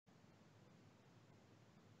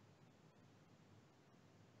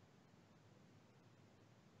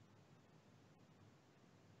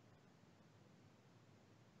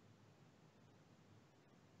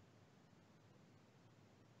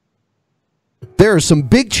There are some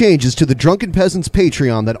big changes to the Drunken Peasants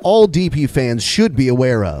Patreon that all DP fans should be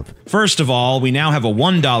aware of. First of all, we now have a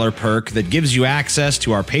 $1 perk that gives you access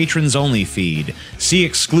to our patrons-only feed. See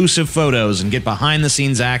exclusive photos and get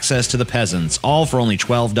behind-the-scenes access to the Peasants, all for only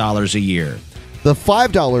 $12 a year. The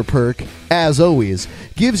 $5 perk, as always,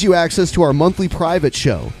 gives you access to our monthly private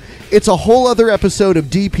show. It's a whole other episode of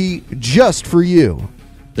DP just for you.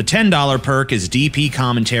 The $10 perk is DP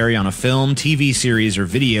commentary on a film, TV series, or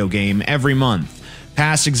video game every month.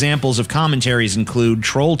 Past examples of commentaries include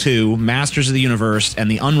Troll 2, Masters of the Universe, and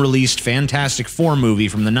the unreleased Fantastic Four movie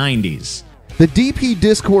from the 90s. The DP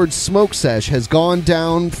Discord Smoke Sesh has gone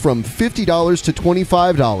down from $50 to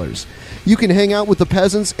 $25. You can hang out with the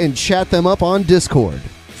Peasants and chat them up on Discord.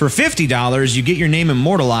 For $50, you get your name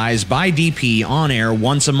immortalized by DP on air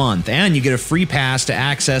once a month, and you get a free pass to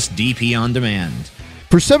access DP on demand.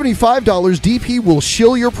 For $75, DP will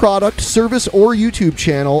shill your product, service, or YouTube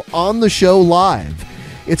channel on the show live.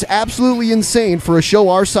 It's absolutely insane for a show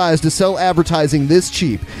our size to sell advertising this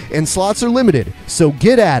cheap, and slots are limited, so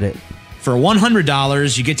get at it. For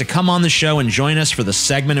 $100, you get to come on the show and join us for the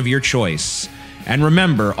segment of your choice. And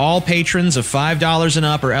remember, all patrons of $5 and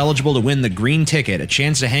up are eligible to win the green ticket, a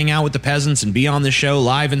chance to hang out with the Peasants and be on the show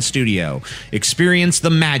live in studio. Experience the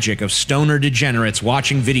magic of stoner degenerates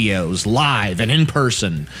watching videos live and in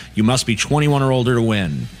person. You must be 21 or older to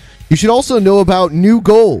win. You should also know about new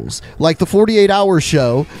goals, like the 48-hour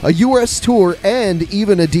show, a US tour, and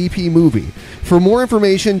even a DP movie. For more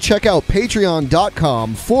information, check out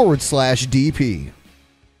patreon.com/DP.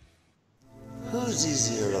 Who's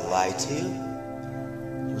easier to lie to?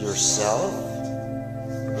 Yourself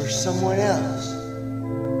or someone else?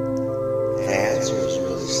 The answer is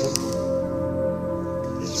really simple.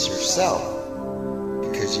 It's yourself.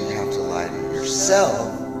 Because you have to lie to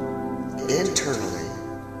yourself internally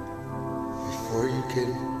before you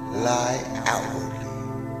can lie outwardly.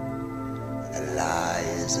 A lie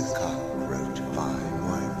is a cockroach, find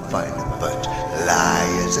one, find a bunch. A lie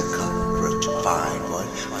is a cockroach, find one,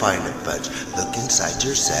 find a bunch. Look inside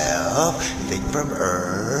yourself, think from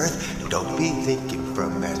earth, don't be thinking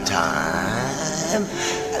from that time. A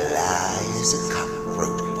lie is a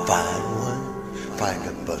cockroach, find one, find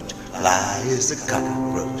a bunch. A lie is a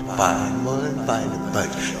cockroach, find one, find a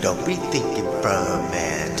bunch. Don't be thinking from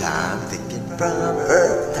man time, thinking from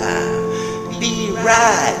earth time. Be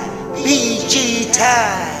right, BG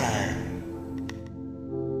time.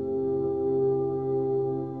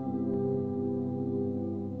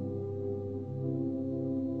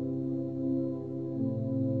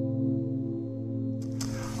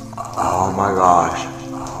 Oh my gosh.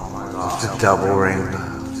 It's a double rainbow.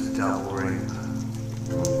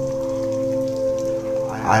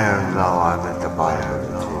 I don't know, I'm at the bottom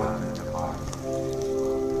too.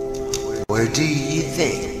 Where do you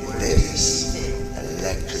think this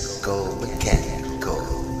electrical, mechanical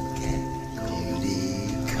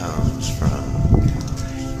beauty comes from?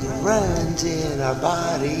 It runs in our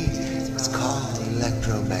body. It's called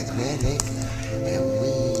electromagnetic, and we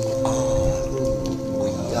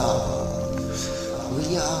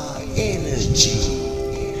are energy.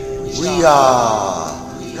 We are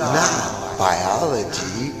not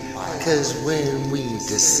biology, because when we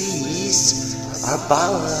decease, our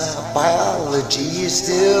biology is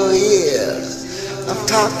still here. I'm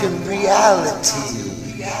talking reality.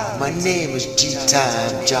 My name is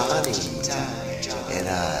G-Time Johnny, and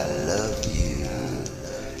I love you,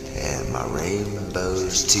 and my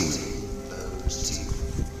rainbows too.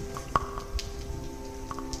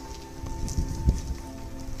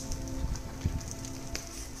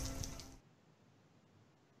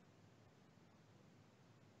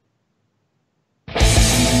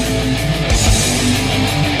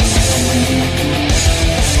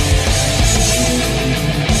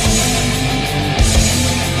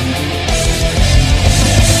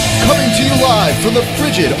 From the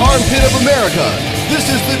frigid armpit of America, this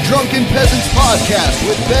is the Drunken Peasants Podcast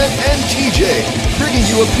with Ben and TJ, bringing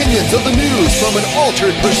you opinions of the news from an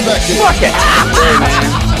altered perspective. Fuck it! Hey man,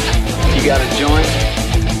 you got a joint?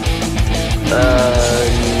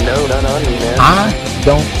 No, not on me, man. I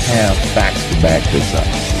don't have facts to back this up.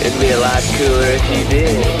 It'd be a lot cooler if you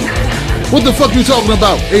did. What the fuck you talking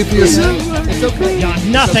about, atheist? It's okay. You're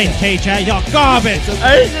nothing, TJ. You're garbage.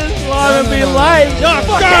 I just want to be liked. You're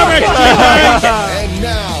garbage. And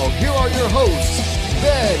now, here are your hosts,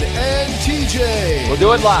 Ben and TJ. We'll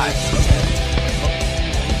do it live.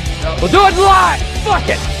 We'll do it live. Fuck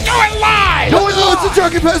it. Do it live. Oh, it's the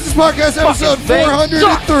Drunken Peasants Podcast, episode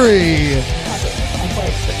 403.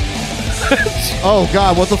 Oh,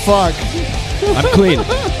 God, what the fuck? I'm clean.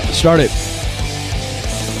 Start it.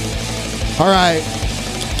 All right.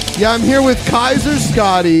 Yeah, I'm here with Kaiser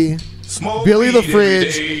Scotty, Billy the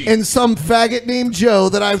Fridge, and some faggot named Joe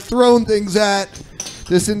that I've thrown things at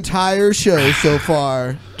this entire show so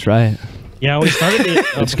far. Try it. Yeah, we started it.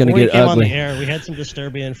 It's going to get on ugly. the air, we had some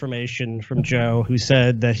disturbing information from Joe, who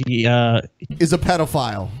said that he Is a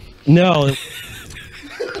pedophile. no.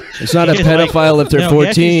 It's not a pedophile if they're no, he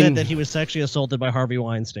actually 14. said that he was sexually assaulted by Harvey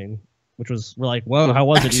Weinstein, which was we're like, whoa, how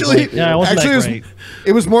was it? He's Actually, like, yeah, it wasn't actually that great.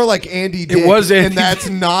 it was more like Andy Dick, was Andy and that's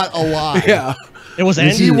not a lie. Yeah. It was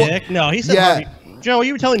Andy he wa- Dick. No, he said Yeah. Harvey. Joe,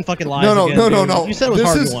 you were telling fucking lies. No, again, dude. no. You said it was This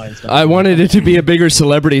Harvey is- Weinstein. I wanted it to be a bigger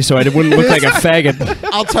celebrity so I wouldn't look like a faggot.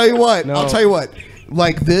 I'll tell you what. No. I'll tell you what.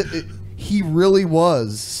 Like he really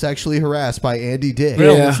was sexually harassed by Andy Dick.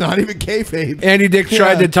 Yeah. It's not even kayfabe. Andy Dick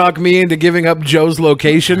tried to talk me into giving up Joe's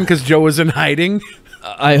location because Joe was in hiding.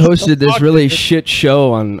 I hosted this really shit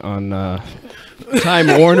show on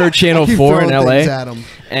Time Warner Channel Keep 4 in throwing LA. things at him.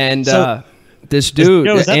 And So- this dude,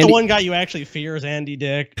 Joe, is that Andy- the one guy you actually fear is Andy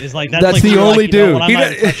Dick? Is like That's like, the you're only like, you know dude. what, I'm He not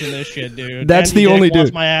does- touching this shit, dude. That's Andy the only Dick wants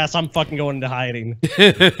dude. my ass. I'm fucking going into hiding.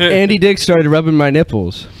 Andy Dick started rubbing my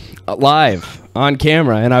nipples live on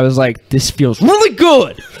camera, and I was like, "This feels really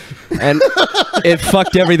good," and it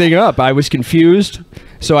fucked everything up. I was confused,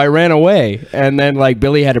 so I ran away, and then like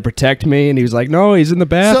Billy had to protect me, and he was like, "No, he's in the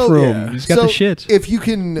bathroom. He's got the shits." If you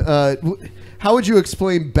can, how would you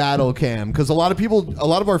explain Battle Cam? Because a lot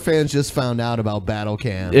of our fans just found out about Battle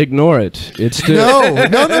Cam. Ignore it. It's still No. I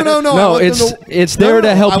No, want it's them to- it's there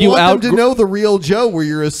to help I you want out. them to know the real Joe where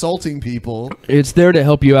you're assaulting people. It's there to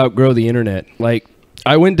help you outgrow the internet. Like,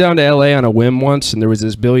 I went down to LA on a whim once, and there was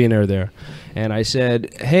this billionaire there. And I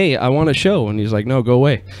said, "Hey, I want a show." And he's like, "No, go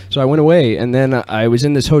away." So I went away, and then I was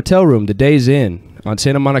in this hotel room, the Days Inn, on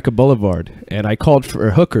Santa Monica Boulevard, and I called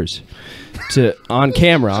for hookers on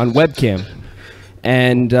camera, on webcam.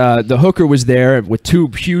 And the hooker was there with two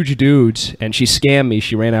huge dudes, and she scammed me.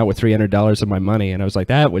 She ran out with $300 of my money, and I was like,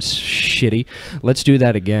 "That was shitty. Let's do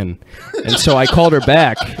that again." And so I called her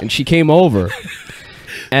back, and she came over.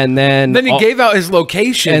 And then Then he gave out his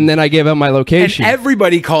location. and then I gave out my location, and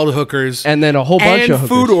everybody called hookers. and then a whole bunch and of hookers.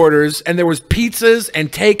 food orders, and there was pizzas and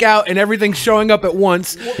takeout and everything showing up at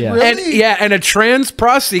once. Yeah. Really? And and a trans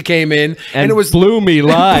prostitute came in, and it was blew me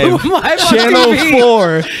live. blew live on Channel TV.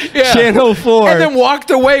 4. Yeah. Channel 4. And then walked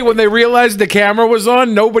away when they realized the camera was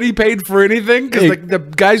on. Nobody paid for anything because like the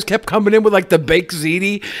guys kept coming in with like the baked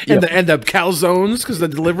ziti and the calzones because the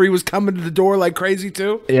delivery was coming to the door like crazy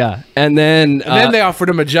too. Yeah. And then And then they offered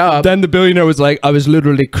him a job. then the billionaire was like, "I was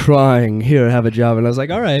literally crying. Here, have a job." And I was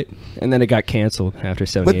like, "All right." And then it got canceled after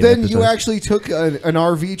 78 But then you episodes. actually took an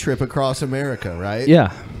RV trip across America, right?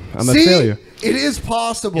 Yeah. I'm See? a failure. It is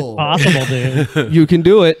possible. Possible, dude. You can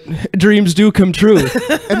do it. Dreams do come true.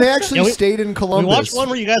 And they actually Yeah, we- stayed in We Columbus. watched one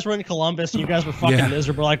where you guys were in Columbus and you guys were fucking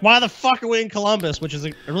miserable. Like, why the fuck are we in Columbus? Which is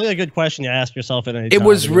a really good question you ask yourself at any time. It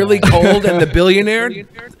was really cold, and the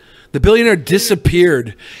billionaire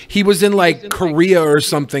disappeared. He was in like Korea or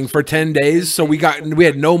something for 10 days. So we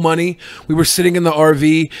had no money. We were sitting in the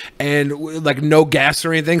RV and like no gas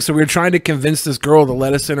or anything. So we were trying to convince this girl to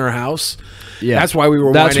let us in her house. Yeah. That's why we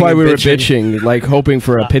were. That's whining why and we were bitching, like hoping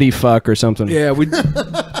for a pity fuck or something. Yeah, we.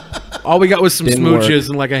 All we got was some Didn't work. smooches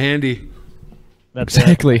and like a handy. That's it.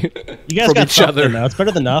 Exactly. You guys From got each something other. now. It's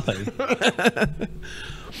better than nothing.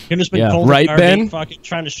 You've just been Yeah, cold right, in RV, Ben? fucking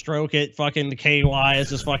trying to stroke it. Fucking the KY is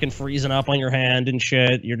just fucking freezing up on your hand and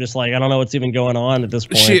shit. You're just like, I don't know what's even going on at this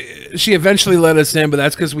point. She eventually let us in, but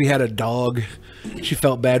that's because we had a dog. She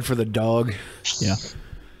felt bad for the dog. Yeah.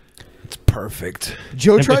 It's perfect.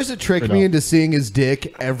 Joe tries to trick me into seeing his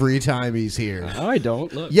dick every time he's here. No, I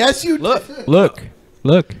don't. Look. Yes, you Look. do. Look.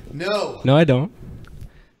 Look. No. No, I don't.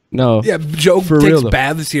 No. Yeah, Joe For takes real, though.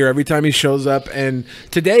 baths here every time he shows up, and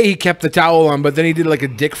today he kept the towel on, but then he did like a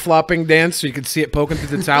dick flopping dance so you could see it poking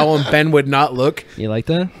through the towel, and Ben would not look. You like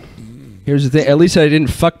that? Here's the thing. At least I didn't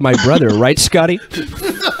fuck my brother, right, Scotty?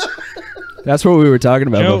 That's what we were talking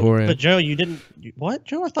about Joe, before. but Joe, you didn't. What,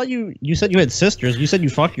 Joe? I thought you said you had sisters. You said you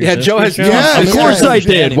fucked your Yeah, sisters. Joe has- Yeah, Of yeah. course I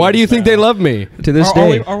did. Why do you think they love me to this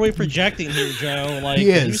day? Are we projecting here, Joe? Like He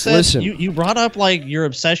you is. said, Listen. you brought up like your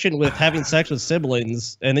obsession with having sex with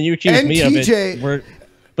siblings, and then you accused And me TJ. of it.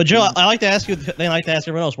 But Joe, I like to ask you. They like to ask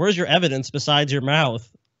everyone else. Where's your evidence besides your mouth?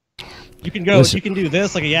 You can go. Listen. You can do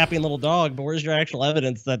this like a yapping little dog, but where's your actual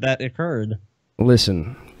evidence that occurred?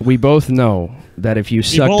 Listen, we both know that if you We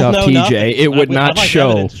sucked both off know TJ, nothing. it would I not like show.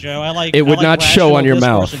 evidence, Joe. It would not show on your rational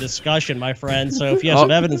mouth. discourse and discussion, my friend. So if you have some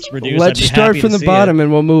evidence to produce, Let's I'd be start happy from to the see bottom it.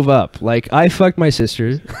 and we'll move up. Like, I fucked my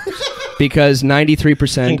sister because 93%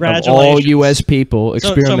 of all Congratulations. U.S. people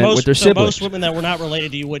experiment with their so siblings. most women that were not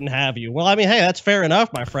related to you wouldn't have you. Well, I mean, hey, that's fair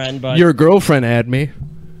enough, my friend. But Your girlfriend had me.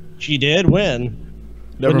 she did win.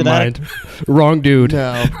 Never did that- mind. Wrong dude.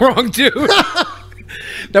 No. Wrong dude.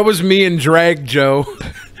 That was me in drag, Joe.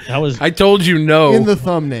 That was I told you no. In the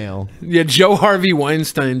thumbnail. Yeah, Joe Harvey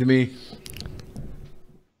Weinstein to me.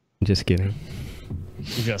 Just kidding.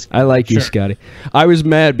 just. I like you, Sure. Scotty. I was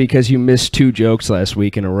mad because you missed 2 jokes last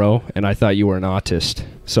week in a row, and I thought you were an autist.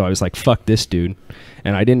 So I was like, fuck this dude.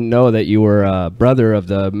 And I didn't know that you were a brother of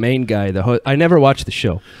the main guy. I never watched the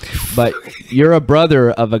show. But you're a brother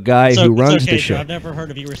of a guy who runs it's okay, the Joe. show. I've never heard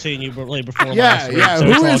of you or seen you really before. Yeah, last week, yeah. so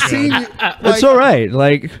Who it's all has good. seen you? It's all right.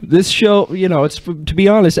 Like, this show, you know, to be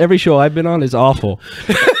honest, every show I've been on is awful.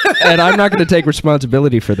 And I'm not going to take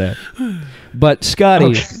responsibility for that. But,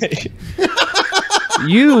 Scotty,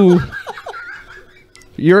 you're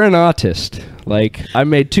an autist. Like, I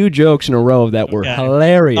made 2 jokes in a row that were Okay.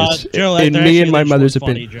 hilarious Joe, in they're me actually and my just mother's weren't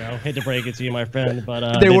funny, opinion. Joe. Hate to break it to you, my friend,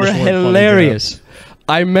 but They were just weren't funny, Joe. hilarious.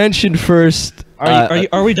 I mentioned first.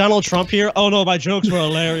 Are we Donald Trump here? Oh no, my jokes were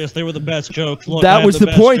hilarious. They were the best jokes. Look, That I have was the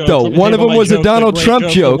best point, jokes. though. Let me One tell of you them about was my a jokes. They're Donald great Trump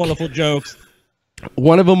jokes. They're joke. Wonderful jokes.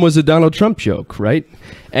 One of them was a Donald Trump joke, right?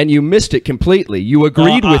 And you missed it completely. You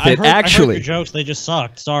agreed with I it, heard, I actually. heard your jokes. They just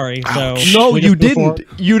sucked. Sorry. So No, we you just move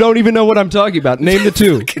didn't. You don't even know what I'm talking about. Name the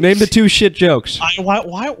 2. Name the 2 shit jokes.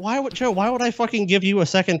 Why would Joe? Why would I fucking give you a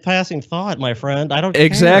second passing thought, my friend? I don't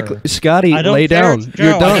Exactly, care. Scotty. I don't Lay care, down. Joe,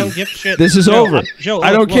 You're I done. don't give a shit. This is Joe, over. Joe,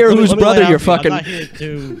 I don't care let me- whose let me brother lay you're out for you. fucking. I'm not here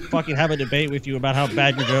to fucking have a debate with you about how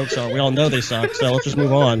bad your jokes are. We all know they suck. So let's just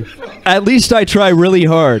move on. At least I try really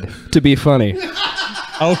hard to be funny.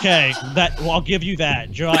 Okay, I'll give you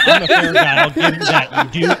that, Joe. I'm a fair guy. I'll give you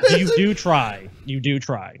that. You do try. You do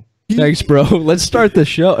try. Thanks, bro. Let's start the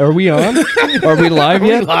show. Are we on? Are we live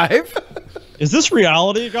yet? Live? Is this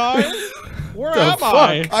reality, guys? Where am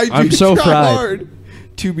I? I'm so try fried. hard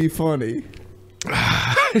to be funny.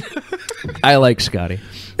 I like Scotty.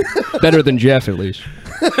 Better than Jeff, at least.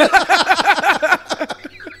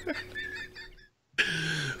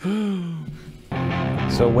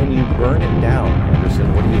 So when you burn it down,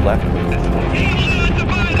 Anderson, what are you left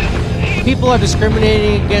with? People are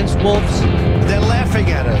discriminating against wolves. They're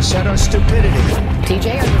laughing at us, at our stupidity.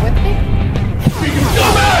 TJ, are you with me?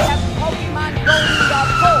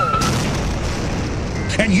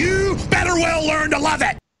 And you better well learn to love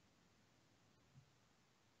it.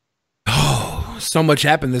 So much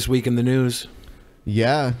happened this week in the news.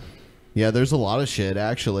 Yeah. Yeah, there's a lot of shit,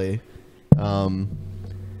 actually.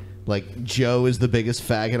 Like, Joe is the biggest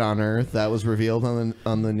faggot on earth. That was revealed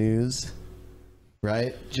on the news.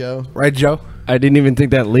 Right, Joe? Right, Joe? I didn't even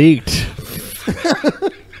think that leaked.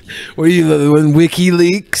 Were you in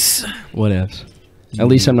WikiLeaks? What else? At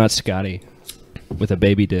least I'm not Scotty with a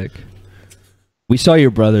baby dick. We saw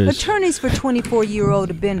your brothers. Attorneys for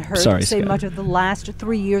 24-year-old Ben Hurt Sorry, say Scott. much of the last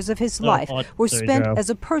 3 years of his life there were you spent go. as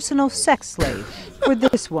a personal sex slave for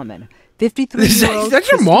this woman, 53-year-old.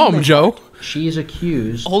 That's your mom, Joe. She is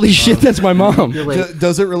accused. Holy shit, that's my mom.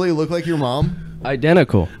 Does it really look like your mom?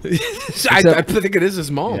 Identical. I think it is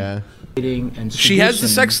his mom. Yeah. And She has the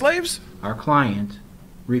seducing sex slaves? Our client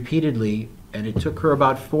repeatedly, and it took her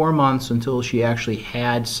about 4 months until she actually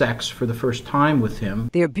had sex for the first time with him.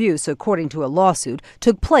 The abuse, according to a lawsuit,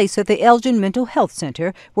 took place at the Elgin Mental Health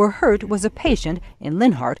Center, where Hurt was a patient and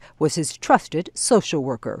Linhart was his trusted social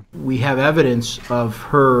worker. We have evidence of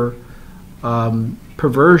her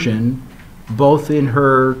perversion, both in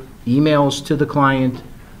her emails to the client,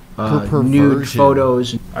 nude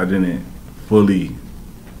photos. I didn't fully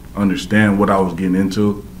understand what I was getting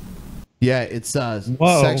into. Yeah, it's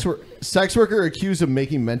sex worker accused of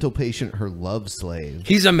making mental patient her love slave.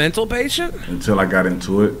 He's a mental patient? Until I got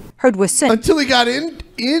into it. Hurt was sent until he got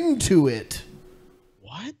into it.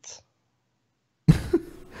 What?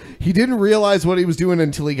 He didn't realize what he was doing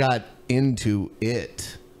until he got into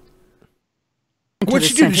it. What'd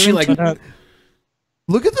she do? Did she like?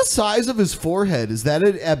 Look at the size of his forehead. Is that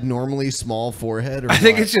an abnormally small forehead? Or I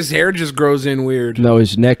think what? it's just hair just grows in weird. No,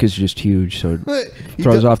 his neck is just huge, so it He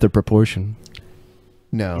throws does- off the proportion.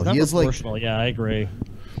 No, He's not he is like proportional. Yeah, I agree.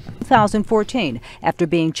 2014 after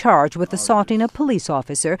being charged with assaulting a police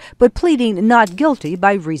officer but pleading not guilty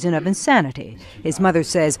by reason of insanity. His mother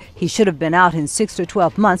says he should have been out in 6 to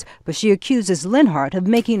 12 months, but she accuses Linhart of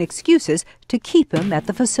making excuses to keep him at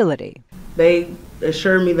the facility. They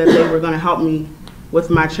assured me that they were going to help me with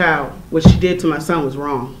my child. What she did to my son was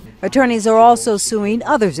wrong. Attorneys are also suing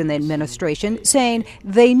others in the administration, saying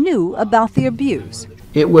they knew about the abuse.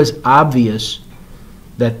 It was obvious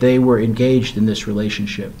that they were engaged in this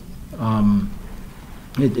relationship,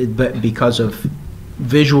 but because of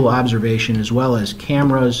visual observation as well as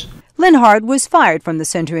cameras. Linhart was fired from the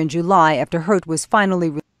center in July after Hurt was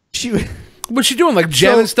finally What's she doing? Like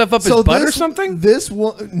jamming stuff up his butt or something? This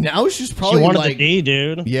one now she's probably She wanted like, the D,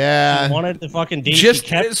 dude. Yeah. She wanted the fucking D. Just-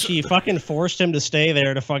 she fucking forced him to stay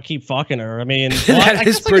there to keep fucking her. I mean, That I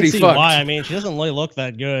is guess I pretty can see fucked. why. I mean, she doesn't really look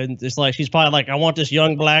that good. It's like she's probably like, I want this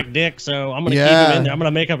young black dick, so I'm gonna keep him in there. I'm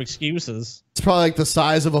gonna make up excuses. It's probably like the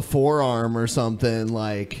size of a forearm or something.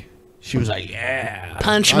 Like she was like, yeah,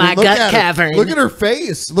 Punch I mean, my look gut at her. cavern. Look at her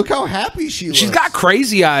face. Look how happy she looks. She's got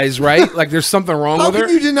crazy eyes, right? Like there's something wrong How with her.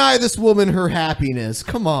 can you deny this woman her happiness?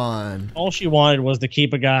 Come on. All she wanted was to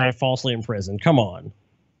keep a guy falsely in prison. Come on.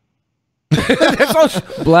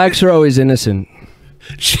 Blacks are always innocent.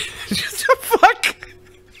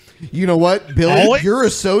 You know what, Billy? Always? You're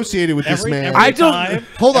associated with this man. every time,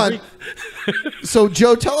 Hold on. So,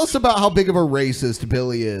 Joe, tell us about how big of a racist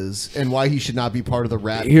Billy is and why he should not be part of the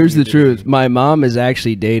rap. Here's the community. truth. My mom is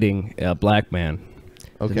actually dating a black man.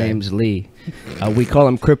 Okay. His name's Lee. We call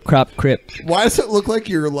him Crip Crop Crip. Why does it look like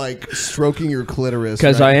you're like stroking your clitoris?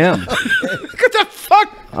 Because right I am. now? What the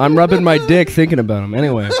fuck? I'm rubbing my dick thinking about him.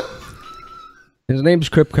 Anyway. His name's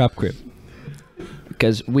Crip Crop Crip.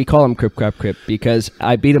 Because we call him Crip Crop Crip because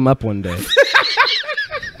I beat him up one day.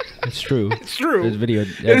 It's true. It's true. There's video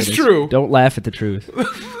It's evidence. true. Don't laugh at the truth.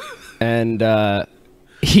 And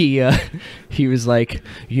he was like,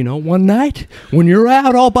 you know, one night when you're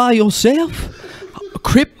out all by yourself,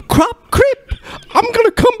 Crip Crop Crip, I'm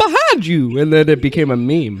gonna come behind you. And then it became a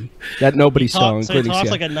meme that nobody saw, So he including talks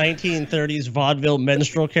Scott. like a 1930s vaudeville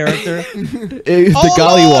minstrel character. The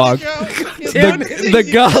gollywog. The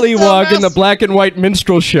gollywog in the black and white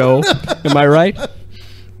minstrel show. Am I right?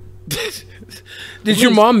 Did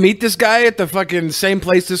your mom meet this guy at the fucking same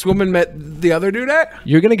place this woman met the other dude at?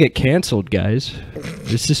 You're gonna get canceled, guys.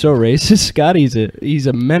 This is so racist. Scotty's he's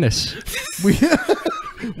a menace.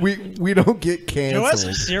 We don't get Joe has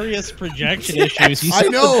canceled. serious projection issues. He's I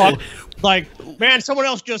know. Like, man, someone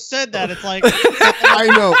else just said that. It's like, I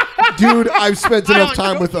know, dude. I've spent enough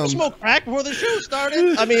time with you him. smoke crack before the show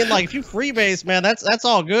started. I mean, like, if you freebase, man, that's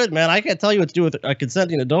all good, man. I can't tell you what to do with a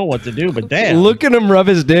consenting adult what to do, but damn. Look at him rub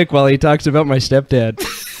his dick while he talks about my stepdad.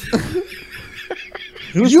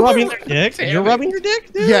 Who's rubbing their dick? You're rubbing your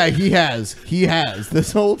dick, dude? Yeah, he has. He has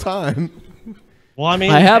this whole time. Well, I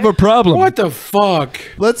mean, I have a problem. What the fuck?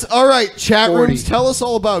 All right, chat 40. rooms, tell us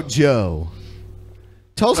all about Joe.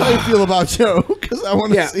 Tell us how you feel about Joe, because I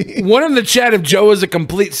want to see. One in the chat if Joe is a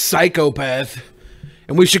complete psychopath,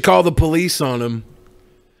 and we should call the police on him.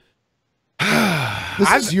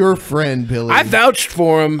 This is your friend, Billy. I vouched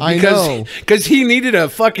for him I know. because he needed a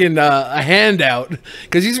fucking a handout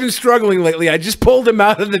because he's been struggling lately. I just pulled him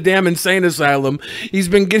out of the damn insane asylum. He's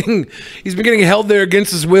been getting held there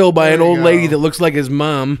against his will by an old lady that looks like his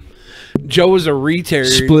mom. Joe is a retard.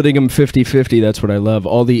 Splitting him 50-50, that's what I love.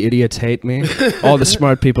 All the idiots hate me. All the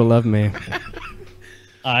smart people love me.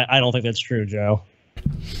 I don't think that's true, Joe.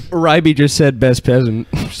 Ryby just said best peasant,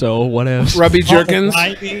 so what else? Rubby Jerkins.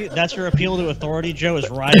 Ryby, that's your appeal to authority, Joe, is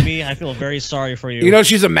Ryby. I feel very sorry for you. You know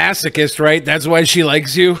she's a masochist, right? That's why she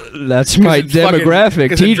likes you. That's my it's fucking- demographic.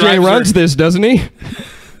 'cause it TJ drives runs her- this, doesn't he?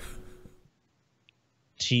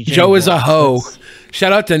 TJ Joe is a Watt. hoe.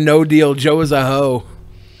 Shout out to No Deal. Joe is a hoe.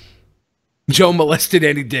 Joe molested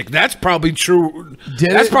Andy Dick. That's probably true.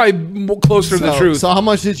 That's probably closer to the truth. So how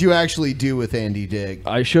much did you actually do with Andy Dick?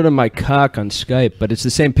 I showed him my cock on Skype, but it's the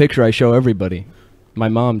same picture I show everybody. My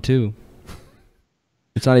mom, too.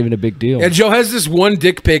 It's not even a big deal. Yeah, Joe has this one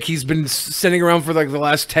dick pic he's been sending around for like the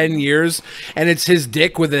last 10 years, and it's his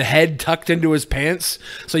dick with a head tucked into his pants,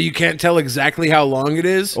 so you can't tell exactly how long it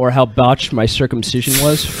is. Or how botched my circumcision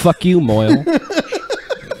was. Fuck you, Moyle.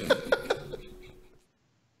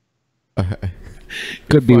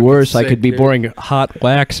 Could be worse. I sick, could be dude. pouring hot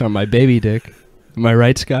wax on my baby dick. Am I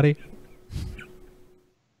right, Scotty?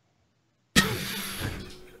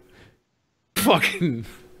 Fucking...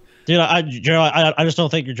 Dude, Joe, I just don't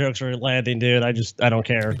think your jokes are landing, dude. I don't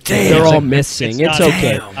care. They're all missing. It's not-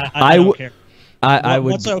 okay. I don't care. I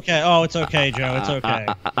would. What's okay? Oh, it's okay, Joe. It's okay.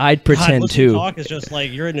 I'd pretend listening to. Talk is just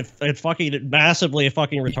like you're fucking massively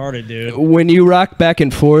fucking retarded, dude. When you rock back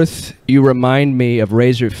and forth, you remind me of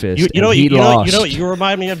Razor Fist. You know and he what lost. you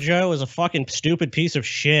remind me of, Joe, is a fucking stupid piece of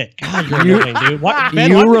shit. God, you're annoying, dude. What, man,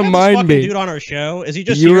 you why do we have this remind fucking me. dude on our show? Is he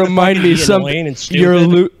just You here to remind fucking me be something. annoying and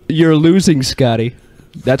stupid? You're losing, Scotty.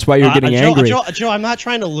 That's why you're getting angry. Joe, I'm not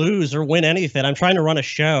trying to lose or win anything. I'm trying to run a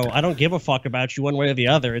show. I don't give a fuck about you one way or the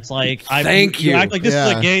other. It's like Thank you. act like this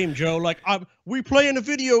is Yeah. a game, Joe. Like we play in a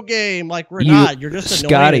video game. Like we're You- not. You're just annoying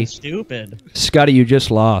Scotty. and stupid. Scotty, you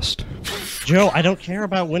just lost. Joe, I don't care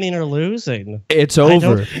about winning or losing. It's I over.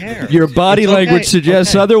 don't care. Your body It's language okay,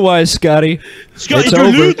 suggests okay. otherwise, Scotty. Scotty, It's you're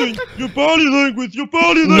over. losing. Your body language.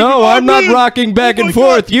 No, I'm not rocking back and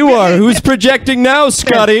forth. You are. Who's projecting now,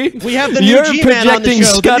 Scotty? We have the new You're G-Man on the projecting,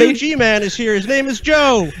 show. Scotty. The new G-Man is here. His name is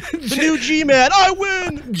Joe. The new G-Man. I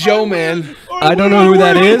win. Joe Man. I don't know who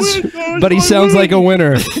that is, but he sounds like a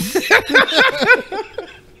winner.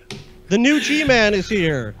 The new G-Man is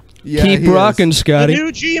here. Yeah, Keep he is. rocking, Scotty. The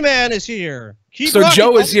new G-Man is here. Keep So rocking.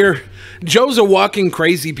 Joe is here. Joe's a walking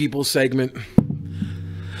crazy people segment.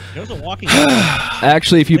 Joe's a walking.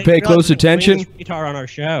 Actually, if you pay close attention, Guitar on our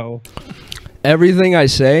show. everything I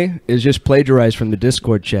say is just plagiarized from the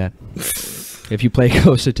Discord chat. If you pay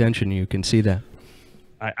close attention, you can see that.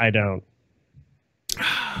 I don't.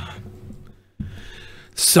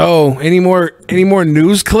 So, any more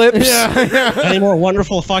news clips? Any more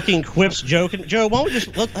wonderful fucking quips, Joe? Joe, why don't we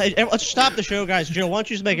just let's stop the show, guys. Joe, why don't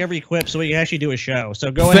you just make every quip so we can actually do a show?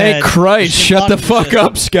 So go ahead. Thank Christ! Just Shut the lock fuck system.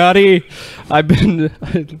 up, Scotty.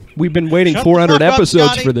 We've been waiting Shut 400 the fuck up, episodes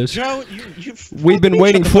Scotty. for this. Joe, We've been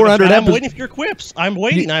waiting 400 I'm episodes. waiting for your quips. I'm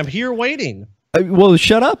waiting. I'm here waiting. Well,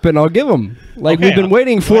 shut up and I'll give them. Like, Okay, we've been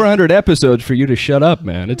waiting 400 episodes for you to shut up,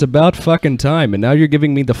 man. It's about fucking time, and now you're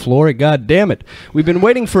giving me the floor? God damn it. We've been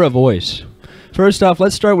waiting for a voice. First off,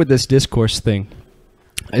 let's start with this discourse thing.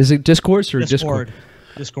 Is it discourse or Discord?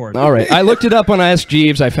 Discord. All right. I looked it up on Ask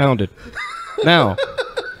Jeeves. I found it. Now,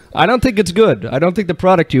 I don't think it's good. I don't think the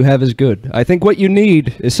product you have is good. I think what you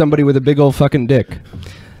need is somebody with a big old fucking dick.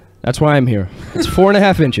 That's why I'm here. It's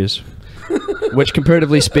 4.5 inches, which,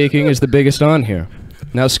 comparatively speaking, is the biggest on here.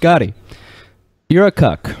 Now, Scotty, you're a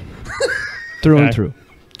cuck. Through and through.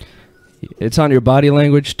 It's on your body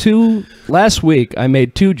language. Last week, I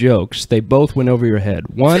made 2 jokes. They both went over your head.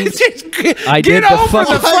 One, I did the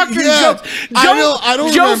fucking joke. I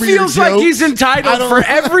don't Joe remember your feels like jokes. he's entitled for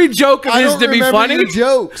every joke of his to be funny. Your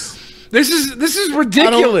jokes. This is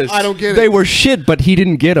ridiculous. I don't get it. They were shit, but he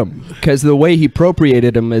didn't get them because the way he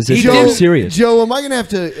appropriated them is if they're serious. Joe, am I gonna have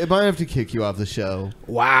to kick you off the show?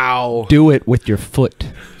 Wow. Do it with your foot.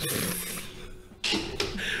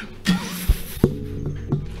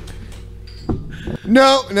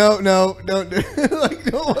 No. Like,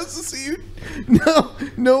 no one wants to see you. No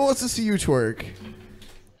one wants to see you twerk.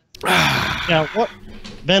 Yeah. What?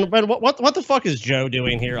 Ben, what the fuck is Joe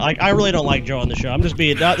doing here? Like, I really don't like Joe on the show. I'm just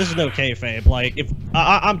being. This is no kayfabe. Like, if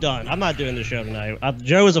I'm done. I'm not doing the show tonight.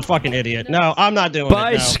 Joe is a fucking idiot. No, I'm not doing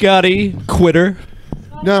Bye, it. No. Scotty. Quitter.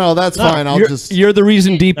 No, that's fine. You're the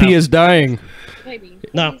reason DP is dying.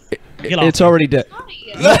 No. Get off It's me. already dead.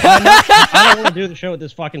 I don't want to do the show with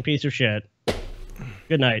this fucking piece of shit.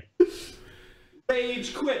 Good night.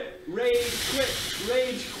 Rage quit. Rage quit.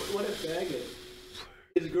 Rage quit. What a faggot.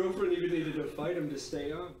 His girlfriend even needed to fight him to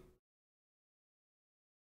stay on.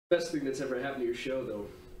 Best thing that's ever happened to your show, though.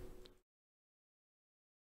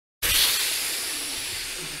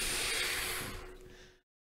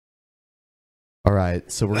 All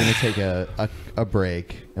right, so we're gonna take a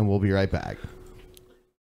break, and we'll be right back.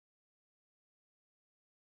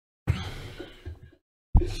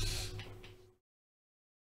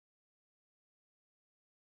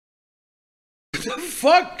 The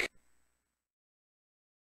fuck?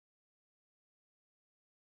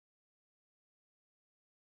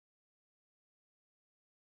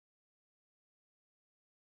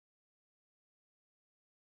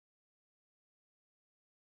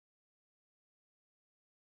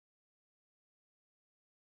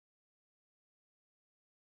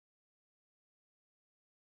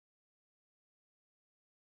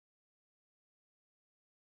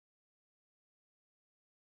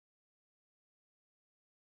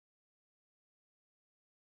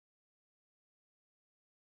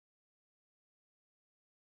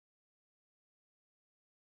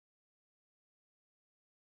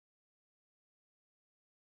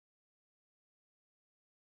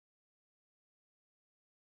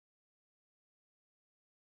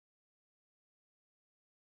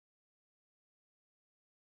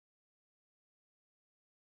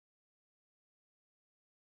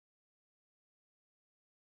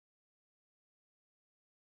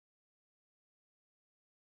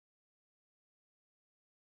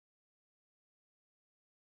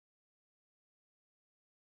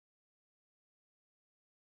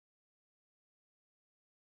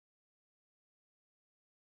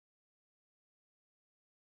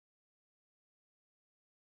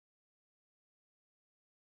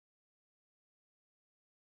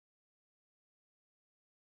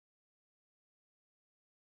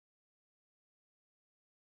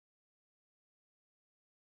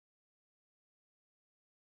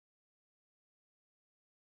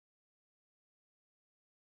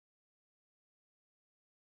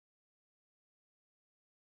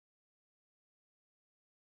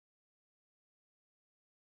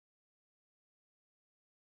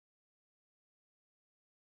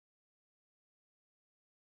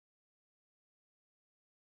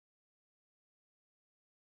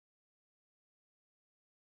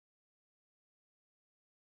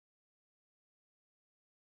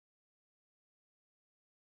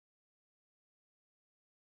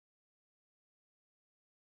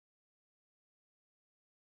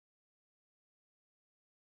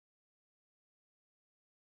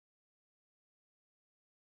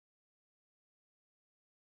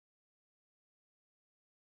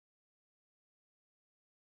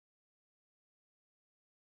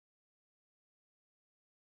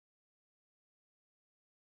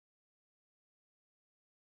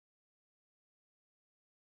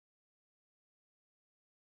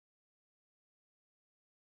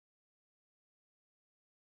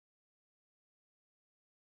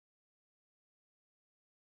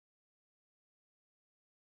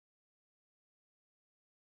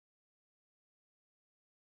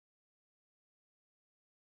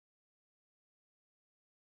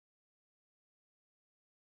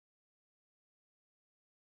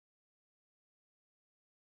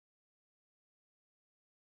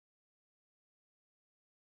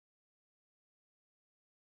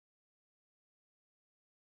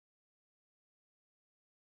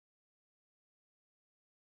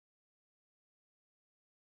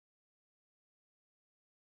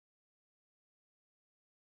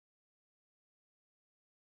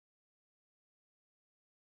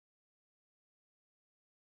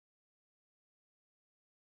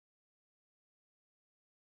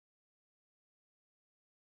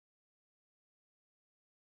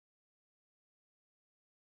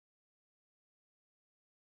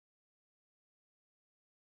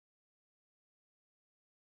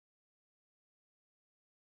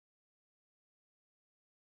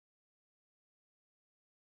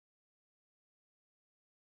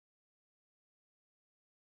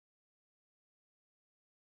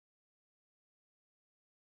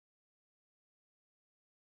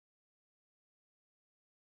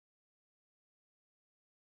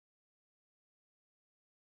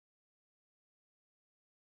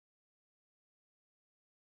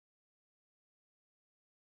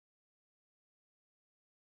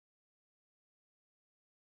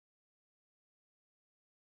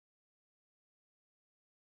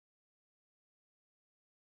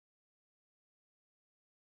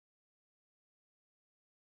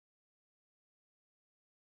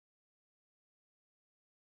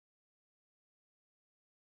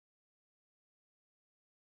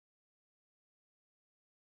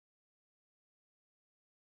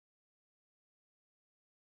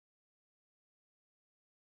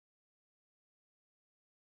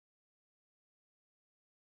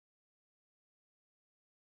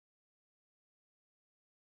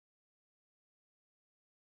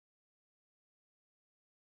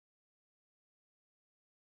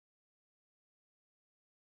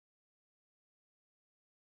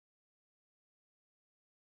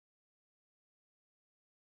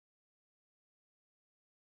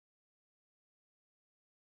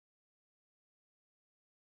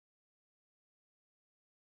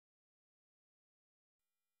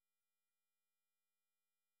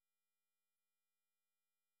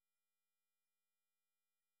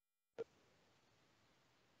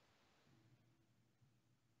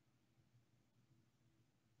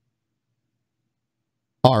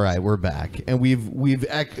 All right, we're back, and we've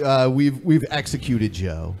executed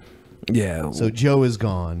Joe. Yeah. So Joe is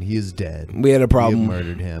gone. He is dead. We had a problem. We have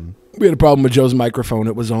murdered him. We had a problem with Joe's microphone.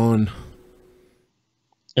 It was on.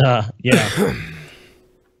 Yeah.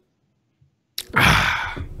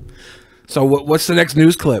 So what's the next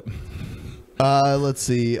news clip? Let's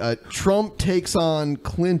see. Trump takes on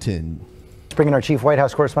Clinton. Bringing our chief White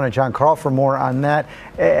House correspondent John Carl for more on that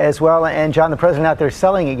as well. And John, the president out there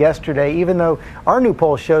selling it yesterday, even though our new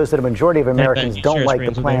poll shows that a majority of Americans don't like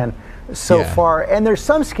the plan so far. And there's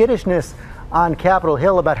some skittishness on Capitol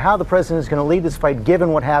Hill about how the president is going to lead this fight,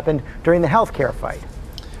 given what happened during the health care fight.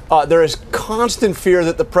 There is constant fear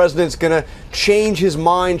that the president's going to change his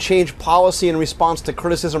mind, change policy in response to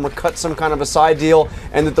criticism, or cut some kind of a side deal,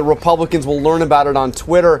 and that the Republicans will learn about it on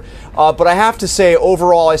Twitter. But I have to say,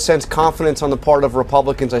 overall, I sense confidence on the part of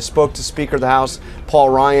Republicans. I spoke to Speaker of the House, Paul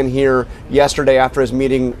Ryan, here yesterday after his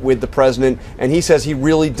meeting with the president, and he says he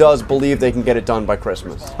really does believe they can get it done by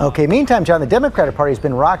Christmas. Okay, meantime, John, the Democratic Party has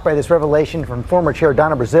been rocked by this revelation from former Chair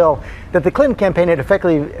Donna Brazile that the Clinton campaign had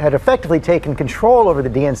effectively taken control over the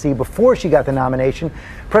DNC before she got the nomination.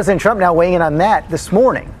 President Trump now weighing in on that this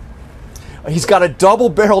morning. He's got a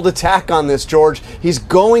double-barreled attack on this, George. He's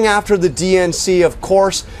going after the DNC, of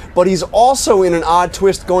course, but he's also, in an odd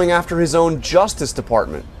twist, going after his own Justice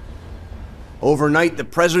Department. Overnight, the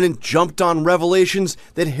president jumped on revelations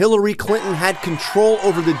that Hillary Clinton had control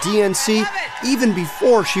over the DNC even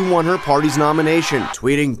before she won her party's nomination.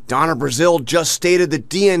 Tweeting, Donna Brazile just stated the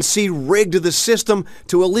DNC rigged the system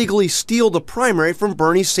to illegally steal the primary from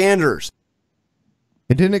Bernie Sanders.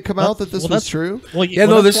 And didn't it come out that this was true? Well, yeah,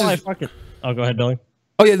 no, this is... Oh, go ahead, Billy.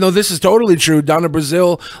 Oh, yeah, no, this is totally true. Donna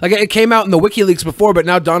Brazile, like, it came out in the WikiLeaks before, but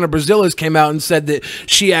now Donna Brazile has came out and said that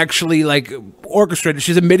she actually, like, orchestrated.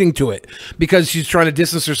 She's admitting to it because she's trying to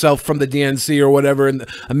distance herself from the DNC or whatever. And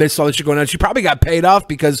amidst all that shit going on, she probably got paid off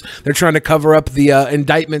because they're trying to cover up the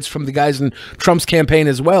indictments from the guys in Trump's campaign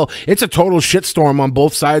as well. It's a total shitstorm on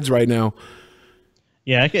both sides right now.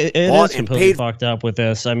 Yeah, it is completely fucked up with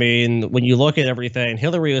this. I mean, when you look at everything,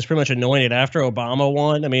 Hillary was pretty much anointed after Obama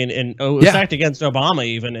won. I mean, and it was stacked against Obama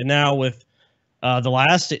even. And now with the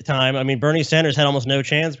last time, I mean, Bernie Sanders had almost no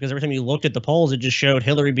chance because every time you looked at the polls, it just showed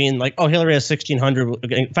Hillary being like, oh, Hillary has 1,600,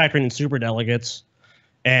 factoring in super delegates.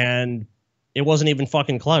 And it wasn't even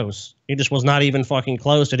fucking close. It just was not even fucking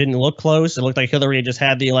close. It didn't look close. It looked like Hillary had just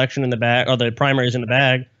had the election in the bag, or the primaries in the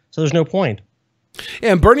bag. So there's no point.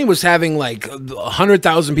 Yeah, and Bernie was having like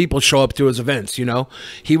 100,000 people show up to his events, you know?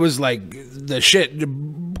 He was like the shit.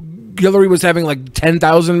 Hillary was having like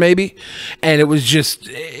 10,000 maybe. And it was just,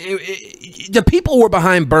 the people were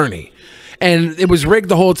behind Bernie. And it was rigged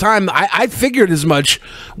the whole time. I figured as much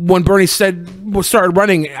when Bernie started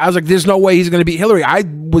running. I was like, there's no way he's going to beat Hillary. I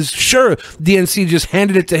was sure DNC just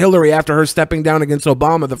handed it to Hillary after her stepping down against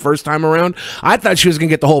Obama the first time around. I thought she was going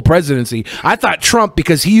to get the whole presidency. I thought Trump,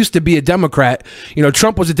 because he used to be a Democrat. You know,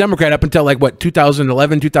 Trump was a Democrat up until like, what,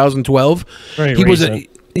 2011, 2012?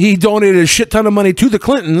 He donated a shit ton of money to the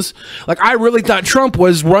Clintons. Like, I really thought Trump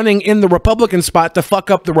was running in the Republican spot to fuck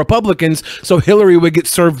up the Republicans so Hillary would get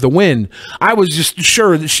served the win. I was just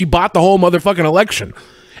sure that she bought the whole motherfucking election.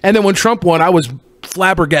 And then when Trump won, I was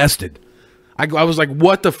flabbergasted. I was like,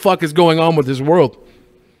 what the fuck is going on with this world?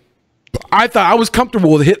 I thought I was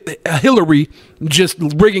comfortable with Hillary just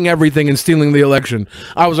rigging everything and stealing the election.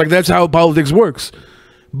 I was like, that's how politics works.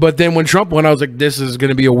 But then when Trump won, I was like, this is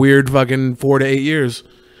going to be a weird fucking 4 to 8 years.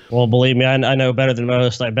 Well, believe me, I know better than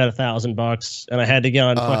most. I bet $1,000, and I had to get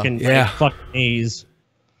on fucking knees.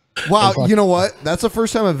 Wow, you know what? That's the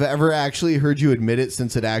first time I've ever actually heard you admit it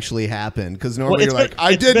since it actually happened. Because normally you're like,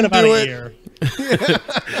 I didn't do it.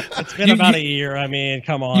 It's been about a year. I mean,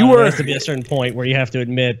 come on. There has to be a certain point where you have to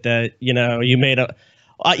admit that, you know, you made a...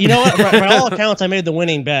 you know what? By all accounts, I made the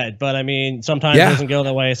winning bet, but I mean, sometimes it doesn't go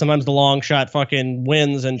that way. Sometimes the long shot fucking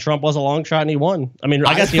wins, and Trump was a long shot and he won. I mean,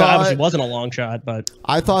 I guess he obviously wasn't a long shot, but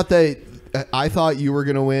I thought you were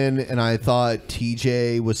gonna win, and I thought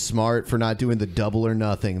TJ was smart for not doing the double or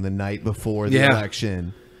nothing the night before the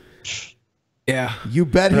election. Yeah. You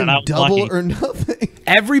bet him double or nothing.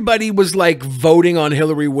 Everybody was like voting on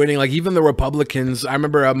Hillary winning. Like even the Republicans. I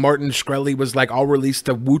remember Martin Shkreli was like, I'll release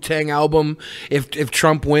the Wu-Tang album if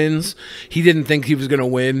Trump wins. He didn't think he was going to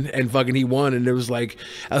win, and fucking he won. And it was like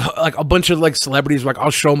a bunch of like celebrities were like,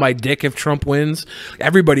 I'll show my dick if Trump wins.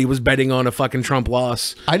 Everybody was betting on a fucking Trump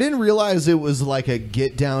loss. I didn't realize it was like a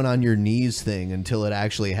get down on your knees thing until it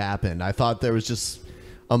actually happened. I thought there was just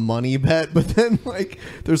a money bet, but then like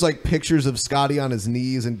there's like pictures of Scotty on his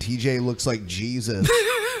knees and TJ looks like Jesus.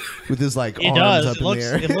 with his like It arms does. up It in looks.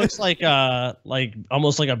 the air. It looks like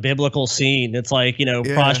almost like a biblical scene. It's like Yeah.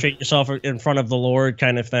 prostrate yourself in front of the Lord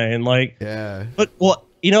kind of thing. Like, yeah. But well,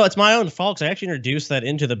 it's my own fault. 'Cause I actually introduced that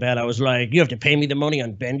into the bet. I was like, you have to pay me the money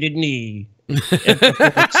on bended knee.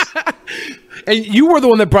 And you were the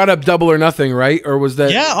one that brought up Double or Nothing, right? Or was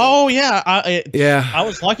that? Yeah. Oh, yeah. Yeah. I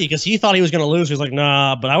was lucky because he thought he was going to lose. He was like,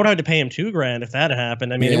 nah, but I would have to pay him $2,000 if that had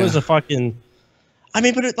happened. I mean, it was a fucking. I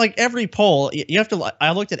mean, but like every poll, you have to.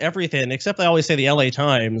 I looked at everything except I always say the LA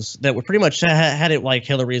Times that would pretty much had it like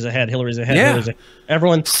Hillary's ahead, Hillary's ahead, Yeah. Hillary's ahead.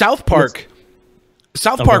 Everyone. South Park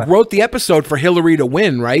wrote the episode for Hillary to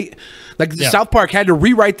win, right? Like South Park had to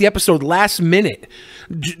rewrite the episode last minute.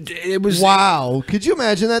 It was wow. Could you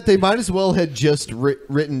imagine that? They might as well had just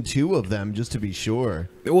written 2 of them just to be sure.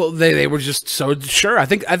 Well, they were just so sure. I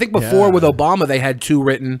think before with Obama they had 2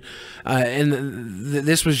 written, and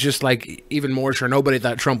this was just like even more sure. Nobody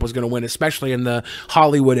thought Trump was going to win, especially in the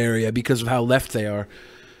Hollywood area because of how left they are.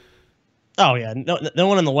 Oh yeah, no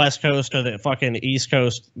one on the West Coast or the fucking East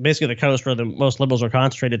Coast, basically the coast where the most liberals are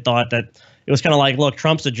concentrated, thought that it was kind of like, look,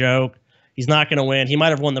 Trump's a joke. He's not going to win. He might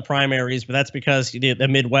have won the primaries, but that's because the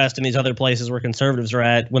Midwest and these other places where conservatives are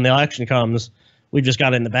at. When the election comes, we've just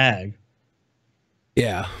got it in the bag.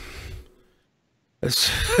 Yeah.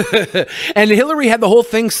 And Hillary had the whole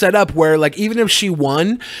thing set up where, like, even if she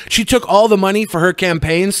won, she took all the money for her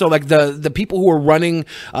campaign. So, like, the people who were running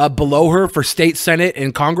below her for state senate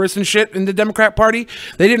and Congress and shit in the Democrat Party,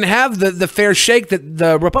 they didn't have the fair shake that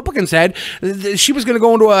the Republicans had. She was going to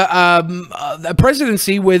go into a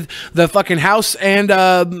presidency with the fucking House and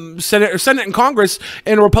Senate and Congress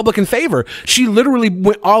in a Republican favor. She literally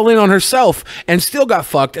went all in on herself and still got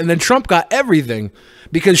fucked. And then Trump got everything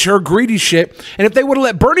because her greedy shit. And if they would have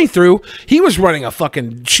let Bernie through, he was running a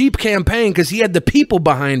fucking cheap campaign because he had the people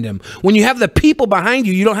behind him. When you have the people behind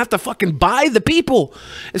you, you don't have to fucking buy the people.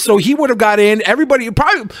 And so he would have got in. Everybody it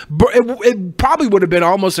probably would have been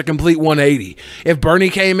almost a complete 180 if Bernie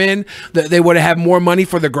came in. They would have had more money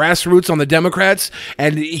for the grassroots on the Democrats,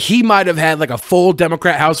 and he might have had like a full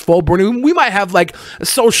Democrat House, full Bernie. We might have like a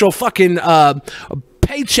social fucking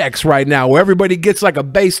paychecks right now where everybody gets like a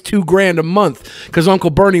base $2,000 a month because Uncle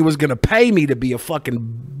Bernie was gonna pay me to be a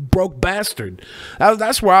fucking broke bastard.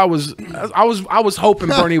 That's where I was hoping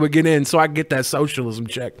Bernie would get in so I could get that socialism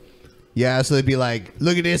check. Yeah, so they'd be like,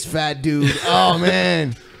 look at this fat dude. Oh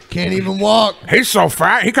man, can't even walk. He's so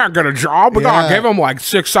fat he can't get a job. We gotta give him like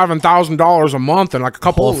 $6,000-7,000 a month and like a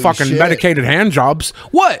couple of fucking medicated hand jobs.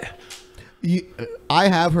 What? I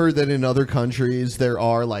have heard that in other countries there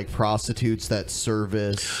are like prostitutes that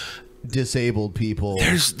service disabled people.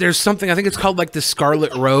 There's something, I think it's called like the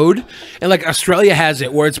Scarlet Road, and like Australia has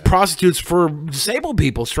it where it's prostitutes for disabled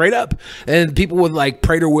people straight up, and people with like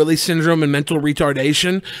Prader-Willi syndrome and mental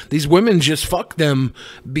retardation. These women just fuck them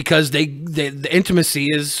because the intimacy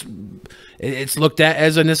it's looked at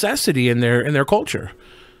as a necessity in their culture.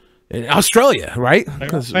 In Australia, right?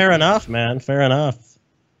 Fair enough, man. Fair enough.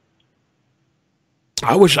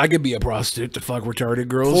 I wish I could be a prostitute to fuck retarded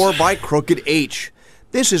girls. 4 by Crooked H.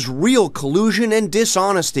 This is real collusion and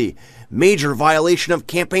dishonesty. Major violation of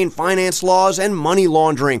campaign finance laws and money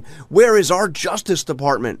laundering. Where is our Justice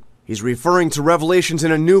Department? He's referring to revelations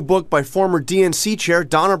in a new book by former DNC chair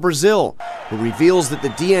Donna Brazile, who reveals that the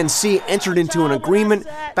DNC entered into an agreement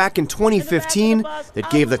back in 2015 that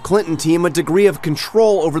gave the Clinton team a degree of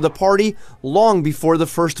control over the party long before the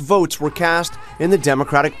first votes were cast in the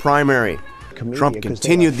Democratic primary. Trump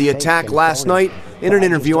continued the attack last night in an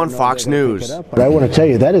interview on Fox News. But I want to tell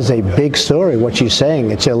you, that is a big story, what she's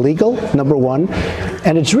saying. It's illegal, number one,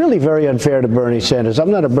 and it's really very unfair to Bernie Sanders.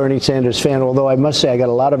 I'm not a Bernie Sanders fan, although I must say I got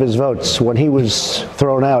a lot of his votes when he was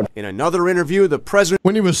thrown out. In another interview, the president...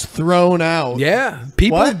 When he was thrown out? Yeah,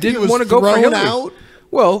 people didn't want to go for Hillary. Out?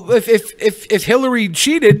 Well, if Hillary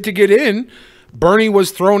cheated to get in, Bernie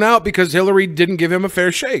was thrown out because Hillary didn't give him a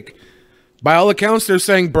fair shake. By all accounts, they're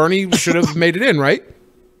saying Bernie should have made it in, right?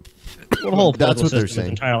 Well, the whole That's what they're system is saying.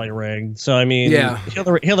 entirely rigged. So I mean, Yeah.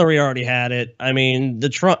 Hillary already had it. I mean,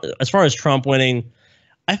 as far as Trump winning,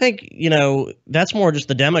 I think that's more just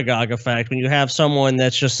the demagogue effect when you have someone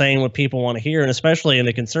that's just saying what people want to hear, and especially in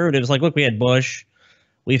the conservatives. Like, look, we had Bush,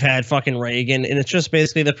 we've had fucking Reagan, and it's just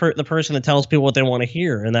basically the person that tells people what they want to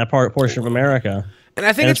hear in that portion of America. And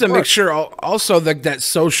I think it's a mixture also that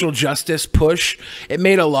social justice push. It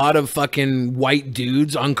made a lot of fucking white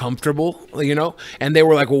dudes uncomfortable, and they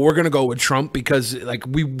were like, well, we're going to go with Trump because like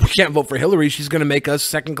we can't vote for Hillary. She's going to make us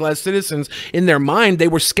second-class citizens. In their mind, they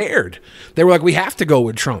were scared. They were like, we have to go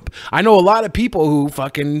with Trump. I know a lot of people who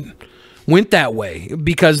fucking went that way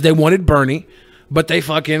because they wanted Bernie. But they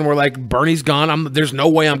fucking were like, Bernie's gone. There's no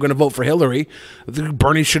way I'm going to vote for Hillary.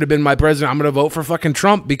 Bernie should have been my president. I'm going to vote for fucking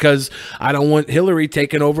Trump because I don't want Hillary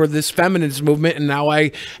taking over this feminist movement. And now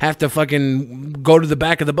I have to fucking go to the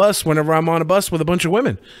back of the bus whenever I'm on a bus with a bunch of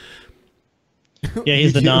women. Yeah,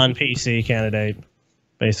 he's the non-PC candidate,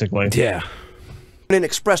 basically. Yeah. And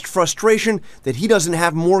expressed frustration that he doesn't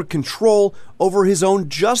have more control over his own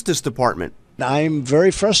Justice Department. I'm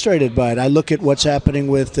very frustrated by it. I look at what's happening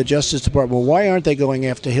with the Justice Department. Why aren't they going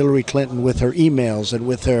after Hillary Clinton with her emails and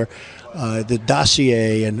with her the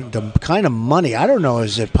dossier and the kind of money? I don't know.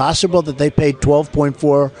 Is it possible that they paid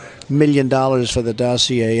 $12.4 million for the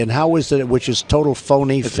dossier? And how is it, which is total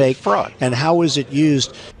phony, fake fraud? And how is it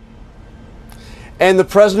used? And the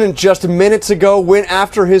president just minutes ago went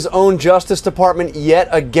after his own Justice Department yet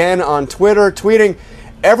again on Twitter, tweeting,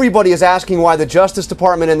 "Everybody is asking why the Justice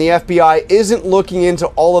Department and the FBI isn't looking into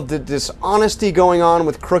all of the dishonesty going on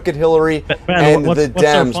with crooked Hillary and the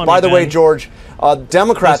Dems." So funny, By the way, Ben? George,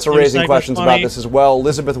 Democrats are raising questions funny? about this as well.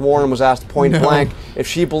 Elizabeth Warren was asked point blank if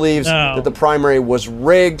she believes that the primary was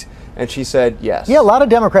rigged, and she said yes. Yeah, a lot of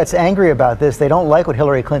Democrats angry about this. They don't like what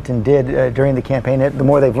Hillary Clinton did during the campaign. The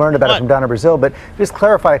more they've learned about it from Donna Brazile. But just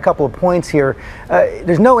clarify a couple of points here.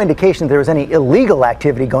 There's no indication there was any illegal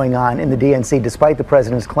activity going on in the DNC, despite the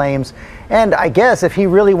president's claims. And I guess if he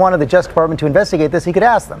really wanted the Justice Department to investigate this, he could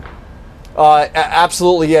ask them.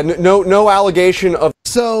 Absolutely, yeah. No allegation of.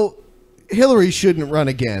 So Hillary shouldn't run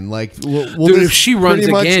again. Like, will Dude, if she runs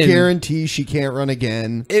pretty much again, guarantee she can't run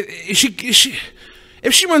again.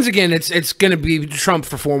 If she runs again, it's going to be Trump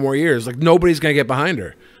for 4 more years. Like, nobody's going to get behind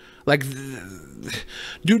her. Like,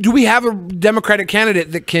 do we have a Democratic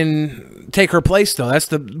candidate that can take her place, though?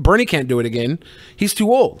 Bernie can't do it again. He's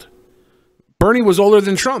too old. Bernie was older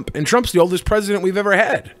than Trump, and Trump's the oldest president we've ever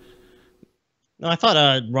had. No, I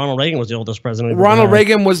thought Ronald Reagan was the oldest president. Ronald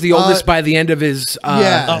Reagan was the oldest by the end of his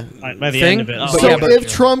by the thing. end of it. So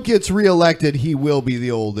if Trump gets reelected, he will be the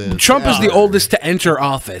oldest. Trump is the oldest to enter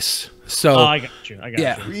office. So I got you.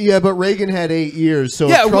 you. Yeah, but Reagan had 8 years, so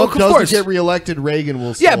Yeah, if well, Trump of course. doesn't get reelected, Reagan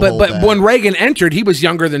will still Yeah, but hold that. when Reagan entered, he was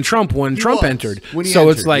younger than Trump when Trump entered. When he so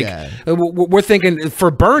it's entered, like yeah. we're thinking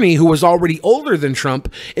for Bernie, who was already older than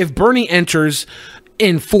Trump, if Bernie enters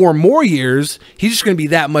in 4 more years, he's just going to be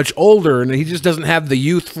that much older, and he just doesn't have the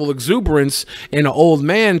youthful exuberance in an old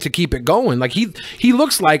man to keep it going. Like he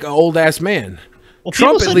looks like an old ass man. Well,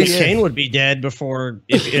 Trump at least McCain would be dead before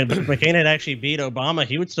if McCain had actually beat Obama.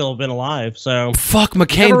 He would still have been alive. So fuck,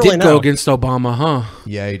 McCain did go against Obama, huh?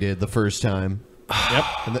 Yeah, he did the first time. Yep.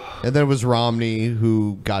 And then it was Romney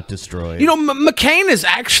who got destroyed. You know, McCain is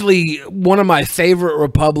actually one of my favorite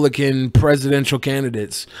Republican presidential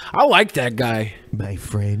candidates. I like that guy. My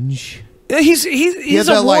fringe. Yeah, he's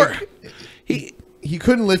a war. He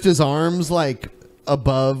couldn't lift his arms like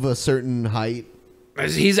above a certain height.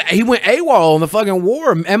 He went AWOL in the fucking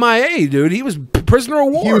war, MIA, dude. He was prisoner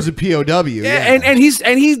of war. He was a POW. Yeah, and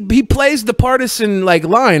he plays the partisan like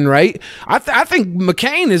line, right? I think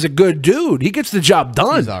McCain is a good dude. He gets the job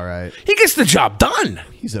done. He's all right. He gets the job done.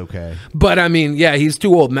 He's okay. But I mean, yeah, he's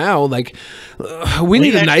too old now. Like, we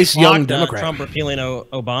need a nice young Democrat. Trump repealing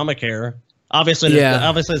Obamacare. Obviously,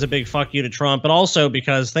 obviously, it's a big fuck you to Trump, but also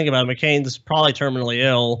because think about it, McCain's probably terminally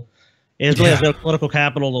ill. He really has no political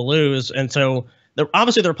capital to lose, and so.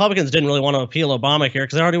 Obviously, the Republicans didn't really want to appeal Obamacare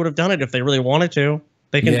because they already would have done it if they really wanted to.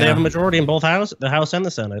 They have a majority in both the House and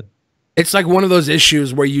the Senate. It's like one of those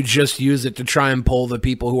issues where you just use it to try and pull the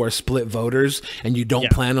people who are split voters, and you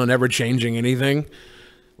don't plan on ever changing anything,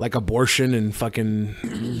 like abortion and fucking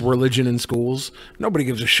religion in schools. Nobody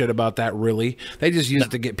gives a shit about that, really. They just use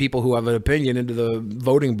it to get people who have an opinion into the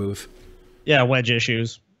voting booth. Yeah, wedge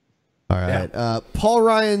issues. All right. Paul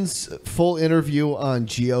Ryan's full interview on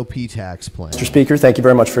GOP tax plan. Mr. Speaker, thank you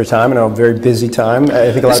very much for your time. I know a very busy time.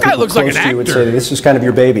 I think a lot of people close to you would say that this is kind of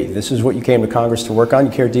your baby. This is what you came to Congress to work on.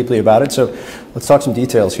 You care deeply about it. So let's talk some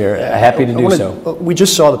details here. Happy to do so. We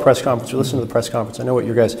just saw the press conference. We listened to the press conference. I know what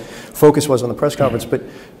your guys' focus was on the press conference, but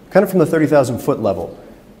kind of from the 30,000 foot level,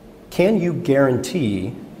 can you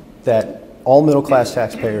guarantee that all middle-class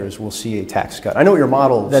taxpayers will see a tax cut? I know what your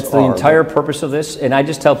models are. That's the entire purpose of this, and I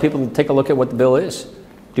just tell people to take a look at what the bill is.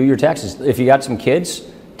 Do your taxes. If you got some kids,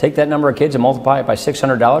 take that number of kids and multiply it by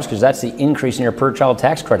 $600 because that's the increase in your per-child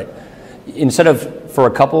tax credit. Instead of, for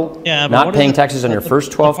a couple, not paying taxes on your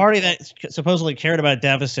first 12. The party that supposedly cared about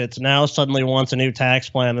deficits now suddenly wants a new tax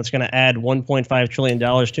plan that's going to add $1.5 trillion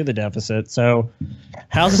to the deficit. So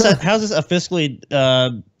how's this a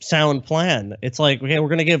fiscally sound plan? It's like, okay, we're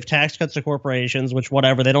going to give tax cuts to corporations, which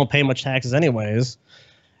whatever, they don't pay much taxes anyways.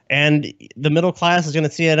 and the middle class is going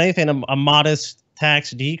to see at anything a modest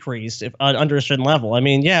tax decrease if under a certain level. I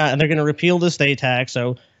mean, yeah, and they're going to repeal the state tax,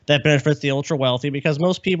 so that benefits the ultra wealthy because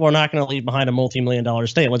most people are not going to leave behind a multi-million-dollar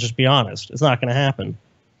state. Let's just be honest; it's not going to happen.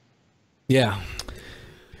 Yeah.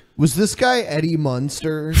 Was this guy Eddie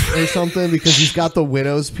Munster or something? Because he's got the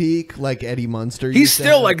widow's peak like Eddie Munster. He's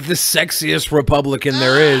still like the sexiest Republican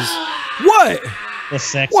there is. What? The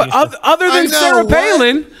sexiest. What? Other than Sarah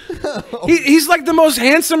Palin, he's like the most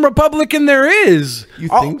handsome Republican there is. You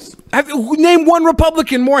think so? Name one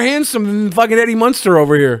Republican more handsome than fucking Eddie Munster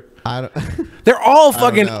over here. I don't. They're all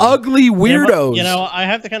fucking ugly weirdos. Yeah, but, I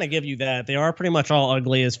have to kind of give you that. They are pretty much all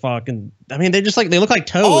ugly as fuck. And I mean, they look like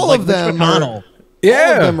toads. All like of them McConnell. Yeah.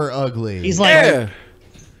 All of them are ugly. He's like,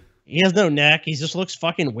 he has no neck. He just looks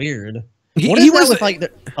fucking weird. What is that with like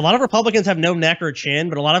a lot of Republicans have no neck or chin,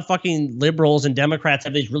 but a lot of fucking liberals and Democrats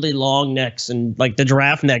have these really long necks, and like the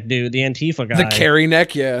giraffe neck dude, the Antifa guy, the Kerry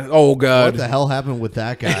neck. Yeah. Oh god. What the hell happened with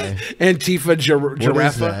that guy? Antifa giraffe. What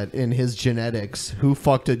is that in his genetics? Who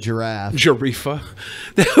fucked a giraffe? Giraffe.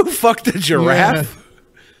 Who fucked a giraffe? Yeah.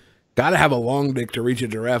 Gotta have a long dick to reach a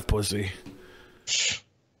giraffe pussy.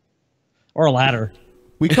 Or a ladder.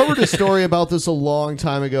 We covered a story about this a long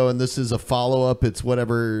time ago, and this is a follow-up. It's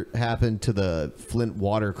whatever happened to the Flint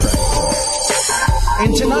water crisis.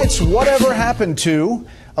 In tonight's Whatever Happened To,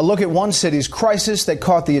 a look at one city's crisis that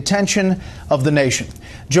caught the attention of the nation.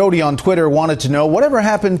 Jody on Twitter wanted to know whatever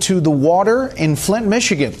happened to the water in Flint,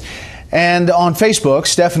 Michigan. And on Facebook,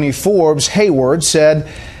 Stephanie Forbes Hayward said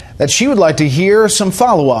that she would like to hear some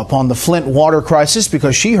follow-up on the Flint water crisis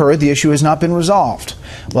because she heard the issue has not been resolved.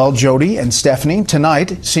 Well, Jody and Stephanie,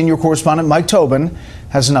 tonight, senior correspondent Mike Tobin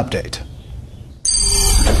has an update.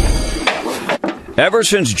 Ever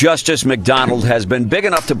since Justice McDonald has been big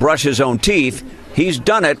enough to brush his own teeth, he's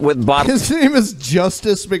done it with bottled... His name is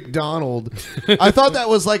Justice McDonald. I thought that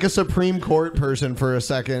was like a Supreme Court person for a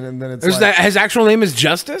second, and then it's like... That, his actual name is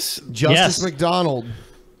Justice? Justice McDonald.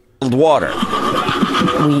 Water.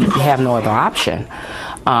 We have no other option.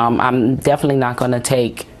 I'm definitely not going to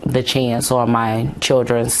take the chance on my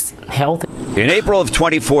children's health. In April of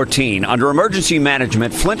 2014, under emergency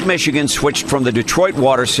management, Flint, Michigan switched from the Detroit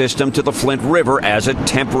water system to the Flint River as a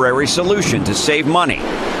temporary solution to save money.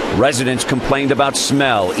 Residents complained about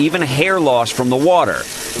smell, even hair loss from the water.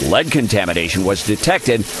 Lead contamination was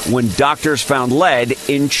detected when doctors found lead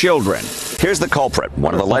in children. Here's the culprit,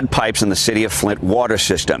 one of the lead pipes in the city of Flint water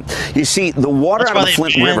system. You see, the water out of the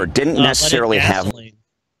Flint River didn't necessarily have...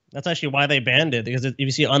 That's actually why they banned it, because if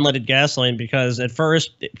you see unleaded gasoline, because at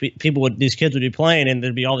first these kids would be playing and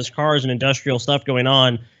there'd be all these cars and industrial stuff going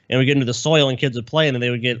on, and we get into the soil and kids would play and then they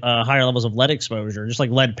would get higher levels of lead exposure, just like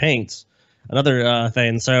lead paints, another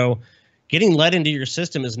thing. So getting lead into your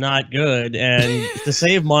system is not good, and to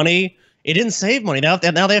save money, it didn't save money. Now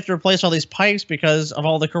they have to replace all these pipes because of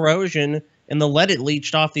all the corrosion and the lead it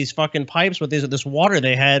leached off these fucking pipes with this water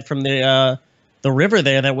they had from the river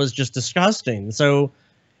there that was just disgusting. So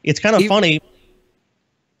it's kind of funny.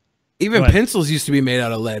 Even pencils used to be made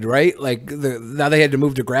out of lead, right? Like now they had to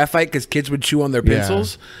move to graphite because kids would chew on their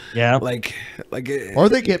pencils. Yeah, or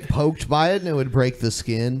they get poked by it and it would break the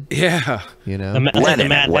skin. Yeah, you know, lead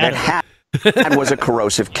in it. What it had was a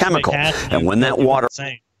corrosive chemical, and when that water,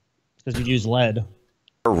 because you use lead,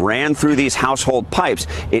 ran through these household pipes,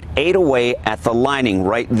 it ate away at the lining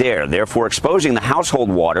right there, therefore exposing the household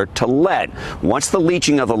water to lead. Once the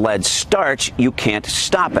leaching of the lead starts, you can't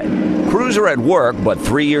stop it. Crews are at work, but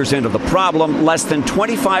 3 years into the problem, less than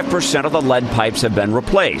 25% of the lead pipes have been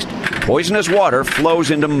replaced. Poisonous water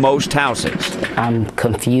flows into most houses. I'm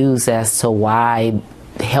confused as to why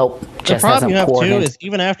help just the problem you have poured too in. is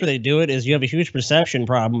even after they do it is you have a huge perception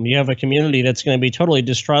problem. You have a community that's going to be totally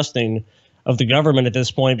distrusting of the government at this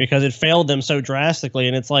point because it failed them so drastically,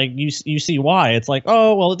 and it's like you see why. It's like,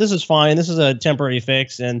 oh well, this is fine, this is a temporary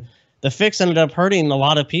fix, and the fix ended up hurting a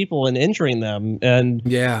lot of people and injuring them and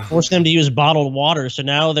forced them to use bottled water. So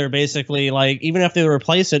now they're basically like, even if they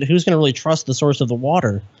replace it, who's going to really trust the source of the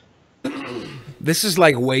water? This is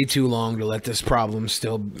like way too long to let this problem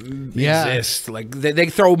still exist. Like they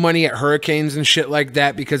throw money at hurricanes and shit like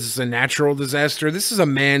that because it's a natural disaster. This is a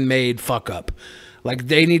man-made fuck up. Like,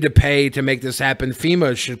 they need to pay to make this happen.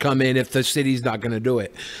 FEMA should come in if the city's not going to do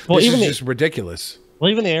it. Well, this is just ridiculous.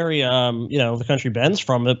 Well, even the area, the country Ben's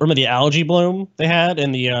from, remember the algae bloom they had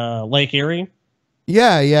in the Lake Erie?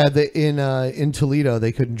 Yeah. In Toledo,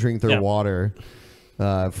 they couldn't drink their water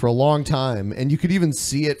for a long time. And you could even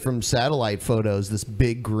see it from satellite photos, this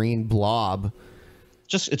big green blob.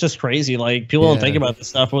 It's just crazy. Like, people don't think about this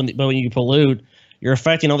stuff, but when you pollute, you're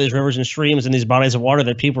affecting all these rivers and streams and these bodies of water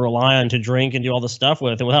that people rely on to drink and do all this stuff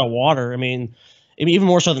with. And without water, I mean, even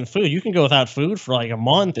more so than food. You can go without food for like a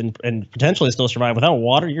month and potentially still survive. Without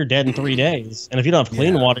water, you're dead in 3 days. And if you don't have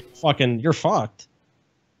clean water, you're fucked.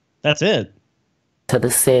 That's it. To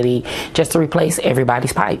the city just to replace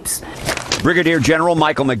everybody's pipes. Brigadier General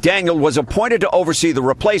Michael McDaniel was appointed to oversee the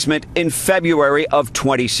replacement in February of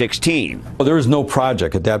 2016. Well, there was no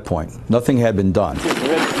project at that point. Nothing had been done.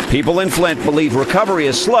 People in Flint believe recovery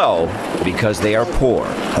is slow because they are poor.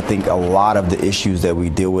 I think a lot of the issues that we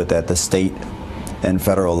deal with at the state and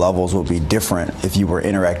federal levels would be different if you were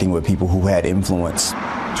interacting with people who had influence.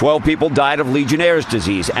 12 people died of Legionnaire's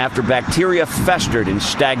disease after bacteria festered in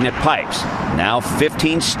stagnant pipes. Now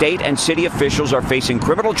 15 state and city officials are facing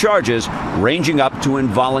criminal charges ranging up to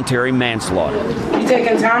involuntary manslaughter. You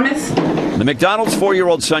taking Thomas? The McDonald's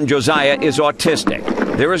 4-year-old son Josiah is autistic.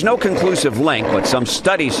 There is no conclusive link, but some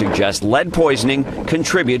studies suggest lead poisoning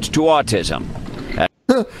contributes to autism.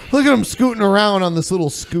 Look at him scooting around on this little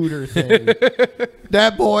scooter thing.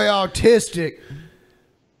 That boy autistic.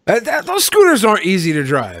 Those scooters aren't easy to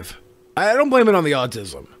drive. I don't blame it on the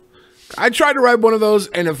autism. I tried to ride one of those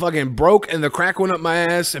and it fucking broke and the crack went up my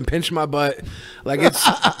ass and pinched my butt. Like it's,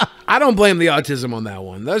 I don't blame the autism on that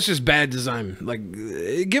one. That's just bad design. Like,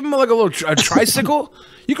 give him like a little tricycle.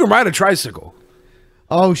 You can ride a tricycle.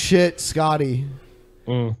 Oh shit, Scotty.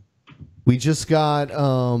 We just got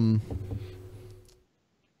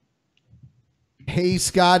Hey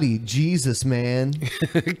Scotty, Jesus man.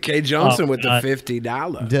 K Johnson with the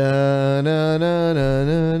 $50.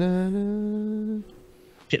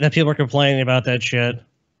 That people are complaining about that shit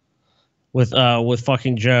with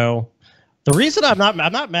fucking Joe. The reason I'm not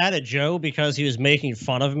mad at Joe because he was making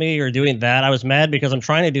fun of me or doing that. I was mad because I'm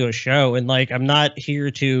trying to do a show and like I'm not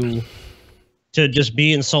here to just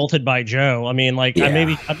be insulted by Joe. I mean, like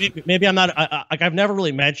maybe I'm not like I've never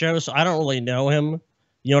really met Joe, so I don't really know him.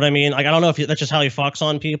 You know what I mean? Like I don't know if that's just how he fucks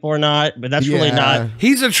on people or not, but that's really not.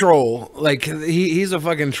 He's a troll. Like he's a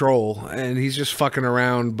fucking troll, and he's just fucking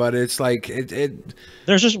around. But it's like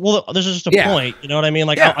There's just a point. You know what I mean?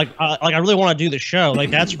 Like I really want to do the show.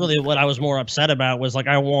 Like that's really what I was more upset about. Was like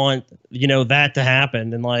I want that to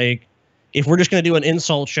happen, and like if we're just gonna do an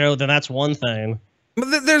insult show, then that's one thing.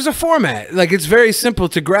 But there's a format. Like it's very simple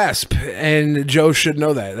to grasp, and Joe should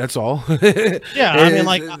know that. That's all. Yeah, I mean,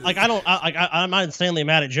 I'm not insanely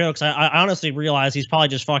mad at Joe because I honestly realize he's probably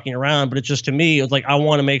just fucking around. But it's just to me, it's like I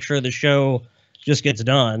want to make sure the show just gets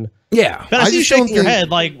done. Yeah, but I see you shaking your head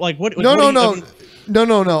like what?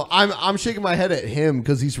 No. I'm shaking my head at him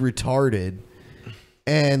because he's retarded,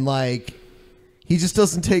 and like he just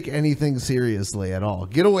doesn't take anything seriously at all.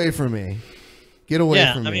 Get away from me. Get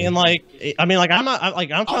away from me. I'm trying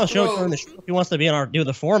to show during the show if he wants to be do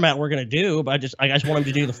the format we're gonna do, but I just want him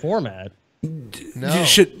to do the format. No,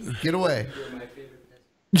 get away.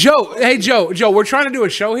 Joe, hey Joe, we're trying to do a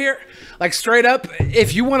show here. Like straight up,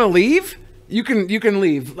 if you want to leave, you can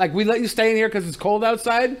leave. Like we let you stay in here because it's cold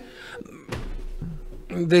outside.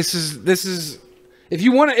 This is if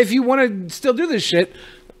you want to still do this shit,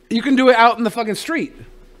 you can do it out in the fucking street.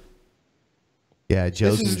 Yeah,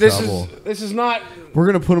 Joe's in trouble. This is not. We're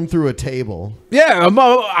gonna put him through a table. Yeah,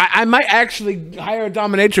 I might actually hire a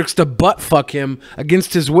dominatrix to butt fuck him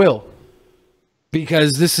against his will,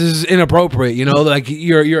 because this is inappropriate. You know, like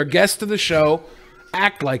you're a guest of the show,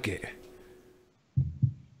 act like it.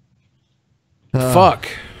 Fuck.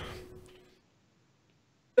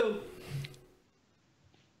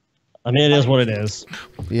 I mean, it is what it is.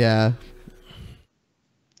 Yeah.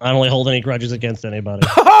 I don't really hold any grudges against anybody.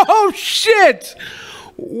 Oh shit!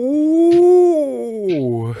 Ooh.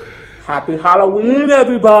 Happy Halloween,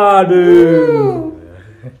 everybody! Ooh.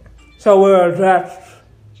 So we're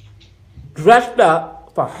dressed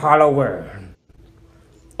up for Halloween.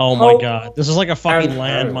 Oh my god! This is like a fucking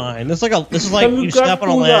landmine. This is like you step on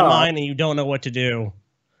a landmine and you don't know what to do.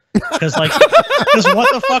 Because what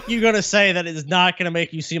the fuck are you gonna say that is not gonna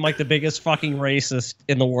make you seem like the biggest fucking racist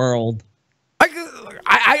in the world?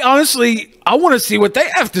 I honestly, I want to see what they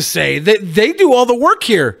have to say. They do all the work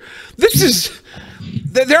here.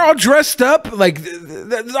 They're all dressed up. Like,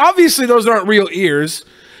 obviously those aren't real ears.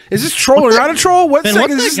 Is this troll or not a troll? What's is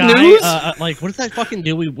this guy, news? Like, what does that fucking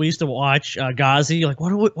do? We used to watch Ghazi. Like,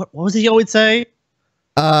 what was he always say?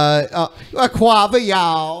 Quava,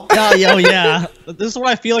 y'all. Oh, yeah. This is what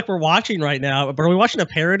I feel like we're watching right now. But are we watching a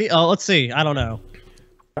parody? Oh, let's see. I don't know.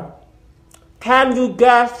 Can you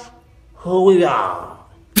guess who we are?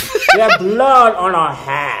 We have blood on our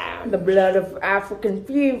hands. The blood of African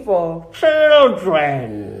people.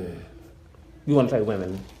 Children. You want to say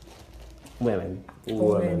women? Women.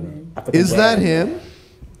 Is that him?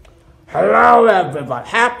 Hello, everybody.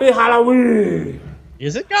 Happy Halloween.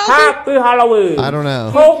 Is it Gazi? Happy Halloween. I don't know.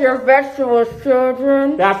 Eat your vegetables,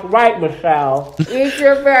 children. That's right, Michelle. Eat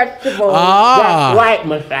your vegetables. That's right,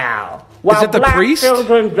 Michelle. While it the black priest?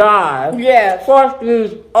 children die, Yes. force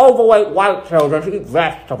these overweight white children to eat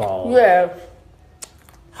vegetables. Yes.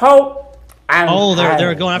 Hope and Oh, they're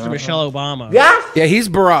pain. going after Michelle Obama. Yes. Yeah, he's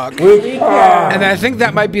Barack. Yeah. And I think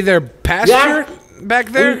that might be their pastor back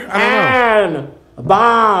there. I don't know. And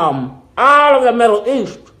bomb all of the Middle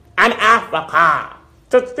East and Africa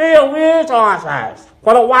to steal resources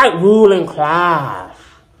for the white ruling class.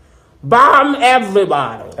 Bomb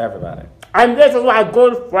everybody. Everybody. And this is my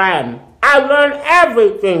good friend. I learned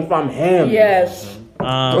everything from him. Yes.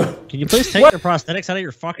 Can you please take your prosthetics out of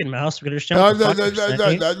your fucking mouth? So we can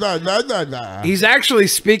understand. He's actually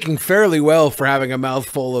speaking fairly well for having a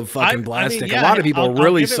mouthful of fucking plastic. A lot of people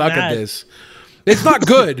really suck at this. It's not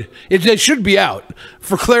good. They should be out.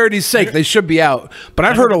 For clarity's sake, they should be out. But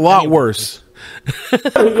I've heard a lot worse.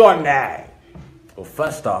 Who's your name? Well,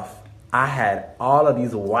 first off, I had all of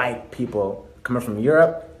these white people coming from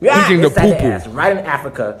Europe. Eating the inside their poo-poo. ass right in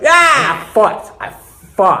Africa. Yeah. And I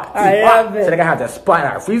fought. I love it. So they gotta have their spot,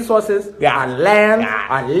 our resources, our land,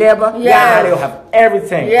 our labor. Yes. They'll have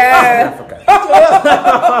everything. Yes. In Africa.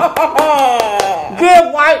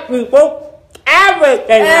 Give white people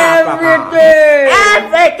everything. Everything.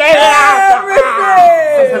 Everything.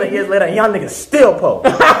 600 years later, a young nigga still poor.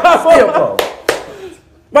 Still poor.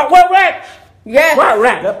 But we're rich. Yes. We're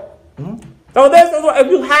rich. Yep. So this is what,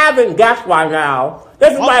 if you haven't guessed right now,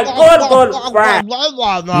 this is my good friend.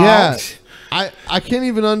 Yeah. I can't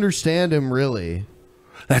even understand him, really.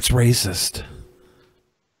 That's racist.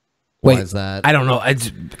 Why Wait, is that? I don't know.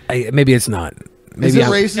 Maybe it's not. Maybe Is it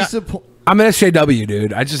racist? I'm an SJW,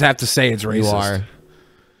 dude. I just have to say it's racist. You are.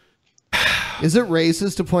 Is it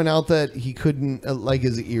racist to point out that he couldn't, like,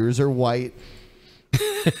 his ears are white?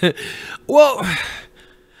 Well,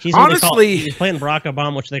 honestly, he's playing Barack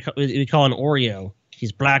Obama, which we call an Oreo.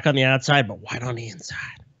 He's black on the outside, but white on the inside.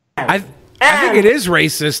 I think it is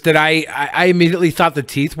racist that I immediately thought the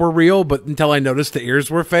teeth were real, but until I noticed the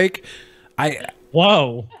ears were fake.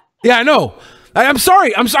 Whoa. Yeah, I know. I'm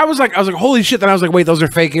sorry. I was like, holy shit. Then I was like, wait, those are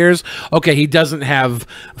fake ears. Okay, he doesn't have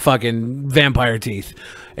fucking vampire teeth.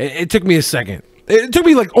 It took me a second. It took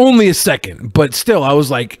me like only a second, but still, I was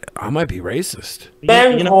like, I might be racist.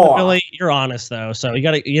 You know, Billy, you're honest though, so you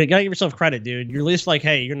gotta give yourself credit, dude. You're at least like,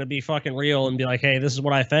 hey, you're gonna be fucking real and be like, hey, this is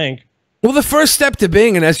what I think. Well, the first step to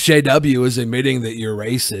being an SJW is admitting that you're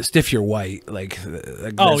racist if you're white. That's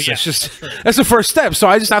the first step. So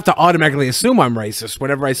I just have to automatically assume I'm racist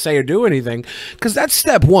whenever I say or do anything, because that's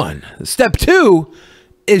step one. Step two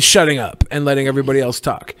is shutting up and letting everybody else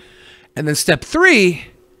talk, and then step three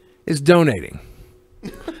is donating.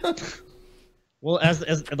 Well, as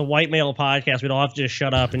the white male podcast, we'd all have to just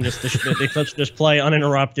shut up and just the clips just play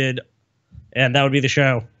uninterrupted, and that would be the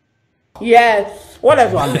show. Yes. What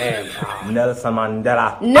is your name? Nelson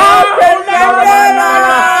Mandela. Nelson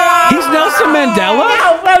Mandela. He's Nelson Mandela?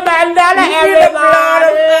 Nelson Mandela, We see the blood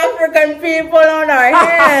of African people on our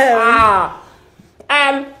hands.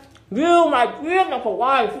 And you, my beautiful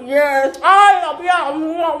wife. Yes. I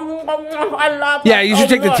love Yeah, you should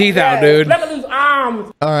take the teeth out, dude. Look at these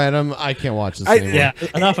arms. All right, I can't watch this anymore. Yeah,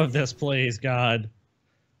 enough of this, please, God.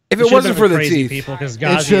 If it wasn't for the teeth, people, because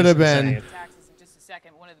it should have been.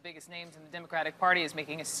 One of the biggest names in the Democratic Party is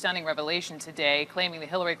making a stunning revelation today, claiming the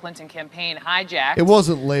Hillary Clinton campaign hijacked It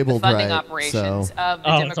wasn't labeled the funding right, operations so. of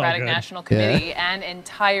the Democratic National Committee an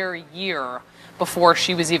entire year before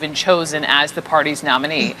she was even chosen as the party's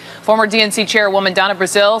nominee. Former DNC chairwoman Donna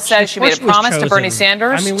Brazile says she made a promise to Bernie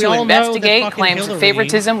Sanders to investigate claims of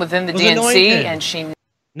favoritism within the DNC, and she.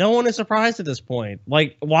 No one is surprised at this point.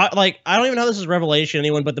 Like, why? Like, I don't even know this is revelation to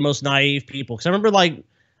anyone but the most naive people. Because I remember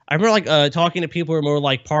talking to people who are more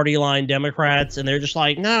like party line Democrats, and they're just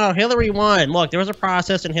like, no, Hillary won. Look, there was a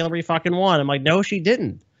process, and Hillary fucking won. I'm like, no, she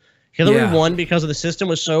didn't. Hillary won because the system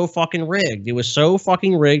was so fucking rigged. It was so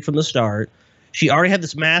fucking rigged from the start. She already had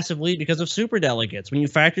this massive lead because of superdelegates. When you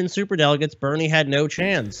factor in superdelegates, Bernie had no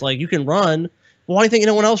chance. Like, you can run. Well, why do you think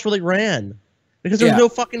no one else really ran? Because there was no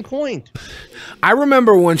fucking point. I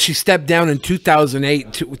remember when she stepped down in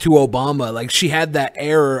 2008 to Obama, like she had that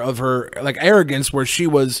air of her like arrogance where she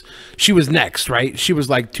was next, right? She was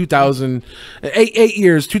like 8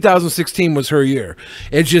 years, 2016 was her year.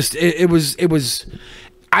 It was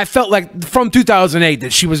I felt like from 2008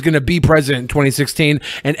 that she was going to be president in 2016,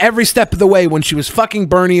 and every step of the way when she was fucking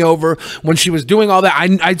Bernie over, when she was doing all that,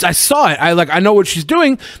 I saw it. I know what she's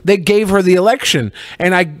doing. They gave her the election,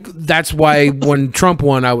 and that's why when Trump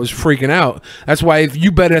won, I was freaking out. That's why if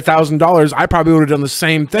you bet $1,000, I probably would have done the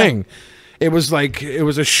same thing. It was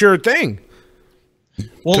a sure thing.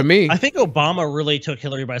 Well, to me. I think Obama really took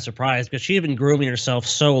Hillary by surprise because she had been grooming herself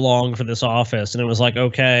so long for this office, and it was like,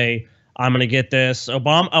 okay, I'm going to get this.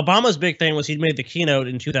 Obama's big thing was he made the keynote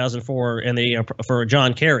in 2004 and for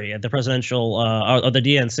John Kerry at the presidential of the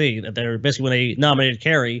DNC. That they're basically when they nominated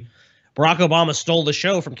Kerry, Barack Obama stole the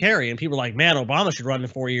show from Kerry, and people were like, "Man, Obama should run in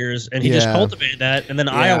 4 years," and he just cultivated that. And then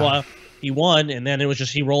Iowa, he won, and then it was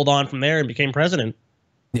just he rolled on from there and became president.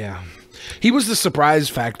 Yeah, he was the surprise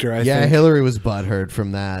factor. I think. Hillary was butthurt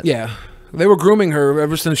from that. Yeah. They were grooming her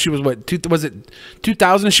ever since she was was it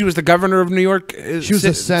 2000? She was the governor of New York. She was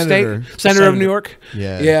a senator, senator of New York.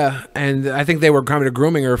 Yeah, yeah, and I think they were kind of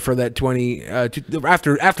grooming her for that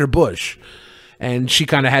after Bush, and she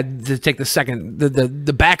kind of had to take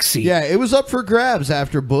the back seat. Yeah, it was up for grabs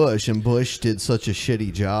after Bush, and Bush did such a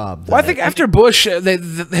shitty job. Well, I think after Bush,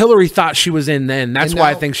 Hillary thought she was in then. That's why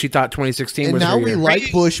I think she thought 2016 was her year. And now we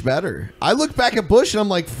like Bush better. I look back at Bush, and I'm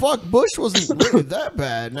like, fuck, Bush wasn't really that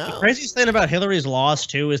bad. Now, the craziest thing about Hillary's loss,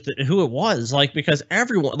 too, is who it was. Like, because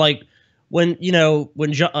everyone, like, when Al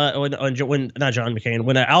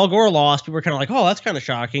Gore lost, people were kind of like, oh, that's kind of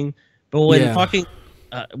shocking. But when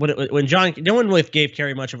when John, no one really gave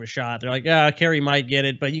Kerry much of a shot. They're like, Kerry might get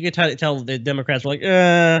it, but you could tell the Democrats were like,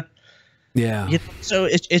 yeah. So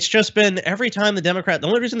it's just been every time the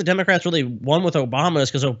only reason the Democrats really won with Obama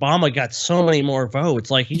is because Obama got so many more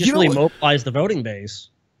votes. Like he just really mobilized the voting base.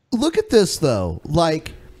 Look at this though,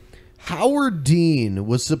 like Howard Dean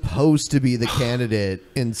was supposed to be the candidate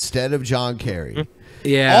instead of John Kerry.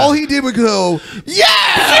 Yeah, all he did was go,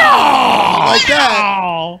 like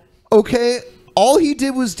that. Okay. All he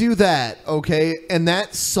did was do that, okay? And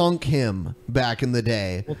that sunk him back in the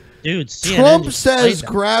day. Well, dude, Trump says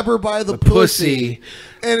grab her by the pussy.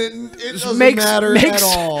 And it doesn't matter at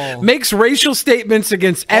all. Makes racial statements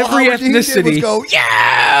against every ethnicity. Did was go,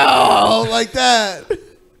 yeah! Like that.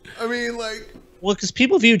 I mean, like... Well, because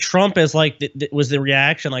people view Trump as like was the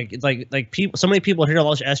reaction, like people. So many people hear all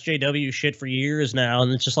this SJW shit for years now,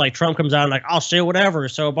 and it's just like Trump comes out and like I'll say whatever.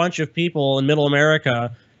 So a bunch of people in Middle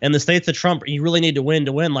America and the states that Trump you really need to win,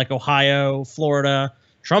 like Ohio, Florida.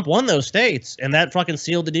 Trump won those states, and that fucking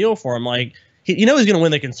sealed the deal for him. Like he's going to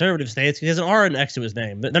win the conservative states. He has an R next to his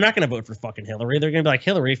name. They're not going to vote for fucking Hillary. They're going to be like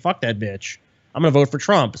Hillary, fuck that bitch. I'm going to vote for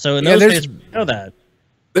Trump. So in those states, we know that.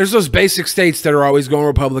 There's those basic states that are always going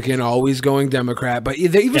Republican, always going Democrat, but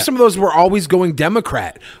even some of those were always going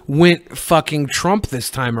Democrat went fucking Trump this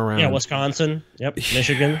time around. Yeah, Wisconsin,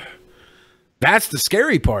 Michigan. That's the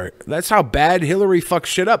scary part. That's how bad Hillary fucks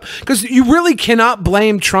shit up. Because you really cannot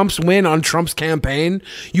blame Trump's win on Trump's campaign.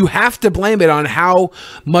 You have to blame it on how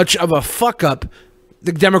much of a fuck up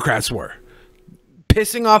the Democrats were.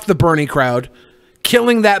 Pissing off the Bernie crowd,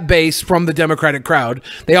 killing that base from the Democratic crowd.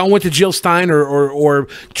 They all went to Jill Stein or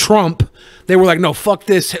Trump. They were like, no, fuck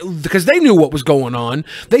this, because they knew what was going on.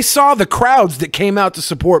 They saw the crowds that came out to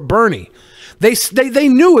support Bernie. They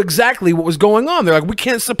knew exactly what was going on. They're like, we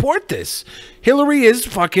can't support this. Hillary is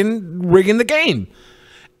fucking rigging the game.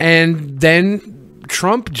 And then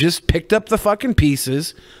Trump just picked up the fucking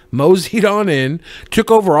pieces, moseyed on in,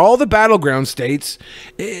 took over all the battleground states.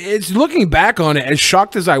 It's looking back on it, as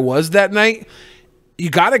shocked as I was that night,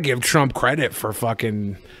 you got to give Trump credit for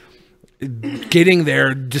fucking getting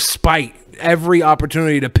there despite every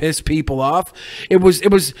opportunity to piss people off. It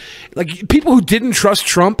was like people who didn't trust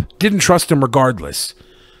Trump didn't trust him regardless.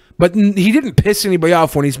 But he didn't piss anybody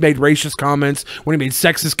off when he's made racist comments, when he made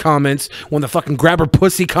sexist comments, when the fucking grab her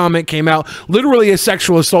pussy comment came out, literally a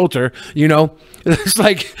sexual assaulter, you know? It's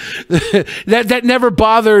like that never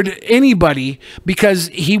bothered anybody because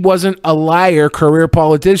he wasn't a liar career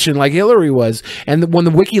politician like Hillary was. And when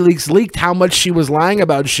the WikiLeaks leaked how much she was lying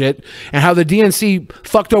about shit and how the DNC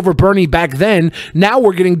fucked over Bernie back then, now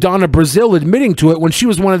we're getting Donna Brazile admitting to it when she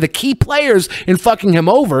was one of the key players in fucking him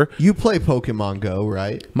over. You play Pokemon Go,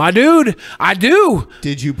 right? My dude, I do.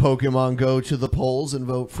 Did you Pokemon Go to the polls and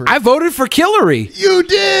vote for... I voted for Hillary. You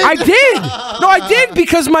did? I did. No, I did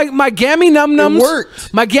because my Gammy Num Nums...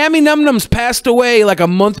 worked. My Gammy Num Nums passed away like a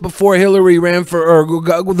month before Hillary ran for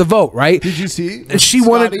the vote, right? Did you see? She Scotty,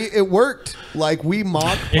 wanted... It worked. Like, we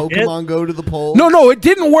mock Pokemon Go to the polls. No, it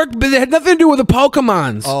didn't work, but it had nothing to do with the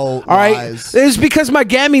Pokemons. Oh, all right. lies. It was because my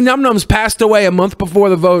Gammy Num Nums passed away a month before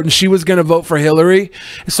the vote, and she was going to vote for Hillary.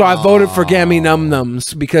 So I voted for Gammy Num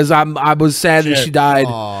Nums because I was sad that she died.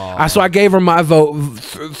 So I gave her my vote.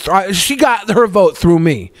 She got her vote through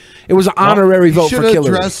me. It was an honorary vote for Hillary. You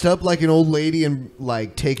should have dressed up like an old lady and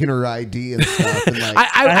like taken her ID and stuff. And, like,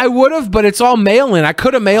 I would have, but it's all mail-in. I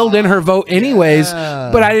could have mailed in her vote anyways,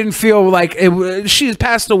 but I didn't feel like she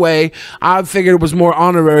passed away. I figured it was more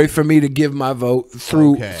honorary for me to give my vote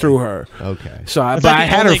through her. Okay. So I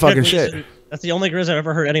had her fucking shit. That's the only reason I've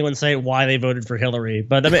ever heard anyone say why they voted for Hillary.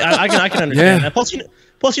 But I mean, I can understand that. Plus,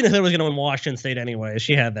 you know, Hillary was going to win Washington State anyway.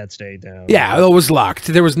 She had that state down. Yeah, it was locked.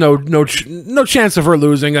 There was no chance of her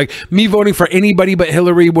losing. Like, me voting for anybody but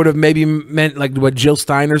Hillary would have maybe meant like what Jill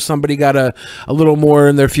Stein or somebody got a little more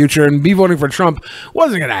in their future, and me voting for Trump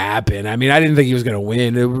wasn't going to happen. I mean, I didn't think he was going to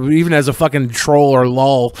win, even as a fucking troll or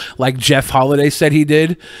lol, like Jeff Holiday said he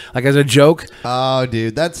did, like as a joke. Oh,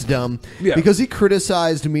 dude, that's dumb. Yeah. Because he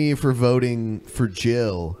criticized me for voting for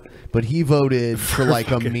Jill, but he voted for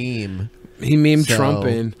like a meme. He memed Trump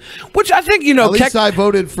in, which I think, you know, at least I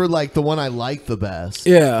voted for like the one I like the best.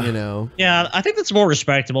 Yeah, you know. Yeah, I think that's more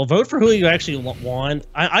respectable. Vote for who you actually want.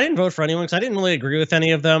 I didn't vote for anyone because I didn't really agree with any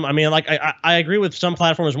of them. I mean, like I agree with some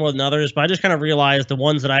platforms more than others, but I just kind of realized the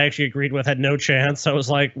ones that I actually agreed with had no chance. So I was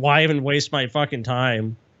like, why even waste my fucking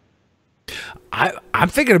time? I'm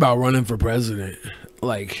thinking about running for president.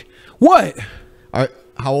 Like, what?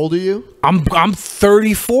 How old are you? I'm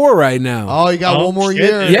 34 right now. Oh, you got one more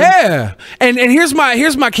year. Yeah. And here's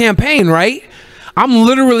my campaign, right? I'm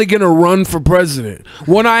literally going to run for president.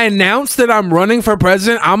 When I announce that I'm running for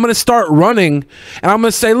president, I'm going to start running, and I'm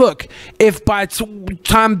going to say, look, if by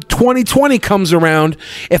time 2020 comes around,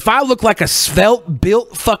 if I look like a svelte,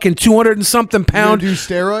 built, fucking 200 and something pound, do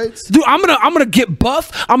steroids? Dude, I'm gonna get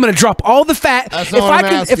buff. I'm going to drop all the fat. That's not what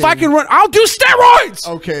I'm asking. If I can run, I'll do steroids.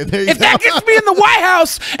 Okay, there you go. If that gets me in the White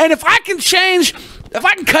House, and if I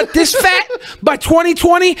can cut this fat by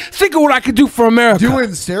 2020, think of what I could do for America. Doing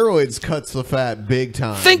steroids cuts the fat big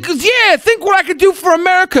time. Think what I could do for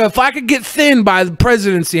America if I could get thin by the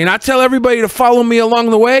presidency. And I tell everybody to follow me along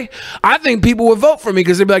the way. I think people would vote for me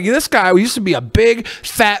because they'd be like, this guy used to be a big,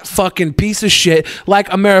 fat fucking piece of shit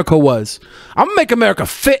like America was. I'm going to make America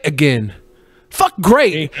fit again. Fuck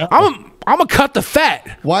great. I'm going to cut the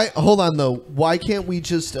fat. Why? Hold on, though. Why can't we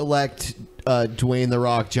just elect Dwayne The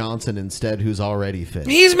Rock Johnson instead, who's already fit?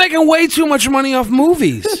 He's making way too much money off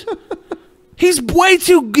movies. He's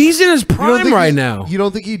in his prime right now. You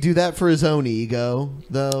don't think he'd do that for his own ego,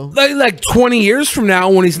 though? Like 20 years from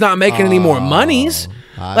now, when he's not making any more monies.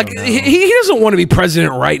 Like, he doesn't want to be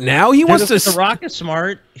president right now. He wants to. The Rock is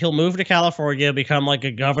smart. He'll move to California, become like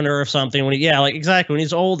a governor or something. When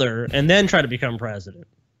he's older, and then try to become president.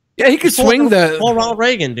 Yeah, he could swing the Ronald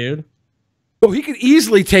Reagan, dude. Oh, he could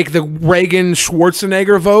easily take the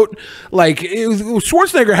Reagan-Schwarzenegger vote. Like,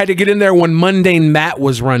 Schwarzenegger had to get in there when Mundane Matt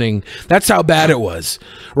was running. That's how bad it was,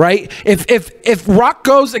 right? If Rock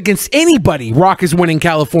goes against anybody, Rock is winning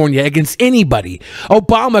California against anybody.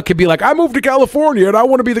 Obama could be like, I moved to California and I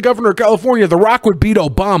want to be the governor of California. The Rock would beat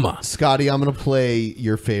Obama. Scotty, I'm going to play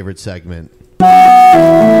your favorite segment.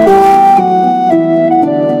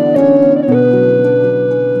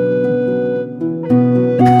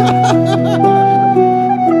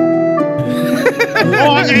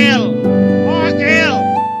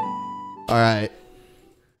 All right.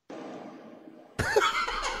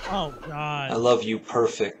 Oh, God. I love you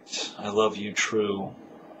perfect. I love you true.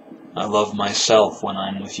 I love myself when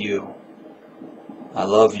I'm with you. I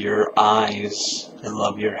love your eyes. I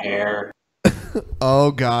love your hair.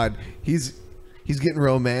 Oh, God. He's getting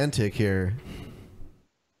romantic here.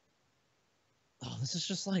 Oh, this is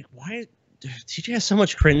just like, why... Dude, TJ has so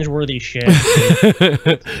much cringeworthy shit.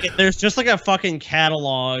 There's just like a fucking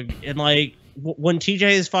catalog, and like when TJ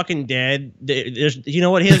is fucking dead, there's, you know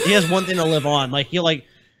what, he has one thing to live on. Like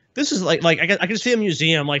this is like I can see a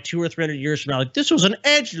museum like 200 or 300 years from now. Like, this was an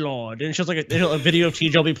edgelord, and it's just like a video of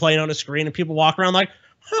TJ will be playing on a screen, and people walk around like,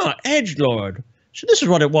 edgelord. So this is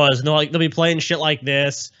what it was, and they'll be playing shit like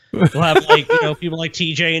this. They'll have like people like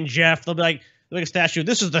TJ and Jeff. They'll be like a statue.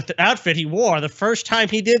 This is the outfit he wore the first time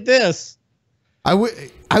he did this. I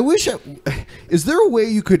wish. Is there a way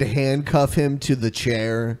you could handcuff him to the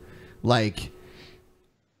chair, like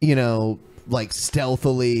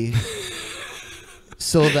stealthily,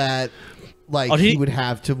 so that he would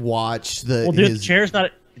have to watch the. Well, dude, the chair's not.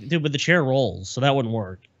 Dude, but the chair rolls, so that wouldn't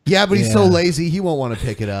work. Yeah, but he's so lazy, he won't want to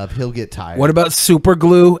pick it up. He'll get tired. What about super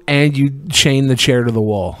glue and you chain the chair to the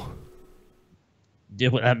wall?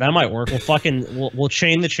 Dude, that might work. We'll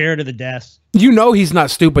chain the chair to the desk. You know he's not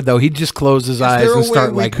stupid though. He'd just close his eyes and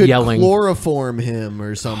start like yelling. Chloroform him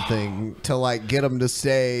or something to like get him to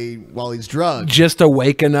stay while he's drugged. Just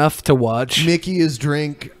awake enough to watch. Mickey his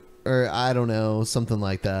drink, or I don't know, something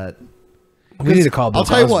like that. We need to call Bill I'll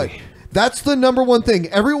tell you Cosby. what. That's the number one thing.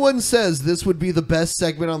 Everyone says this would be the best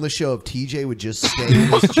segment on the show if TJ would just stay in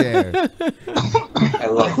his chair. I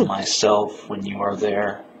love myself when you are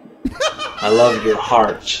there. I love your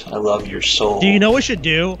heart. I love your soul. Do you know what we should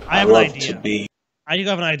do? I have an idea. To be. I do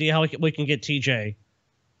have an idea how we can get TJ.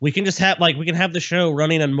 We can just have we can have the show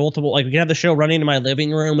running on multiple. Like we can have the show running in my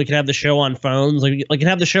living room. We can have the show on phones. Like we can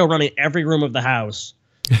have the show running every room of the house.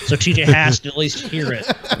 So TJ has to at least hear it.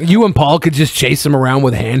 You and Paul could just chase him around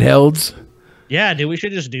with handhelds. Yeah, dude, we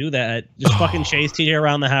should just do that. Just fucking chase TJ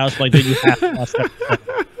around the house like dude, you have to.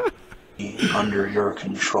 Under your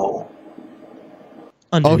control.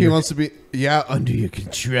 He wants to be under your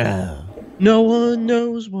control. No one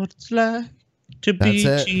knows what it's like to be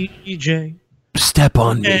That's TJ. Step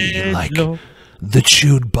on me like the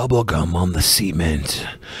chewed bubblegum on the cement.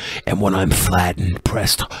 And when I'm flattened,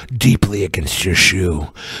 pressed deeply against your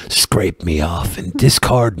shoe, scrape me off and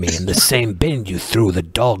discard me in the same bin you threw the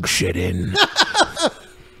dog shit in.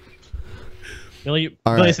 Billy,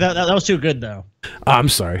 right. so that was too good, though. I'm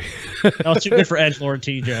sorry. That was too good for Edgelord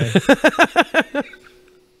TJ.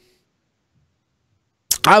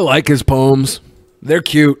 I like his poems. They're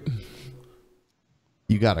cute.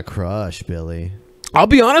 You got a crush, Billy. I'll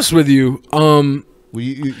be honest with you.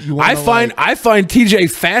 I find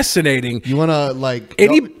TJ fascinating. You want to like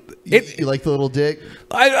you like the little dick?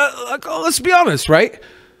 Let's be honest, right?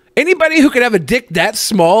 Anybody who could have a dick that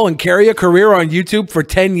small and carry a career on YouTube for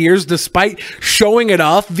 10 years despite showing it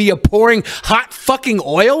off via pouring hot fucking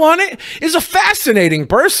oil on it is a fascinating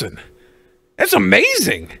person. That's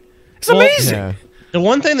amazing. It's amazing. Yeah. The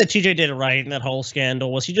one thing that TJ did right in that whole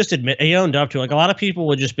scandal was he owned up to it. Like a lot of people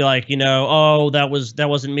would just be like, that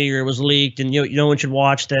wasn't me or it was leaked and no one should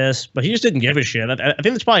watch this. But he just didn't give a shit. I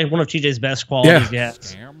think that's probably one of TJ's best qualities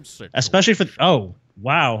yet. Especially for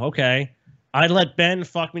okay. I'd let Ben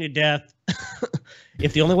fuck me to death.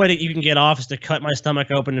 If the only way that you can get off is to cut my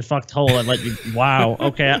stomach open and fuck the hole, I'd let you. Wow.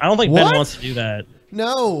 Okay. I don't think Ben wants to do that.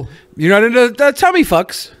 No. You're not into the tummy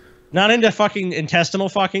fucks? Not into fucking intestinal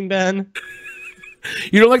fucking, Ben?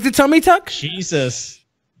 You don't like the tummy tuck? Jesus.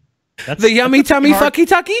 The yummy tummy fucky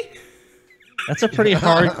tucky? That's a pretty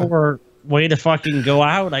hardcore way to fucking go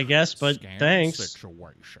out, I guess, but thanks.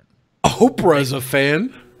 Oprah's a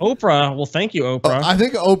fan. Oprah. Well, thank you, Oprah. I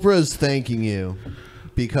think Oprah is thanking you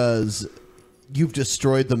because you've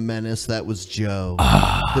destroyed the menace that was Joe.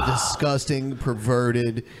 The disgusting,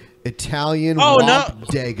 perverted Italian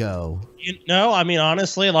dago. I mean,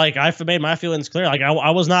 honestly, like, I've made my feelings clear. Like, I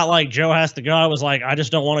was not like, Joe has to go. I was like, I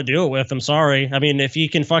just don't want to do it with him. Sorry. I mean, if he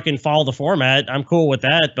can fucking follow the format, I'm cool with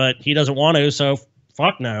that, but he doesn't want to, so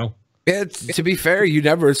fuck no. To be fair, you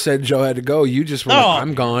never said Joe had to go. You just were like,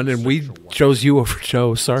 I'm gone, and we chose you over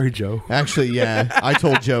Joe. Sorry, Joe. Actually, yeah. I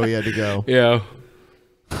told Joe he had to go. Yeah.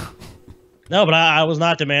 No, but I was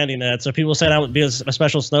not demanding that. So people said I would be a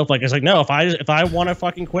special snowflake. It's like, no, if I want to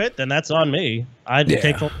fucking quit, then that's on me. I'd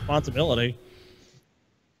take full responsibility.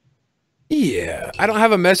 Yeah. I don't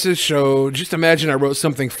have a message, so just imagine I wrote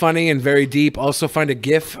something funny and very deep. Also find a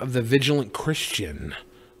gif of the vigilant Christian.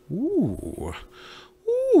 Ooh.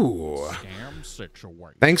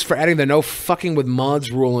 Thanks for adding the no fucking with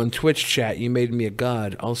mods rule on Twitch chat. You made me a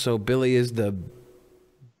god. Also, Billy is the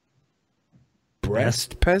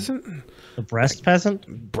breast peasant? The breast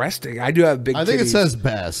peasant? Breasting. I do have big I think titties. it says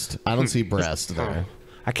best. I don't see breast there.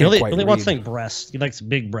 I can't quite Billy read. wants to think breast. He likes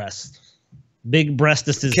big breast. Big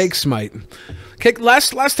breastest is Cake Smite.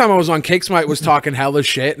 Last time I was on, Cake Smite was talking hella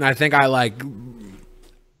shit, and I think I like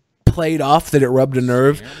played off that it rubbed a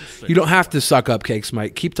nerve. You don't have to suck up, Cake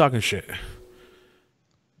Smite. Keep talking shit.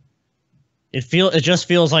 It just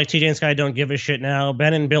feels like TJ and Sky don't give a shit now.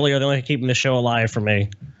 Ben and Billy are the only keeping the show alive for me.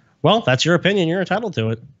 Well, that's your opinion. You're entitled to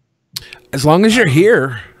it. As long as you're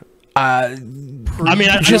here. I mean,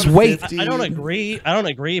 just wait. I don't agree.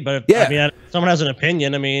 But if, I mean, if someone has an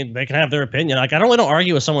opinion, I mean, they can have their opinion. Like, I don't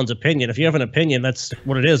argue with someone's opinion. If you have an opinion, that's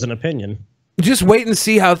what it is, an opinion. Just wait and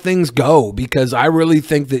see how things go, because I really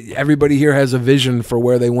think that everybody here has a vision for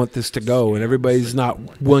where they want this to go, and everybody's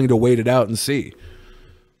not willing to wait it out and see.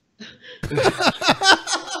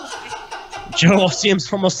 Joe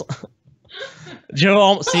seems almost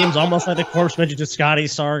like the corpse midget to Scotty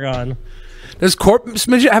Sargon. Does Corpse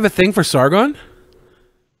Midget have a thing for Sargon?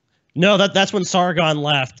 No, that's when Sargon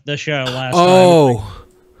left the show last time.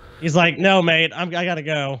 He's like, no, mate, I gotta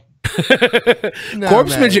go.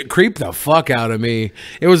 Corpse Midget creeped the fuck out of me.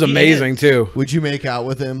 It was amazing too. Would you make out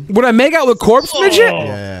with him? Would I make out with Corpse Midget?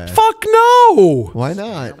 Yeah. Fuck no. Why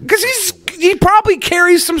not? Because he probably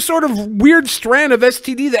carries some sort of weird strand of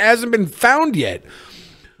STD that hasn't been found yet.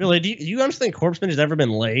 Really? Do you understand Corpse Midget's ever been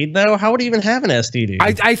laid, though? How would he even have an STD?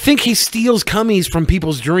 I think he steals cummies from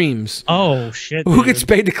people's dreams. Oh, shit. Who gets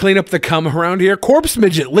paid to clean up the cum around here? Corpse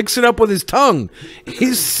Midget licks it up with his tongue.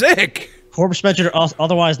 He's sick. Corpse Midget,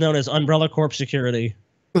 otherwise known as Umbrella Corpse Security.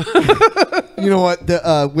 You know what?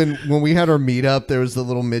 When we had our meetup, there was the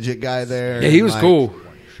little midget guy there. Yeah, he was cool.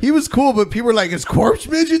 He was cool, but people were like, "Is Corpse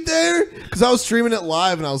Midget there?" Because I was streaming it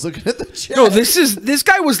live and I was looking at the chat. No, this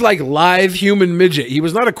guy was like live human midget. He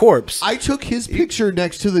was not a corpse. I took his picture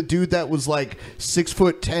next to the dude that was like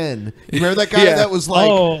 6'10". You remember that guy that was like,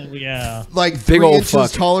 like 3 Big old inches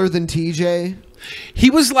fuck. taller than TJ? He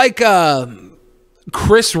was like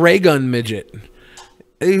Chris Ray Gun midget.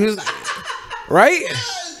 He was right.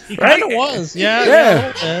 He kind of was.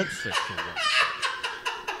 Yeah.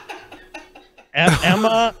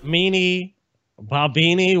 Emma Meany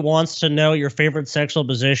Bobini wants to know your favorite sexual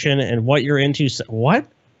position and what you're into. What?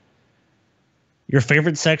 Your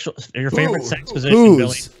favorite sex position,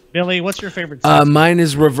 Billy? Billy, what's your favorite? Mine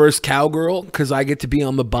is reverse cowgirl because I get to be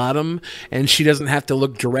on the bottom and she doesn't have to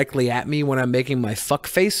look directly at me when I'm making my fuck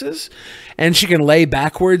faces, and she can lay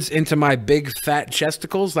backwards into my big fat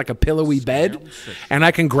chesticles like a pillowy bed, and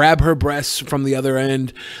I can grab her breasts from the other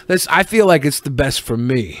end. I feel like it's the best for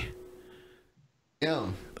me. Yeah.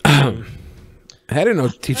 I didn't know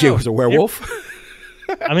TJ was a werewolf.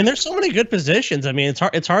 I mean, there's so many good positions. I mean,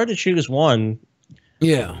 it's hard to choose one.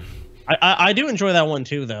 Yeah. I do enjoy that one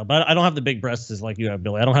too, though. But I don't have the big breasts like you have,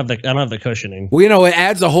 Billy. I don't have the cushioning. Well, you know, it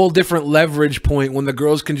adds a whole different leverage point when the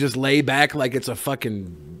girls can just lay back like it's a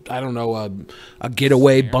fucking, I don't know, a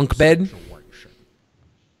getaway bunk bed.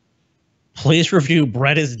 Please review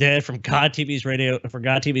Brett is Dead from God TV's radio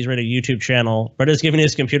YouTube channel. Brett is giving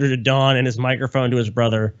his computer to Dawn and his microphone to his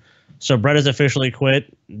brother. So Brett has officially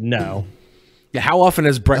quit? No. Yeah, how often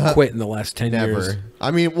has Brett quit in the last 10 years? I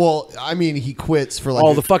mean, he quits for like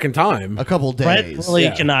all the fucking time. A couple days. Brett really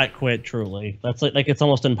cannot quit. Truly, that's like it's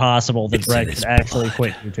almost impossible that Brett could actually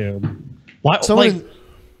quit YouTube. What? Someone,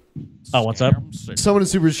 what's up? Someone in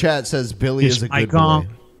Super Chat says Billy is a good boy.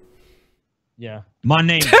 Yeah. My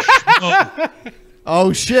name is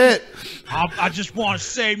Oh shit! I just want to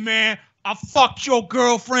say, man, I fucked your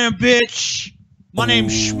girlfriend, bitch. My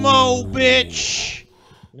name's Schmo, bitch.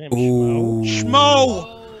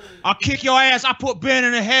 Schmo. I'll kick your ass. I put Ben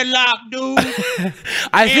in a headlock, dude.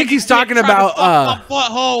 I think he's talking about my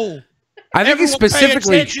butthole. I think he's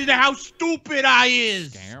specifically pay attention to how stupid I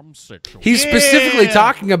is. He's specifically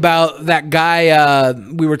talking about that guy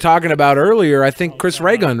we were talking about earlier. I think Chris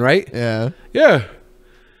Ray Gun, right? Yeah. Yeah.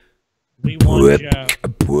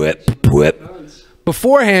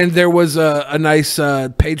 Beforehand, there was a nice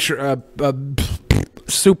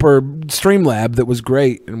super Streamlab that was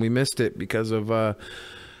great, and we missed it because of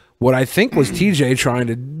what I think was TJ trying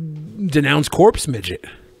to denounce Corpse Midget.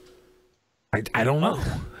 I don't know.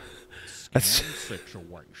 That's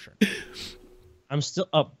I'm still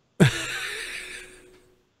up.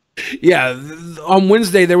 Yeah, on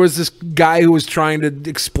Wednesday there was this guy who was trying to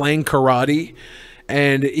explain karate.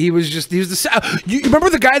 And he was the. You remember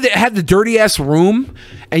the guy that had the dirty ass room,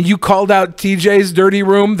 and you called out TJ's dirty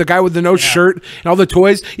room, the guy with the no shirt and all the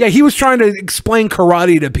toys. Yeah, he was trying to explain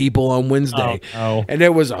karate to people on Wednesday, and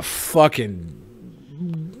it was a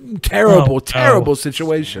fucking terrible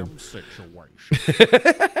situation.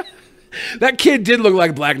 That kid did look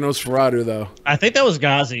like Black Nosferatu, though. I think that was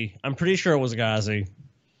Ghazi. I'm pretty sure it was Ghazi,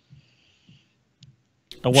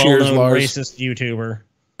 a well-known racist YouTuber.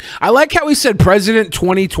 I like how he said President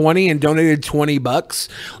 2020 and donated $20.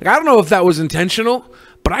 Like, I don't know if that was intentional,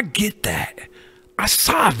 but I get that. I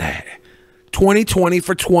saw that. 2020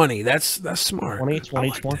 for 20. That's smart.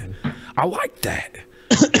 2020. I like that.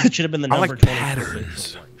 It should have been the number 20.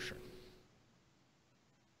 Patterns.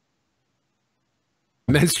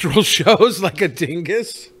 Menstrual shows like a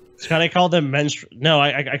dingus. Scott, I called them menstrual. No,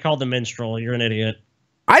 I called them minstrel. You're an idiot.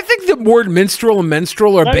 I think the word minstrel and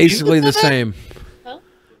menstrual are basically the same.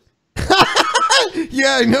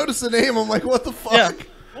 Yeah, I noticed the name. I'm like, what the fuck? Yeah.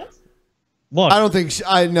 Look, I don't think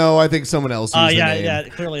I know. I think someone else used the name. Yeah,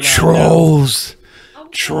 clearly not. Trolls. No.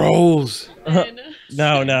 Trolls.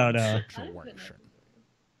 No.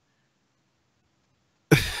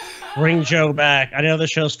 Bring Joe back. I know the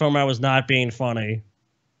show's format was not being funny.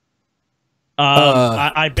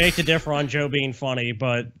 I beg to differ on Joe being funny,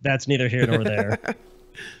 but that's neither here nor there.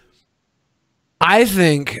 I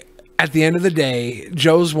think at the end of the day,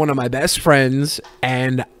 Joe's one of my best friends,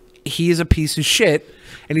 and he's a piece of shit,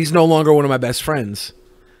 and he's no longer one of my best friends.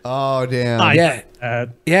 Oh, damn.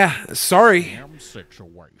 Yeah, sorry.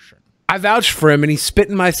 I vouched for him, and he spit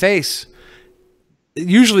in my face.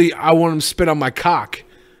 Usually, I want him to spit on my cock,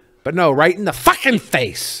 but no, right in the fucking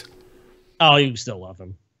face. Oh, you still love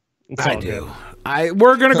him. I do.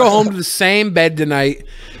 We're going to go home to the same bed tonight,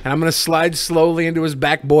 and I'm going to slide slowly into his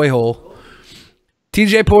back boy hole.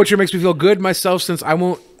 TJ Poetry makes me feel good myself since I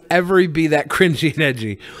won't ever be that cringy and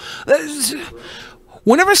edgy.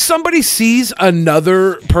 Whenever somebody sees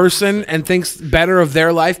another person and thinks better of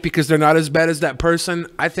their life because they're not as bad as that person,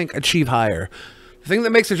 I think achieve higher. The thing that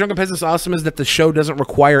makes the Drunken Peasants awesome is that the show doesn't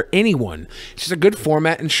require anyone. It's just a good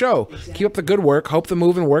format and show. Keep up the good work. Hope the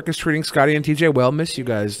move and work is treating Scotty and TJ well. Miss you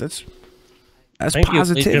guys. That's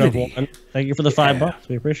positivity. Thank you for the $5.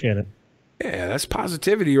 We appreciate it. Yeah, that's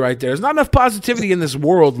positivity right there. There's not enough positivity in this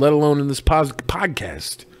world, let alone in this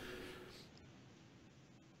podcast.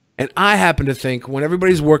 And I happen to think when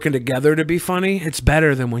everybody's working together to be funny, it's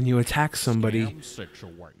better than when you attack somebody.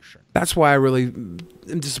 That's why I really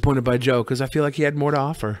am disappointed by Joe, because I feel like he had more to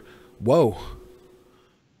offer. Whoa.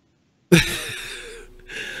 It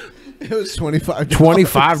was $25.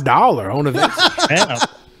 $25 on event. Yeah.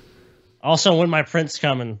 Also, when my print's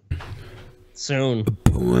coming soon.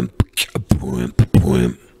 Gotta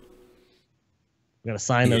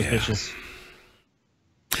sign those bitches.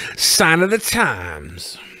 Sign of the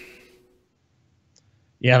times.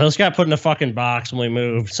 Yeah, those got put in a fucking box when we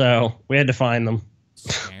moved, so we had to find them.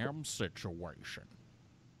 Scam situation.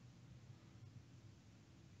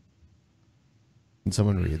 Can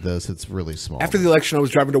someone read this? It's really small. After the election, I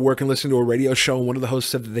was driving to work and listening to a radio show, and one of the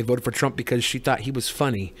hosts said that they voted for Trump because she thought he was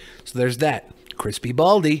funny. So there's that. Crispy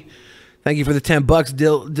Baldy. Thank you for the $10,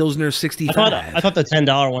 Dilsner 65. I thought the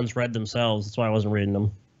 $10 ones read themselves. That's why I wasn't reading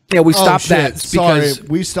them. Yeah, we stopped that because Sorry,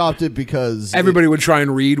 we stopped it because everybody would try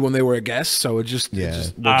and read when they were a guest, so it just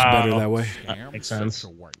looks better that way. That makes sense.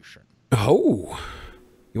 Oh,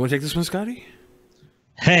 you want to take this one, Scotty?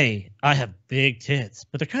 Hey, I have big tits,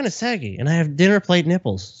 but they're kind of saggy, and I have dinner plate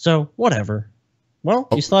nipples, so whatever. Well,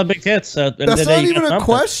 you still have big tits. So that's not even a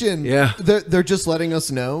question. Yeah, they're just letting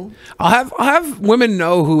us know. I'll have women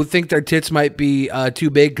know who think their tits might be too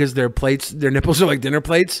big because their nipples are like dinner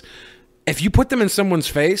plates. If you put them in someone's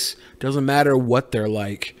face, doesn't matter what they're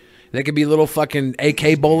like. They could be little fucking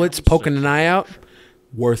AK bullets poking an eye out.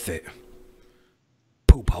 Worth it.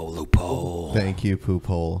 Poop hole loophole. Thank you, poop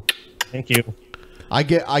hole. Thank you. I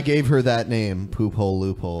gave her that name, poop hole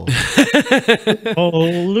loophole. Oh,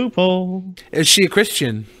 loophole. Is she a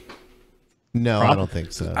Christian? No, I don't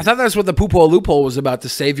think so. I thought that's what the poop hole loophole was about, to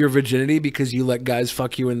save your virginity because you let guys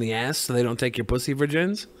fuck you in the ass so they don't take your pussy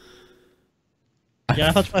virgins.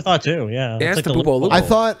 Yeah, that's what I thought too. Yeah, Yeah, It's it's the poop hole I loophole.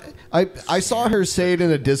 thought I saw her say it in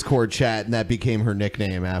a Discord chat, and that became her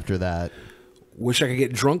nickname after that. Wish I could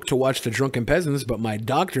get drunk to watch the Drunken Peasants, but my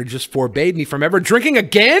doctor just forbade me from ever drinking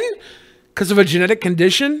again because of a genetic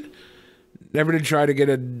condition. Never to try to get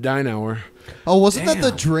a dine-hour. Oh, wasn't that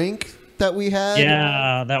the drink that we had?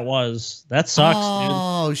 Yeah, that sucks, dude.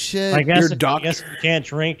 Oh shit! I guess, Your I guess if you can't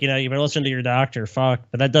drink, you better listen to your doctor. Fuck,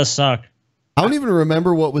 but that does suck. I don't even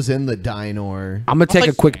remember what was in the diner. I'm gonna take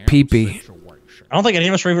a quick pee-pee. I don't think any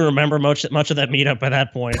of us even remember much of that meetup by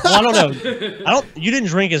that point. Well, I don't know. You didn't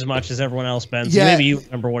drink as much as everyone else, Ben. So Yeah. maybe you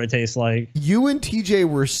remember what it tastes like. You and TJ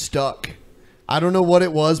were stuck. I don't know what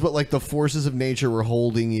it was, but like the forces of nature were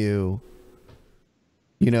holding you.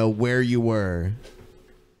 Where you were.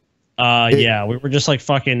 Yeah, we were just like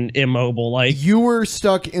fucking immobile. Like you were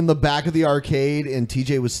stuck in the back of the arcade, and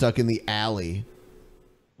TJ was stuck in the alley.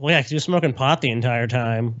 Well, yeah, 'cause he was smoking pot the entire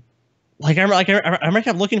time. I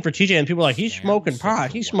kept looking for TJ, and people were like, "He's smoking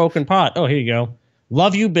pot. He's smoking pot." Oh, here you go.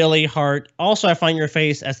 Love you, Billy Hart. Also, I find your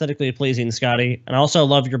face aesthetically pleasing, Scotty, and I also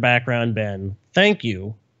love your background, Ben. Thank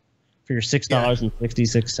you for your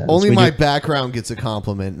 $6.66. Only my background gets a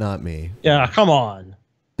compliment, not me. Yeah, come on.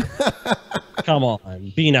 Come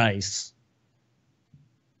on. Be nice.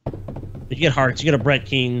 You get hearts. You get a Brett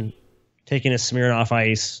Keane taking a Smirnoff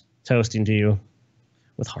Ice, toasting to you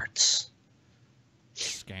with hearts.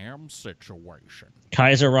 Scam situation.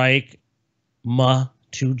 Kaiser Reich,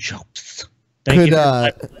 two jokes. Thank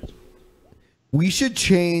you. We should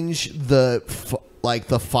change the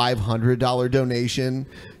 $500 donation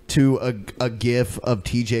to a gif of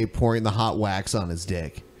TJ pouring the hot wax on his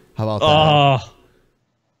dick. How about that? Oh,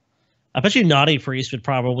 I bet you Naughty Priest would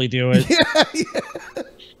probably do it. Yeah.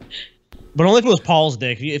 But only if it was Paul's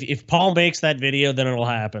dick. If Paul makes that video, then it'll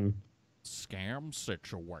happen. Scam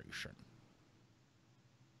situation.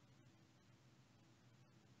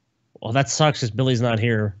 Well, that sucks because Billy's not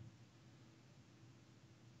here.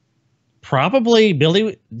 Probably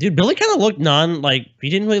Billy. Dude, Billy kind of looked he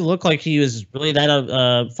didn't really look like he was really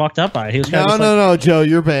that fucked up by it. He was No, Joe,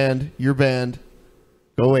 you're banned. You're banned.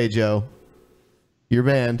 Go away, Joe. You're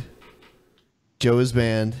banned. Joe is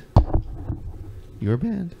banned. You're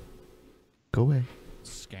banned. Go away.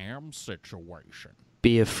 Scam situation.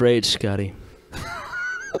 Be afraid, Scotty.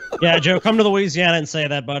 Yeah, Joe, come to Louisiana and say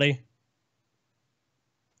that, buddy.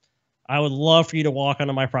 I would love for you to walk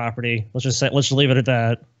onto my property. Let's just leave it at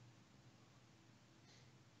that.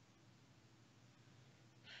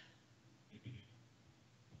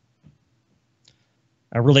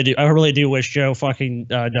 I really do wish Joe fucking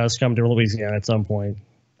does come to Louisiana at some point.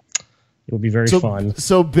 It would be very fun.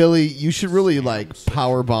 So Billy, you should really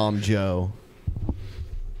powerbomb Joe.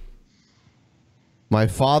 My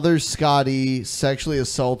father, Scotty, sexually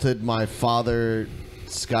assaulted my father,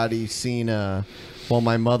 Scotty Cena, while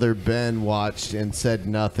my mother, Ben, watched and said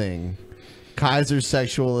nothing. Kaiser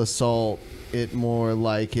sexual assault, it more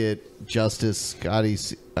like it. Justice, Scotty.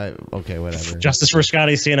 Okay, whatever. Justice for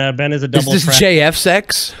Scotty Cena. Ben is a double. Is this JF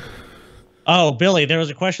sex? Oh, Billy, there was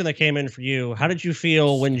a question that came in for you. How did you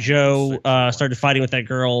feel when Joe started fighting with that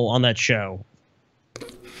girl on that show?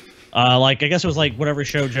 I guess it was whatever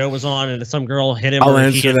show Joe was on, and some girl hit him. I'll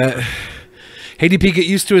answer that. Hey, DP, get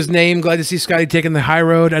used to his name. Glad to see Scotty taking the high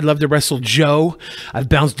road. I'd love to wrestle Joe. I've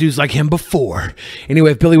bounced dudes like him before.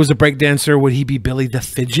 Anyway, if Billy was a breakdancer, would he be Billy the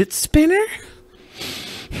Fidget Spinner?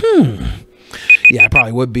 Yeah, I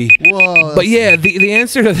probably would be. Whoa, but yeah, the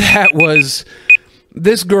answer to that was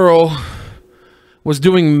this girl was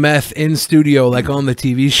doing meth in studio, on the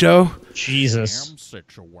TV show. Jesus.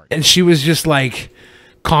 And she was just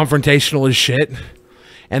confrontational as shit.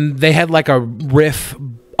 And they had a riff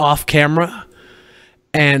off camera.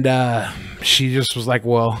 And she just was like,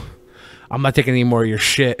 well, I'm not taking any more of your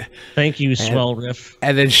shit. Thank you, Swell Riff.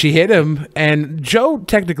 And then she hit him. And Joe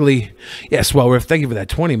technically, yeah, Swell Riff, thank you for that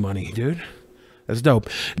 20 money, dude. That's dope.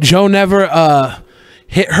 Joe never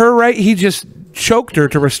hit her, right? He just choked her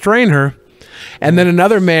to restrain her. And then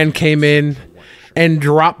another man came in and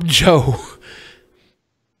dropped Joe.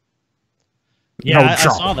 Yeah, I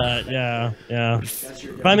saw that. Yeah.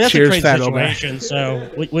 But I mean, that's a crazy situation. So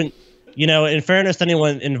when in fairness to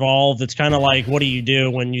anyone involved, it's kind of what do you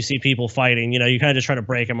do when you see people fighting? You kind of just try to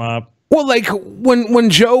break them up. Well, when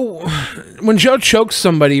Joe chokes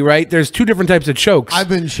somebody, right? There's two different types of chokes. I've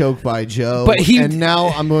been choked by Joe, and now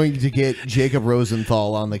I'm going to get Jacob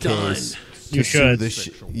Rosenthal on the case. You should.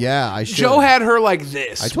 Yeah, I should. Joe had her like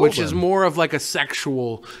this, which him. is more of a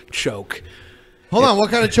sexual choke. Hold on,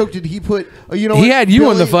 what kind of choke did he put? He had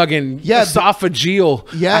you in the fucking esophageal.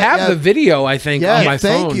 Yeah, I have the video, I think, on my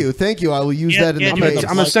phone. Thank you. I will use that in the case.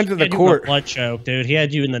 I'm gonna send to the court. Blood choke, dude. He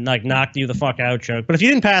had you in the knocked you the fuck out choke. But if you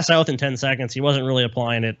didn't pass out within 10 seconds, he wasn't really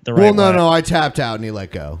applying it the right way. Well, no, I tapped out and he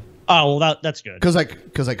let go. Oh, well, that's good. Because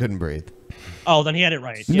I couldn't breathe. Oh, then he had it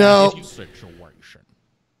right. No.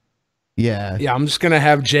 Yeah. Yeah, I'm just gonna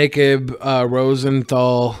have Jacob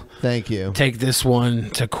Rosenthal. Thank you. Take this one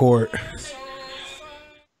to court.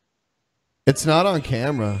 It's not on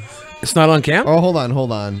camera. It's not on camera? Oh, hold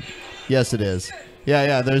on. Yes, it is.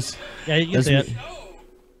 Yeah, there's... Yeah, you can see it.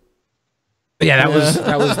 Yeah, that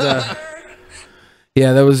was the...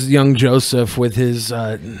 Yeah, that was young Joseph with his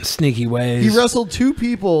sneaky ways. He wrestled two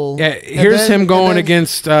people. Yeah, here's him going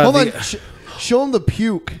against... hold on, show him the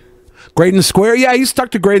puke. Graydon Square? Yeah, he's stuck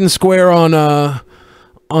to Graydon Square on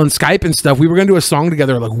Skype and stuff. We were gonna do a song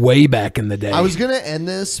together way back in the day. I was gonna end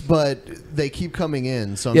this, but they keep coming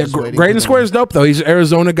in. So I'm just waiting. Graydon Square is dope though. He's an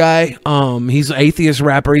Arizona guy. He's an atheist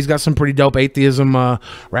rapper. He's got some pretty dope atheism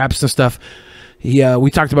raps and stuff. We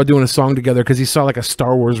talked about doing a song together because he saw a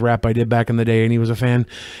Star Wars rap I did back in the day, and he was a fan.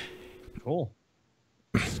 Cool.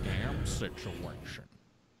 Scam situation.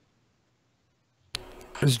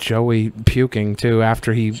 There's Joey puking too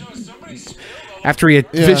after he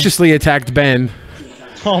viciously attacked Ben.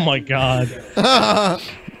 Oh my god. I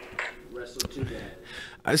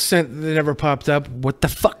sent. They never popped up. What the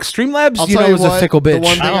fuck? Streamlabs? I'll You know, tell it was what, a fickle bitch. The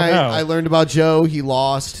one thing I learned about Joe, he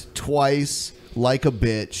lost twice like a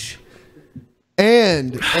bitch.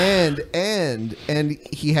 And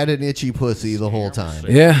he had an itchy pussy the whole time.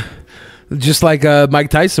 Yeah. Just like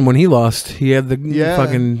Mike Tyson when he lost. He had the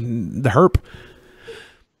fucking the herp.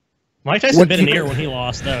 Mike Tyson bit an ear when he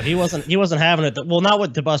lost, though. He wasn't having it. Well, not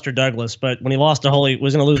with Buster Douglas, but when he lost to was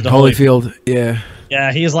going to lose to Holyfield. Yeah.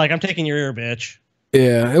 Yeah, he's like, I'm taking your ear, bitch.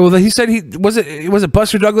 Yeah. Well, he said was it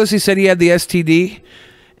Buster Douglas? He said he had the STD,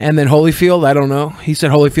 and then Holyfield. I don't know. He said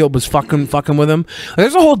Holyfield was fucking with him.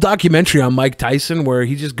 There's a whole documentary on Mike Tyson where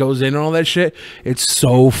he just goes in and all that shit. It's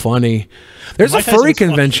so funny. There's a furry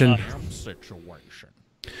convention.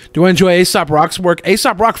 Do I enjoy Aesop Rock's work?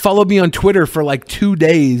 Aesop Rock followed me on Twitter for 2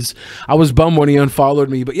 days. I was bummed when he unfollowed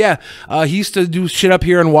me. But yeah, he used to do shit up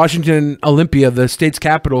here in Washington, Olympia, the state's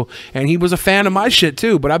capital. And he was a fan of my shit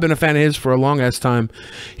too. But I've been a fan of his for a long ass time.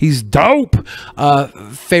 He's dope.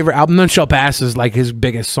 Favorite album? None Shall Pass is his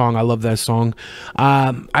biggest song. I love that song.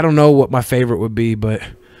 I don't know what my favorite would be, but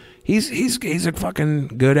he's a fucking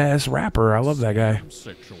good ass rapper. I love that guy.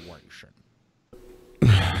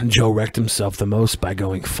 Joe wrecked himself the most by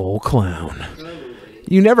going full clown.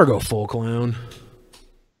 You never go full clown.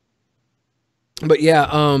 But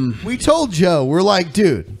yeah, we told Joe, we're like,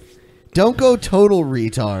 dude, Don't go total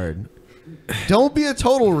retard. Don't be a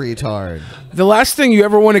total retard. The last thing you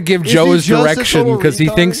ever want to give Joe is direction because he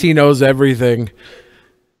thinks he knows everything.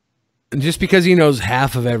 And just because he knows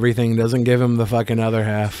half of everything doesn't give him the fucking other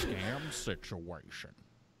half. Scam situation.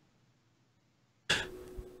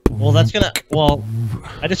 Well,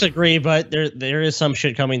 I disagree, but there is some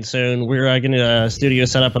shit coming soon. We're getting a studio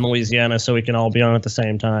set up in Louisiana so we can all be on at the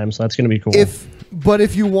same time. So that's going to be cool. But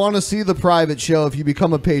if you want to see the private show, if you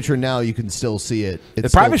become a patron now, you can still see it. The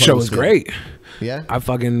private show was great. Yeah, I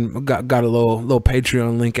fucking got a little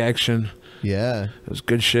Patreon link action. Yeah, it was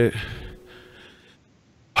good shit.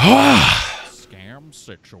 Scam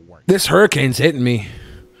situation. This hurricane's hitting me.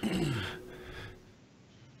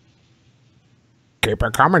 Keep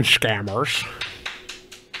it coming, scammers.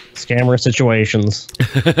 Scammer situations.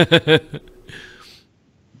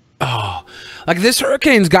 Oh, like this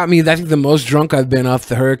hurricane's got me, I think, the most drunk I've been off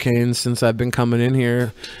the hurricane since I've been coming in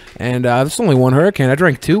here. And it's only one hurricane. I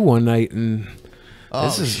drank 2 one night, and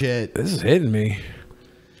shit. This is hitting me.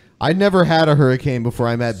 I never had a hurricane before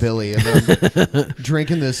I met Billy, and then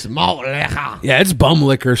drinking this malt liquor. Yeah, it's bum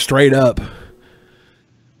liquor straight up.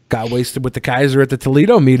 Got wasted with the Kaiser at the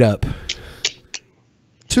Toledo meetup.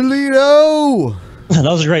 Toledo! That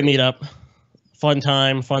was a great meetup. Fun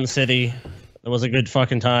time, fun city. It was a good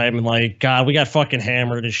fucking time. And like, God, we got fucking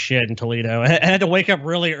hammered as shit in Toledo. I had to wake up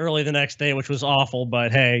really early the next day, which was awful.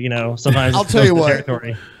 But hey, you know, sometimes I'll tell you what.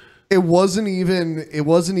 Territory. It wasn't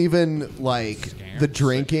even like the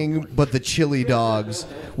drinking, but the chili dogs.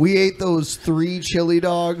 We ate those 3 chili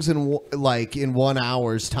dogs in 1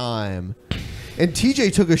 hour's time. And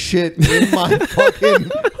TJ took a shit in my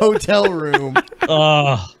fucking hotel room.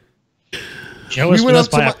 Joe was with us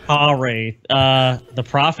by a paw rate. The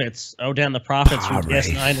Prophets. Oh, damn, the Prophets from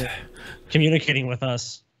DS9 communicating with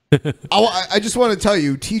us. I just want to tell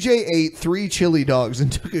you, TJ ate 3 chili dogs and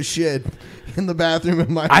took a shit in the bathroom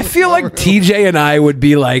in my I feel like TJ and I would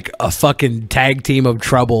be like a fucking tag team of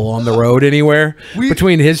trouble on the road anywhere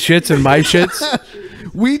between his shits and my shits.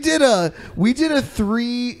 We did a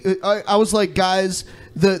 3. I was like, guys,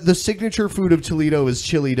 the signature food of Toledo is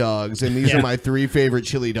chili dogs, and these are my 3 favorite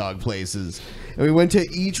chili dog places. And we went to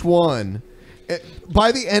each one.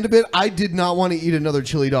 By the end of it, I did not want to eat another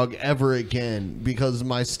chili dog ever again because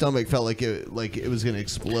my stomach felt like it was going to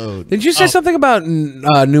explode. Did you say something about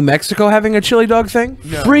New Mexico having a chili dog thing?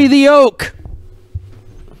 No. Free the oak.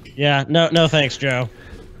 Yeah, no thanks, Joe.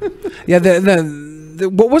 Yeah,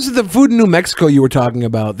 what was the food in New Mexico you were talking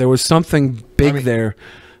about? There was something big there.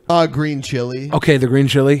 Green chili. Okay, the green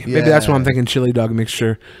chili. Maybe that's why I'm thinking chili dog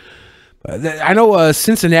mixture. I know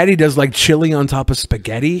Cincinnati does like chili on top of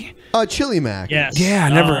spaghetti. Chili mac. Yes. Yeah, I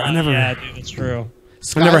never. Yeah, dude, it's true.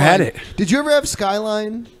 I never had it. Did you ever have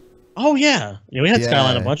Skyline? Oh yeah, we had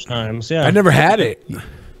Skyline a bunch of times. Yeah, I never had it.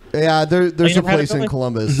 Yeah, there's a place in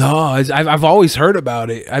Columbus. No, I've always heard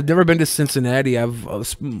about it. I've never been to Cincinnati. They have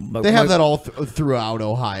that all throughout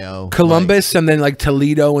Ohio. Columbus and then like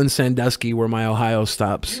Toledo and Sandusky were my Ohio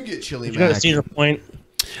stops. You can get chili mac. Did you go to Cedar Point?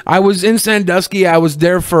 I was in Sandusky. I was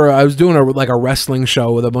there I was doing a wrestling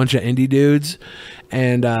show with a bunch of indie dudes.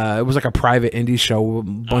 And it was like a private indie show with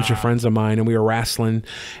a bunch of friends of mine, and we were wrestling.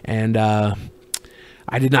 And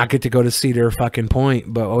I did not get to go to Cedar fucking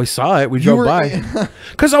Point, but we saw it. We drove by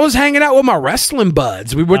because I was hanging out with my wrestling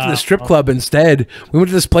buds. We went to the strip club instead. We went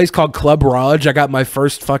to this place called Club Raj. I got my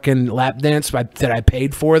first fucking lap dance that I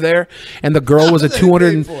paid for there, and the girl was a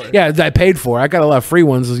 200. Yeah, I paid for. I got a lot of free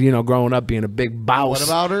ones, growing up being a big boss. What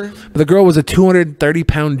about her? But the girl was a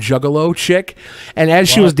 230-pound juggalo chick, and as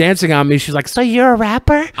she was dancing on me, she's like, "So you're a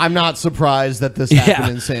rapper?" I'm not surprised that this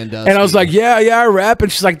happened in Sandusky. And I was like, "Yeah, I rap."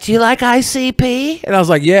 And she's like, "Do you like ICP?" And I was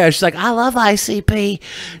like, "Yeah." She's like, "I love ICP."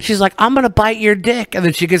 She's like, "I'm gonna bite your dick," and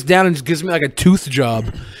then she gets down and just gives me like a tooth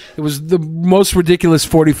job. It was the most ridiculous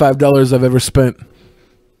 $45 I've ever spent.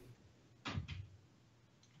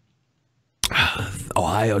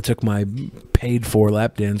 Ohio took my paid for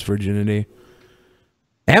lap dance virginity.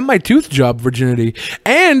 And my tooth job virginity.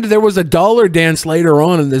 And there was a dollar dance later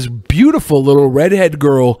on, and this beautiful little redhead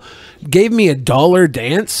girl gave me a dollar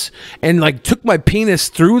dance and like took my penis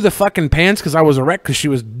through the fucking pants because I was erect because she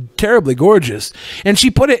was terribly gorgeous. And she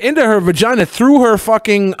put it into her vagina through her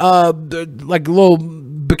fucking like little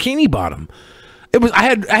bikini bottom. It was I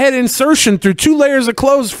had insertion through 2 layers of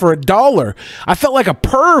clothes for $1. I felt like a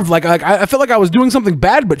perv, like I felt like I was doing something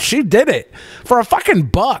bad, but she did it for a fucking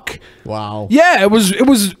 $1. Wow. Yeah, it was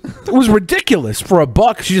ridiculous for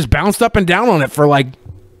 $1. She just bounced up and down on it for like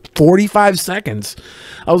 45 seconds.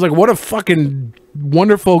 I was like, what a fucking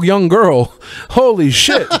wonderful young girl. Holy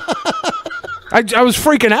shit. I was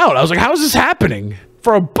freaking out. I was like, how is this happening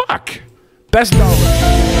for $1? Best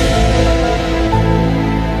dollar.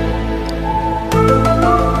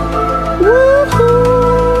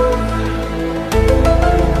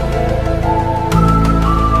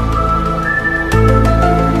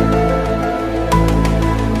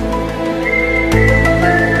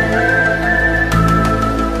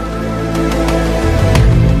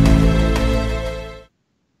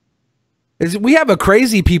 We have a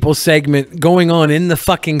crazy people segment going on in the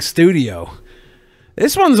fucking studio.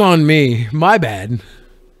 This one's on me. My bad.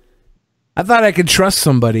 I thought I could trust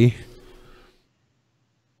somebody.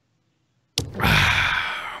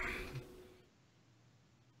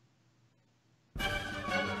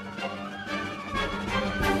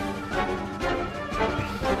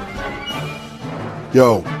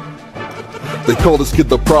 Yo, they call this kid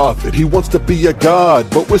the prophet. He wants to be a god,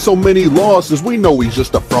 but with so many losses, we know he's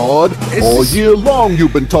just a fraud. All year long,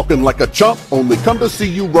 you've been talking like a chump. Only come to see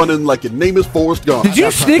you running like your name is Forrest Gump. Did you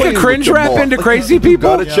sneak a cringe rap into crazy people?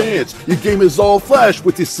 Got a chance. Your game is all flash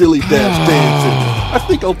with your silly dance dancing. I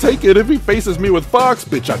think I'll take it if he faces me with Fox.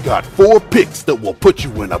 Bitch, I got 4 picks that will put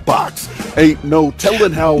you in a box. Ain't no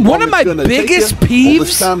telling how long one of my biggest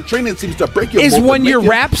peeves time training seems to break your is when your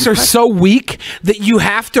raps are so weak that you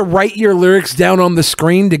have to write your lyrics down on the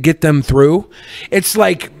screen to get them through. It's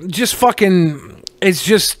like just fucking. It's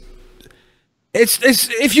just. It's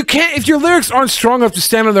if your lyrics aren't strong enough to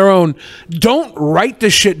stand on their own, don't write the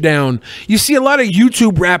shit down. You see a lot of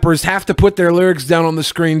YouTube rappers have to put their lyrics down on the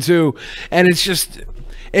screen too, and it's just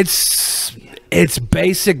it's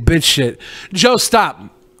basic bitch shit. Joe, stop.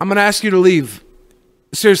 I'm gonna ask you to leave.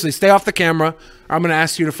 Seriously, stay off the camera, or I'm gonna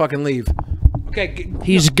ask you to fucking leave. Okay.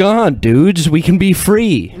 He's gone, dudes. We can be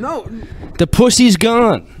free. No. The pussy's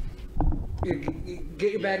gone.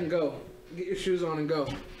 Get your bag and go. Get your shoes on and go.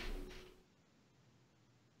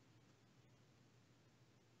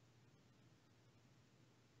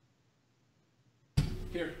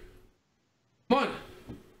 Here. Come on.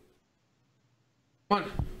 Come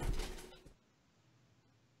on.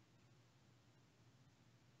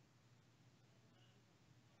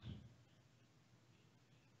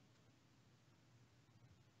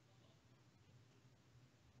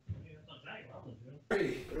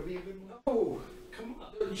 No, come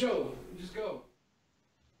on, Joe, just go.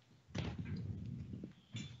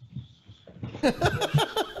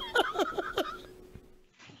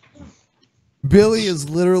 Billy is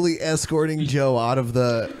literally escorting Joe out of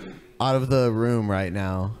the room right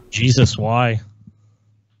now. Jesus, why?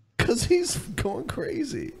 Because he's going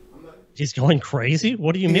crazy. He's going crazy?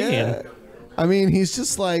 What do you mean? Yeah. I mean, he's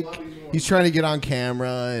just like he's trying to get on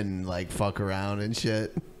camera and like fuck around and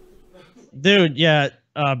shit. Dude, yeah,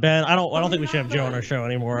 Ben, I don't think we should have Joe on our show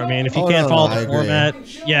anymore. I mean, if you can't follow the format,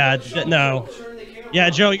 yeah, no. Yeah,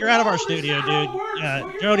 Joe, you're out of our studio, dude. Yeah,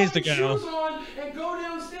 Joe needs to go.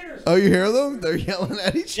 Oh, you hear them? They're yelling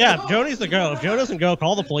at each other. Yeah, Joe needs to go. If Joe doesn't go,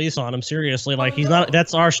 call the police on him. Seriously, like he's not.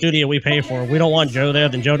 That's our studio we pay for. If we don't want Joe there,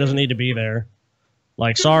 then Joe doesn't need to be there.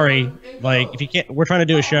 Like, sorry. Like, if you can't, we're trying to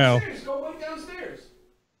do a show.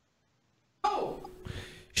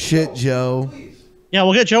 Shit, Joe. Yeah,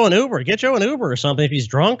 we'll get Joe an Uber. Get Joe an Uber or something if he's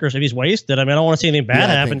drunk or if he's wasted. I mean, I don't want to see anything bad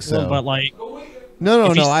happen to him, but like... No,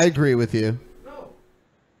 I agree with you.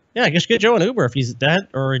 Yeah, just get Joe an Uber if he's dead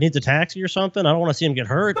or he needs a taxi or something. I don't want to see him get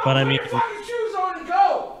hurt, but I mean... Put your shoes on and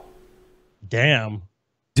go! Damn.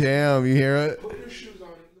 Damn, you hear it?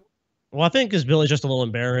 Well, I think because Billy's just a little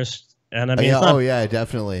embarrassed. And I mean, yeah,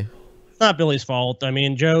 definitely. It's not Billy's fault. I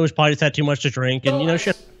mean, Joe's probably just had too much to drink, and you know,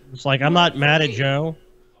 shit. It's like I'm not mad at Joe.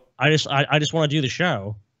 I just want to do the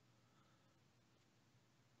show.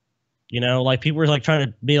 You know, like people were like trying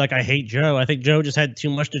to be like, I hate Joe. I think Joe just had too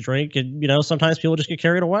much to drink, and you know, sometimes people just get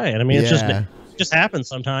carried away. And I mean, it just happens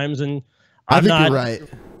sometimes. And I think you're right.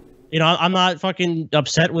 You know, I'm not fucking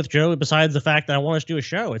upset with Joe. Besides the fact that I want us to do a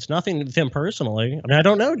show, it's nothing with him personally. I mean, I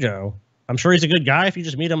don't know Joe. I'm sure he's a good guy if you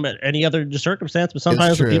just meet him at any other circumstance. But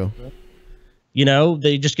sometimes, people, you know,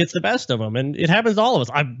 they just gets the best of them, and it happens to all of us.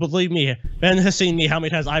 I believe me. Ben has seen me how many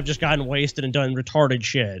times I've just gotten wasted and done retarded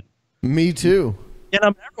shit. Me too.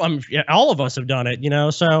 And all of us have done it, you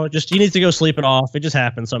know. So just he needs to go sleep it off. It just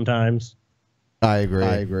happens sometimes. I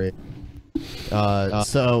agree.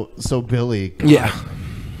 So Billy. God. Yeah.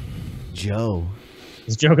 Joe.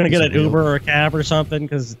 Is Joe gonna get an Uber or a cab or something?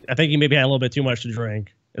 Because I think he maybe had a little bit too much to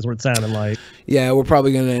drink. Is what it sounded like. Yeah, we're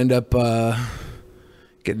probably gonna end up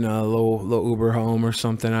getting a little Uber home or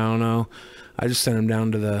something. I don't know. I just sent him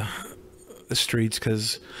down to the streets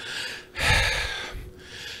because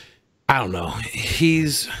I don't know.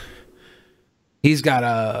 He's got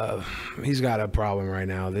a problem right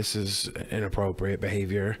now. This is inappropriate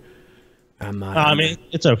behavior. I'm not. I mean,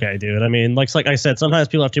 it's okay, dude. I mean, like I said, sometimes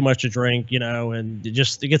people have too much to drink, you know, and it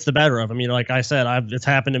gets the better of them. You know, like I said, it's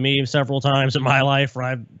happened to me several times in my life where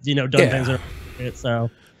I've, you know, done things that are so.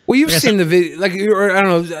 Well, you've seen the video, like, or I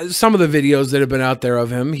don't know, some of the videos that have been out there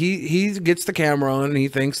of him. He gets the camera on and he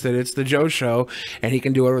thinks that it's the Joe Show and he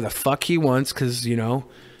can do whatever the fuck he wants because, you know,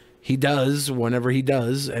 he does whenever he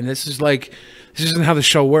does. And this isn't how the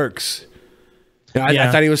show works.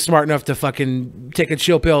 I thought he was smart enough to fucking take a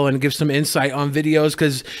chill pill and give some insight on videos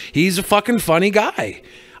because he's a fucking funny guy.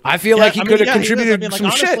 I feel like he could have contributed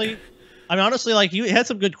some shit. I mean, honestly, like, you had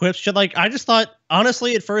some good quips. Shit, like, I just thought,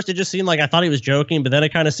 honestly, at first it just seemed like I thought he was joking, but then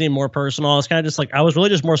it kind of seemed more personal. I was kind of just like, I was really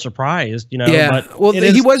just more surprised, you know? Yeah. But well,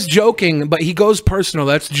 he was joking, but he goes personal.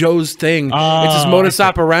 That's Joe's thing. It's his modus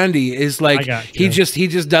operandi. Is like he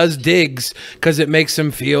just does digs because it makes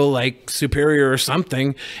him feel like superior or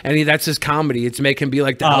something, and that's his comedy. It's make him be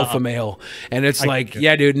like the alpha male, and it's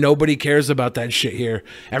yeah, dude, nobody cares about that shit here.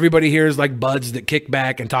 Everybody here is like buds that kick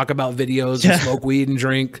back and talk about videos and smoke weed and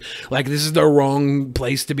drink. Like, this is the wrong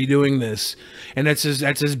place to be doing this. And that's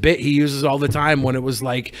his bit he uses all the time when it was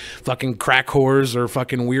like fucking crack whores or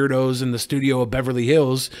fucking weirdos in the studio of Beverly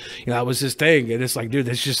Hills. You know, that was his thing. And it's like, dude,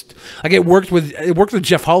 that's just like it worked with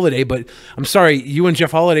Jeff Holiday, but I'm sorry, you and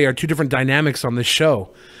Jeff Holiday are two different dynamics on this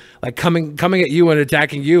show. Like coming at you and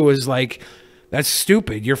attacking you is like, that's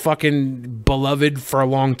stupid. You're fucking beloved for a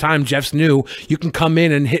long time. Jeff's new. You can come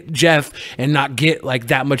in and hit Jeff and not get like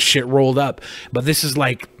that much shit rolled up. But this is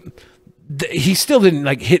like, he still didn't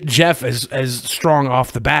like hit Jeff as strong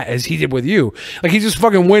off the bat as he did with you. Like, he just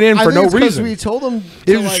fucking went in for no reason. We told him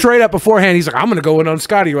it was straight up beforehand. He's like, I'm gonna go in on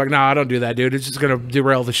Scotty. You're like, no, I don't do that, dude. It's just gonna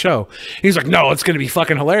derail the show. He's like, no, it's gonna be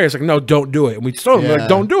fucking hilarious. Like, no, don't do it. And we told him, like,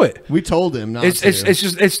 don't do it. We told him not to.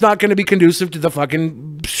 It's not gonna be conducive to the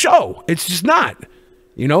fucking show. It's just not.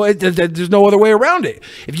 You know, there's no other way around it.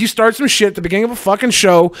 If you start some shit at the beginning of a fucking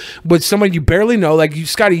show with someone you barely know, like you,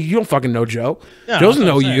 Scotty, you don't fucking know Joe. Yeah, Joe doesn't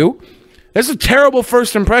know you. That's a terrible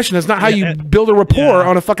first impression. That's not how you build a rapport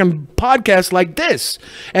on a fucking podcast like this.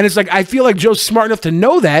 And it's like, I feel like Joe's smart enough to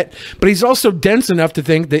know that, but he's also dense enough to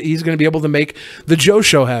think that he's going to be able to make the Joe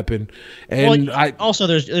show happen. And also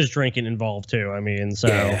there's drinking involved too. I mean,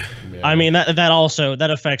 so I mean that also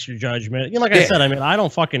affects your judgment. You know, like I said, I mean, I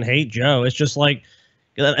don't fucking hate Joe. It's just like,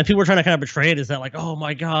 and people are trying to kind of portray it as that, like, oh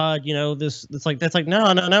my God, you know, that's like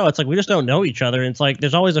no. It's like, we just don't know each other. And it's like,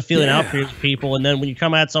 there's always a feeling out for people. And then when you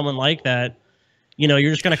come at someone like that, you know,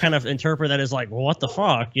 you're just going to kind of interpret that as like, well, what the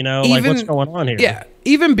fuck, you know, like, what's going on here? Yeah.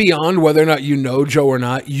 Even beyond whether or not you know Joe or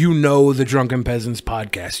not, you know the Drunken Peasants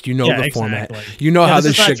podcast. You know the format. You know how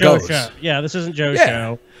this shit goes. Yeah, this isn't Joe's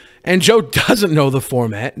show. And Joe doesn't know the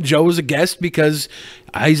format. Joe was a guest because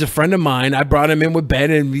he's a friend of mine. I brought him in with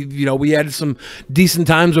Ben, and we had some decent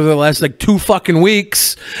times over the last like 2 fucking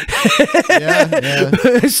weeks.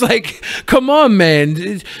 It's like, come on, man.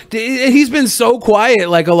 He's been so quiet,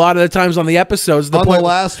 like a lot of the times on the episodes. The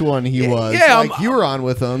last one, he was. Yeah, like, you were on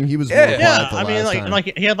with him. He was more quiet the I mean, last time.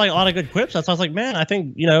 like he had like a lot of good quips. So I was like, man, I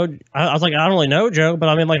think I was like, I don't really know Joe, but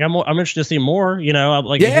I mean, like, I'm interested to see more. You know,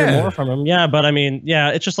 like to hear more from him. Yeah, but I mean,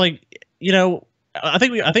 it's just like, I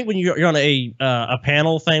think when you're on a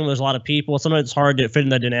panel thing, there's a lot of people. Sometimes it's hard to fit in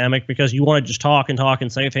the dynamic because you want to just talk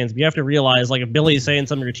and say things. But you have to realize, like, if Billy's saying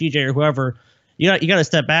something or TJ or whoever, you got to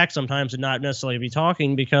step back sometimes and not necessarily be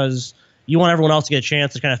talking because you want everyone else to get a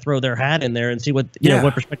chance to kind of throw their hat in there and see what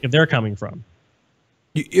what perspective they're coming from.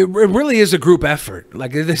 It really is a group effort.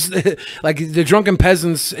 Like this, like the Drunken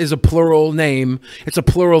Peasants is a plural name. It's a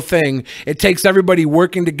plural thing. It takes everybody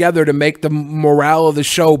working together to make the morale of the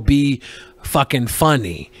show be fucking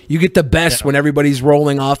funny. You get the best when everybody's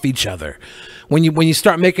rolling off each other. When you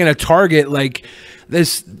start making a target like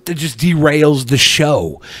this, that just derails the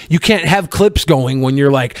show. You can't have clips going when you're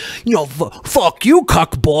like, fuck you,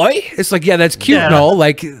 cuck boy. It's like, that's cute and all.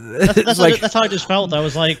 Like that's how I just felt. I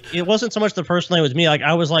was like, it wasn't so much the person that was me. Like,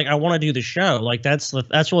 I was like, I want to do the show. Like, that's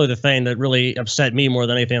really the thing that really upset me more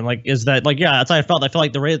than anything. Like, is that like, that's how I felt. I feel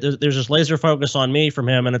like there's this laser focus on me from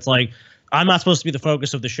him, and it's like, I'm not supposed to be the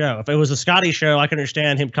focus of the show. If it was a Scotty show, I can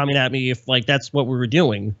understand him coming at me if like that's what we were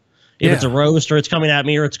doing. If it's a roast or it's coming at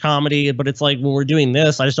me or it's comedy, but it's like when we're doing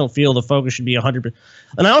this, I just don't feel the focus should be 100%.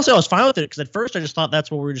 And I was fine with it because at first I just thought that's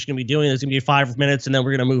what we were just going to be doing. It's going to be 5 minutes and then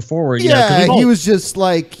we're going to move forward. Yeah, he was just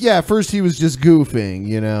like, first he was just goofing,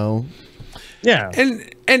 Yeah.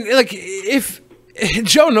 And like if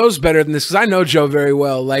Joe knows better than this because I know Joe very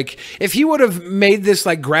well. Like, if he would have made this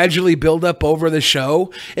like gradually build up over the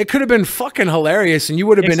show, it could have been fucking hilarious, and you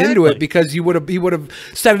would have been into it because he would have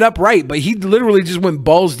set it up right. But he literally just went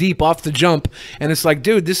balls deep off the jump, and it's like,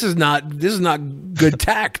 dude, this is not good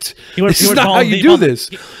tact. This is not how you do this.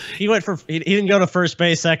 He went for he didn't go to first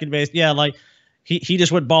base, second base. Yeah, like. He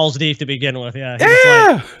just went balls deep to begin with. Yeah.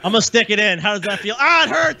 Like, I'm gonna stick it in. How does that feel? It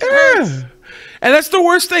hurts. It hurts. And that's the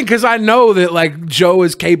worst thing because I know that like Joe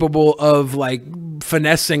is capable of like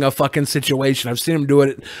finessing a fucking situation. I've seen him do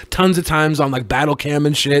it tons of times on like battle cam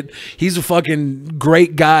and shit. He's a fucking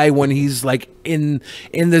great guy when he's like in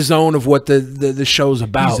the zone of what the show's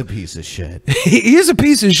about. He's a piece of shit. He is a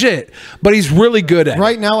piece of shit, but he's really good at it.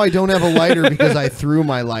 Right now I don't have a lighter because I threw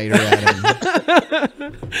my lighter at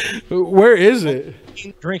him. Where is it?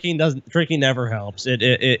 Drinking never helps.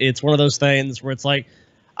 It's one of those things where it's like,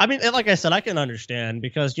 I mean, like I said, I can understand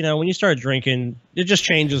because, you know, when you start drinking, it just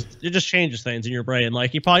changes things in your brain. Like,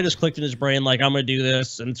 he probably just clicked in his brain, like, I'm going to do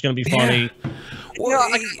this and it's going to be funny.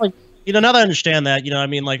 Yeah. Now that I understand that, you know, I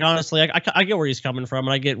mean, like, honestly, I get where he's coming from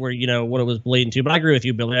and I get where, you know, what it was bleeding to. But I agree with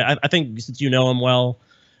you, Billy. I think since you know him well,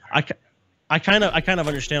 I kind of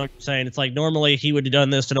understand what you're saying. It's like normally he would have done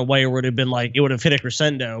this in a way where it would have been like, it would have hit a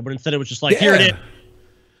crescendo, but instead it was just like, here it is.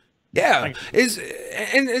 Yeah.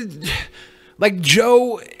 Like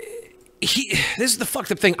Joe, this is the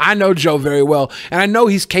fucked up thing. I know Joe very well, and I know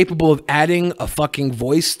he's capable of adding a fucking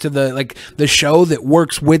voice to the show that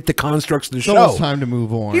works with the constructs of the show. It's time to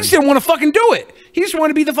move on. He just didn't want to fucking do it. He just wanted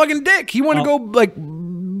to be the fucking dick. He wanted to go like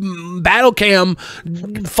battle cam,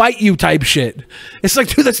 fight you type shit. It's like,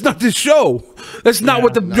 dude, that's not this show. That's not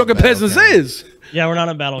what the Drunken Peasants is. Yeah, we're not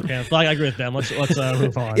in battle camp. But I agree with them. Let's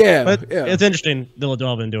move on. Yeah, but it's interesting. They'll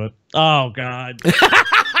delve into it. Oh God.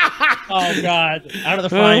 Oh God! Out of the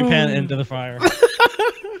frying pan into the fire. The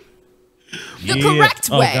correct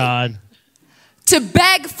way. Oh God. To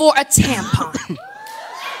beg for a tampon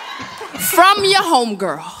from your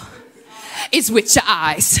homegirl is with your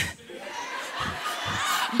eyes.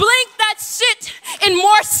 Blink that shit in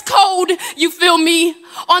Morse code. You feel me?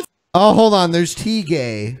 Oh, hold on. There's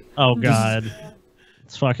T-Gay. Oh God.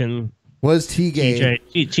 It's fucking. Was T-Gay?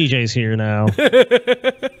 TJ's here now.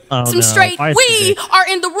 Some straight. We are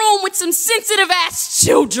in the room with some sensitive ass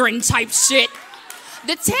children type shit.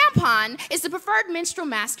 The tampon is the preferred menstrual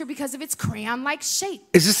masker because of its crayon-like shape.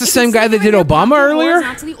 Is this the same guy that did Obama earlier?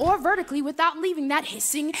 Horizontally or vertically without leaving that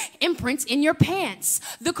hissing imprint in your pants.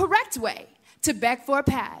 The correct way to beg for a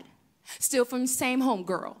pad, still from the same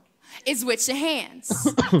homegirl, is with your hands.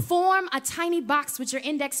 Form a tiny box with your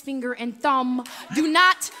index finger and thumb. Do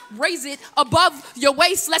not raise it above your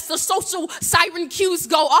waist lest the social siren cues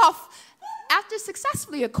go off. After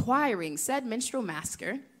successfully acquiring said menstrual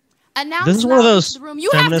masker, this is one of those room, you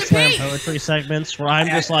have feminist to slam pee. poetry segments where I'm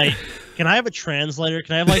just like, can I have a translator?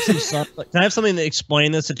 Can I have like can I have something to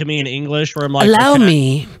explain this to me in English? Where I'm like, allow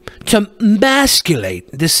me to emasculate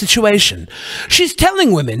this situation. She's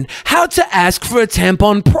telling women how to ask for a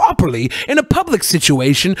tampon properly in a public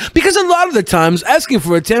situation because a lot of the times asking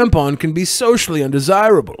for a tampon can be socially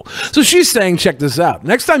undesirable. So she's saying, check this out.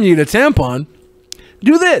 Next time you need a tampon,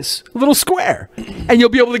 do this, a little square, and you'll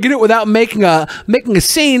be able to get it without making a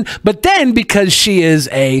scene. But then, because she is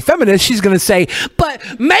a feminist, she's gonna say,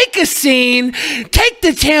 "But make a scene, take the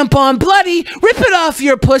tampon, bloody, rip it off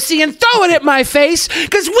your pussy, and throw it at my face,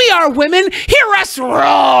 because we are women. Hear us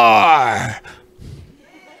roar."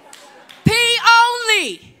 Pee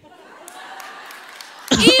only.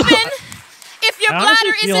 Even if your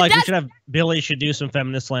bladder feel isn't like we should have Billy should do some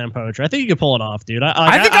feminist slam poetry. I think you could pull it off, dude.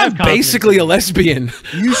 I think I'm basically a lesbian.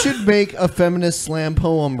 You should make a feminist slam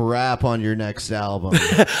poem rap on your next album.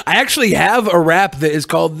 I actually have a rap that is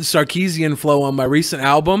called the Sarkeesian Flow on my recent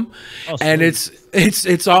album, and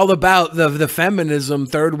it's all about the feminism,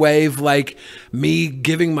 third wave, like me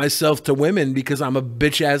giving myself to women because I'm a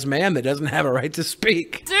bitch ass man that doesn't have a right to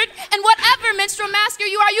speak. And whatever menstrual masker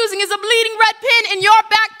you are using is a bleeding red pin in your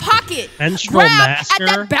back pocket. Menstrual masker? At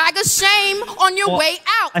that bag of shame on your way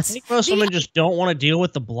out. I think most women just don't want to deal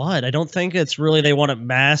with the blood. I don't think it's really they want to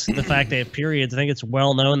mask the fact they have periods. I think it's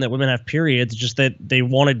well known that women have periods, just that they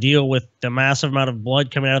want to deal with the massive amount of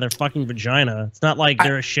blood coming out of their fucking vagina. It's not like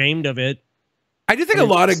they're ashamed of it. I do think a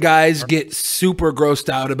lot of guys get super grossed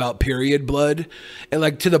out about period blood, and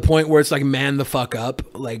like to the point where it's like, man the fuck up.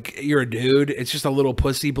 Like, you're a dude. It's just a little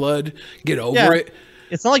pussy blood. Get over it.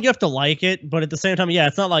 It's not like you have to like it, but at the same time,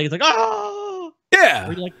 it's not like it's like, oh,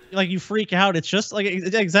 yeah, like you freak out. It's just like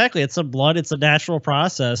exactly. It's a blood. It's a natural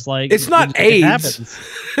process. Like it's not AIDS.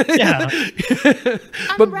 Yeah.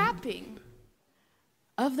 Unwrapping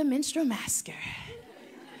of the menstrual masker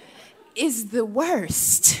is the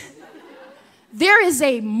worst. There is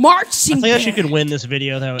a marching I think band. she could win this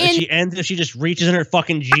video though. If she just reaches in her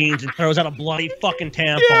fucking jeans and throws out a bloody fucking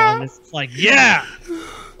tampon. Yeah. It's like,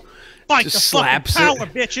 fight just the slaps fucking power,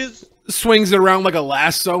 it. bitches. Swings it around like a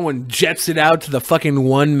lasso and jets it out to the fucking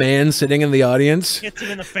one man sitting in the audience. Hits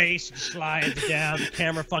him in the face, slides down. The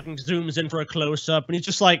camera fucking zooms in for a close up, and he's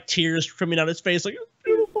just like tears trimming out his face, like it's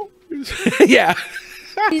beautiful. Yeah.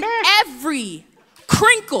 Every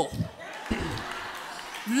crinkle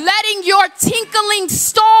letting your tinkling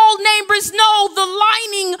stall neighbors know the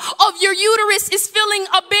lining of your uterus is feeling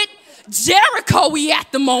a bit Jericho-y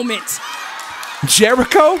at the moment.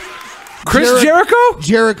 Jericho? Chris Jericho?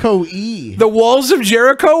 Jericho E. The walls of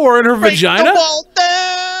Jericho are in her Break vagina? the wall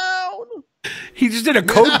down. He just did a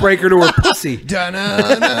code breaker to her pussy.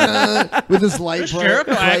 With his light Chris bright,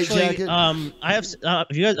 Jericho bright actually, jacket. I have.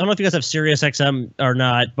 If you guys, I don't know if you guys have Sirius XM or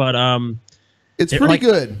not, but it's pretty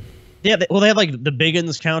good. Yeah, they had like the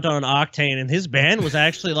Biggins Countdown on Octane, and his band was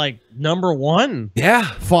actually like #1. Yeah,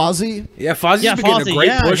 Fozzy. Yeah, Fozzy's been getting a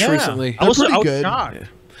great push recently. I was pretty good. shocked. Yeah.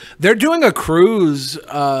 They're doing a cruise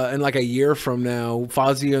in like a year from now.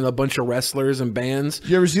 Fozzy and a bunch of wrestlers and bands.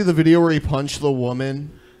 You ever see the video where he punched the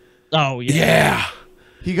woman? Oh yeah. Yeah.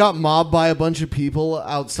 He got mobbed by a bunch of people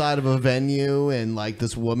outside of a venue, and like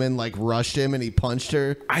this woman like rushed him, and he punched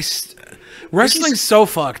her. Wrestling's so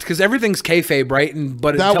fucked because everything's kayfabe, right?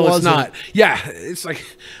 But That until it's wasn't. not. Yeah, it's like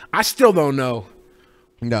I still don't know.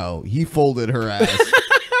 No, he folded her ass.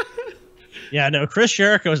 Yeah, no, Chris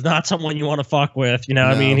Jericho is not someone you want to fuck with. You know,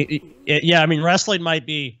 I No. mean, wrestling might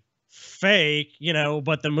be fake, you know,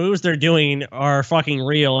 but the moves they're doing are fucking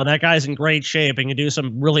real, and that guy's in great shape and can do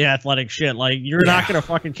some really athletic shit. Like, you're not gonna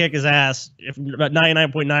fucking kick his ass if about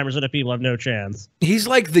 99.9% of people have no chance. He's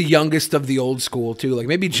like the youngest of the old school too. Like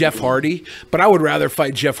maybe Jeff Hardy, but I would rather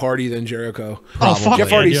fight Jeff Hardy than Jericho. Oh, fuck Jeff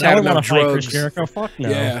yeah, Hardy's dude. I had wouldn't enough wanna fight Chris drugs. Jericho. Fuck no.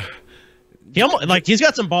 Yeah. He almost, like, he's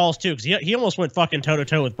got some balls too, because he almost went fucking toe to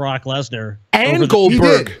toe with Brock Lesnar And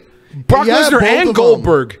Goldberg. Brock Yeah, Lesnar both of and them.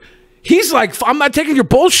 Goldberg. He's like, I'm not taking your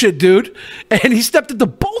bullshit, dude. And he stepped into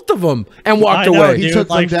both of them and walked I know, away. Dude.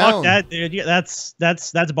 Like, fuck that, dude. Yeah, that's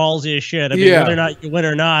ballsy as shit. I mean, Yeah. whether or not you win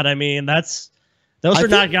or not, I mean, those are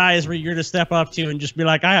not guys where you're to step up to and just be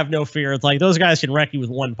like, I have no fear. It's like those guys can wreck you with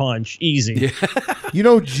one punch, easy. You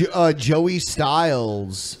know, Joey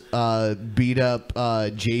Styles beat up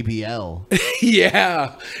JBL.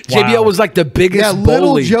 Yeah. JBL was like the biggest Yeah, little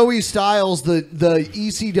bully. Joey Styles, the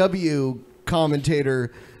ECW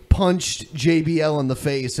commentator, punched JBL in the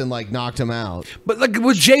face and like knocked him out. But like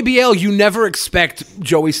with JBL, you never expect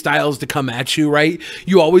Joey Styles to come at you, right?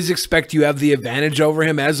 You always expect you have the advantage over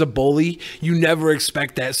him as a bully. You never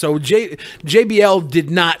expect that. So JBL did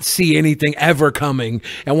not see anything ever coming.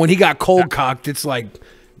 And when he got cold cocked, it's like,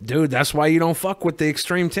 dude, that's why you don't fuck with the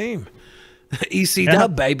extreme team. EC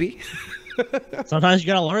dub, baby. Sometimes you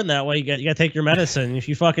gotta learn that way. You gotta take your medicine. If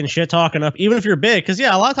you fucking shit talking up, even if you're big, because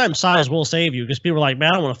yeah, a lot of times size will save you. Because people are like,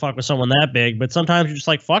 man, I don't want to fuck with someone that big. But sometimes you're just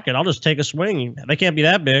like, fuck it, I'll just take a swing. They can't be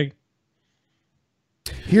that big.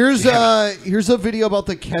 Here's a video about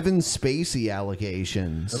the Kevin Spacey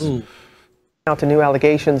allegations. Ooh. Now to new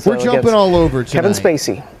allegations. We're jumping all over Kevin tonight.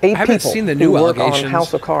 Spacey. 8 haven't people seen the who new work on allegations.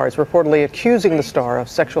 House of Cards reportedly accusing the star of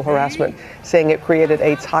sexual harassment, saying it created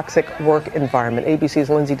a toxic work environment.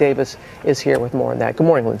 ABC's Lindsay Davis is here with more on that. Good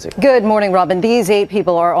morning, Lindsay. Good morning, Robin. These 8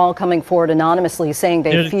 people are all coming forward anonymously, saying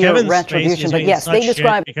they Dude, fear Kevin retribution. Spacey's But getting yes, such they shit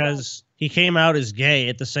describe because he came out as gay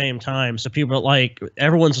at the same time. So people are like,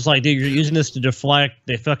 everyone's just like, dude, you're using this to deflect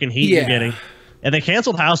the fucking heat you're Yeah. getting. And they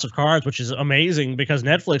canceled House of Cards, which is amazing because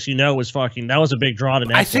Netflix, you know, was fucking, that was a big draw to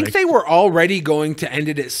Netflix. I think they were already going to end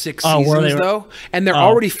it at 6 Oh, were seasons, they? though. And they're Oh.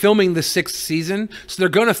 already filming the 6th season. So they're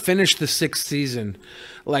going to finish the 6th season.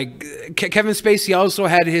 Like, Kevin Spacey also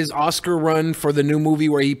had his Oscar run for the new movie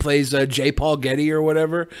where he plays J. Paul Getty or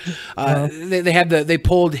whatever. They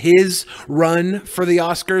pulled his run for the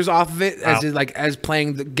Oscars off of it as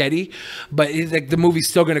playing the Getty. But the movie's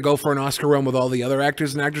still going to go for an Oscar run with all the other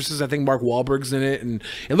actors and actresses. I think Mark Wahlberg's in it, and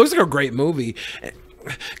it looks like a great movie.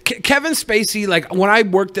 Kevin Spacey, like when I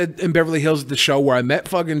worked in Beverly Hills at the show where I met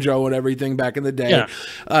fucking Joe and everything back in the day,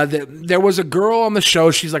 there was a girl on the show.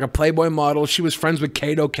 She's like a Playboy model. She was friends with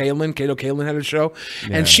Kato Kalin. Kato Kalin had a show.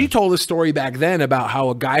 And she told a story back then about how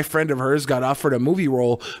a guy friend of hers got offered a movie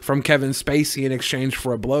role from Kevin Spacey in exchange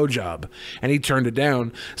for a blowjob. And he turned it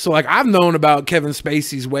down. So like I've known about Kevin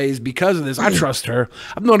Spacey's ways because of this. I trust her.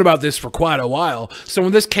 I've known about this for quite a while. So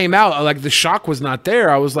when this came out, like the shock was not there.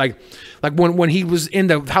 I was like when he was in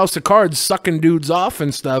the House of Cards sucking dudes off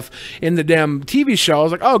and stuff in the damn TV show, I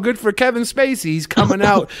was like, oh, good for Kevin Spacey. He's coming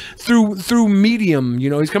out through medium, you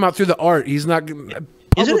know, he's come out through the art. He's not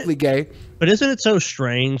publicly gay. But isn't it so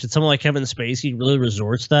strange that someone like Kevin Spacey really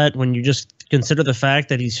resorts to that when you just consider the fact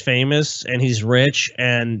that he's famous and he's rich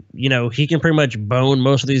and, you know, he can pretty much bone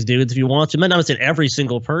most of these dudes if he wants to. Not necessarily every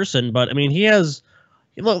single person, but I mean, he has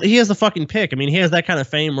the fucking pick. I mean, he has that kind of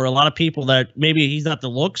fame where a lot of people that maybe he's not the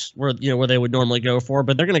looks where they would normally go for,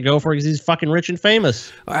 but they're going to go for it because he's fucking rich and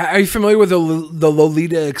famous. Are you familiar with the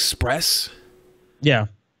Lolita Express? Yeah.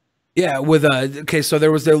 Yeah, with so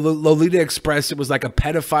there was the Lolita Express. It was like a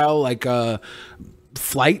pedophile, like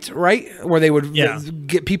flight, right? Where they would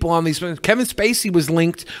get people on these. Kevin Spacey was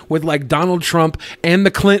linked with like Donald Trump and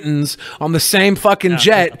the Clintons on the same fucking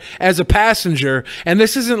jet as a passenger. And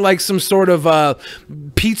this isn't like some sort of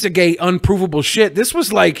Pizzagate unprovable shit. This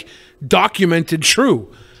was like documented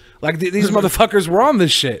true. Like these motherfuckers were on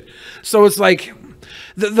this shit. So it's like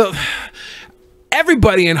the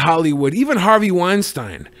everybody in Hollywood, even Harvey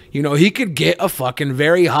Weinstein, you know, he could get a fucking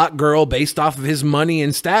very hot girl based off of his money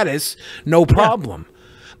and status, no problem.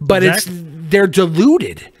 But they're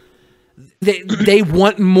deluded. They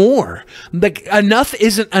want more. Like enough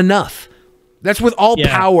isn't enough. That's with all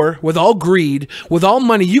power, with all greed, with all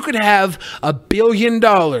money. You could have $1 billion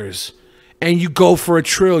and you go for $1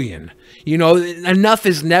 trillion. You know, enough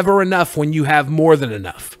is never enough when you have more than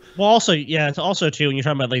enough. Well, also, it's also too when you're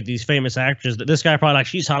talking about like these famous actors. That this guy probably like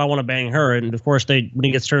she's hot, I want to bang her, and of course when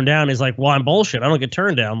he gets turned down, he's like, well, I'm bullshit. I don't get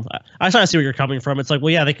turned down. I kind of see where you're coming from. It's like,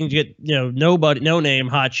 well, yeah, they can get no name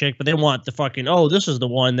hot chick, but they want the fucking this is the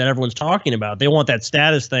one that everyone's talking about. They want that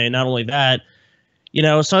status thing. Not only that,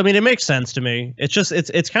 so I mean, it makes sense to me. It's just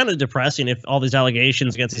it's kind of depressing if all these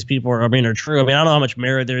allegations against these people are true. I mean, I don't know how much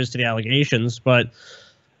merit there is to the allegations, but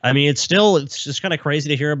I mean, it's just kind of crazy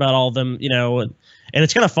to hear about all of them, and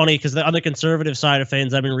it's kind of funny because on the conservative side of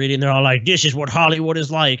things, I've been reading, they're all like, this is what Hollywood is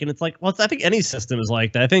like. And it's like, well, I think any system is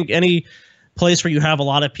like that. I think any place where you have a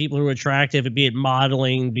lot of people who are attractive, be it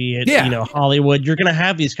modeling, be it, Hollywood, you're going to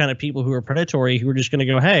have these kind of people who are predatory, who are just going to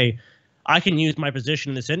go, hey, I can use my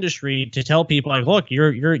position in this industry to tell people like, look,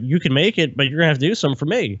 you can make it, but you're going to have to do something for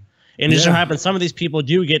me. And it just so happens some of these people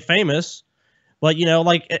do get famous. But,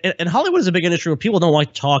 and Hollywood is a big industry where people don't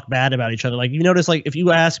like to talk bad about each other. Like, you notice, like, if you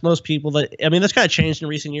ask most people that's kind of changed in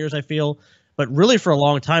recent years, I feel. But really, for a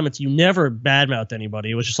long time, you never badmouthed anybody.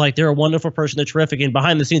 It was just like, they're a wonderful person, they're terrific. And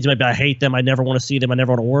behind the scenes, you might be, I hate them, I never want to see them, I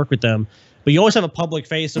never want to work with them. But you always have a public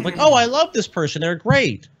face of like, oh, I love this person, they're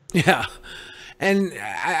great. Yeah. And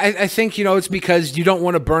I think, it's because you don't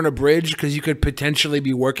want to burn a bridge because you could potentially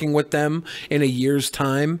be working with them in a year's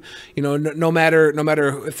time. No matter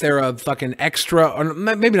if they're a fucking extra, or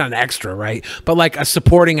maybe not an extra, right? But like a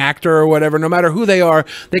supporting actor or whatever, no matter who they are,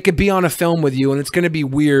 they could be on a film with you and it's going to be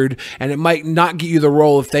weird. And it might not get you the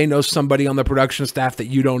role if they know somebody on the production staff that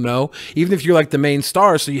you don't know, even if you're like the main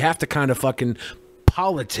star. So you have to kind of fucking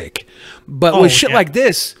politic. But with shit like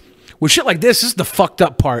this, this is the fucked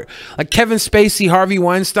up part. Like Kevin Spacey, Harvey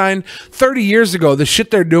Weinstein, 30 years ago, the shit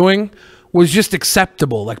they're doing was just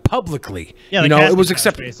acceptable, like publicly. Yeah, it was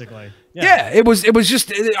acceptable. Basically. Yeah, it was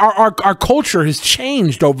just our culture has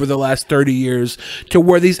changed over the last 30 years to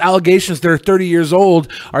where these allegations that are 30 years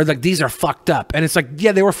old are like, these are fucked up. And it's like,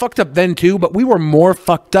 yeah, they were fucked up then too, but we were more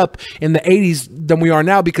fucked up in the 80s than we are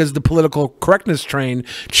now because the political correctness train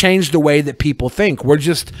changed the way that people think. We're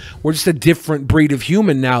just a different breed of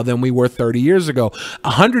human now than we were 30 years ago.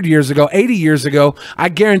 100 years ago, 80 years ago, I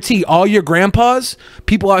guarantee all your grandpas,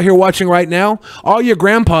 people out here watching right now, all your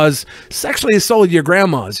grandpas sexually assaulted your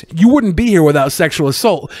grandmas. You wouldn't be here without sexual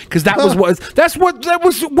assault because that was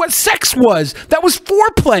what sex was. That was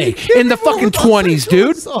foreplay in the fucking 20s,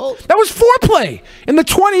 dude. That was foreplay in the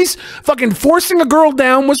 20s. Fucking forcing a girl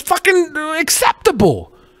down was fucking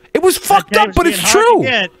acceptable. It was fucked up, but it's true.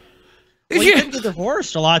 You couldn't get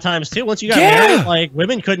divorced a lot of times too. Once you got married, like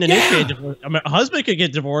women couldn't initiate divorce. I mean, a husband could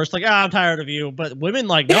get divorced, like, I'm tired of you, but women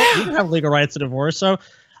nope, you don't have legal rights to divorce. So,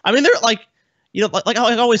 I mean, they're like. Like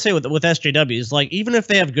I always say with SJWs, like even if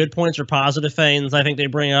they have good points or positive things, I think they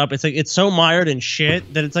bring up, it's like it's so mired in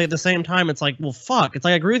shit that it's like at the same time it's like, well, fuck. It's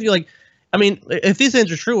like I agree with you. Like, I mean, if these things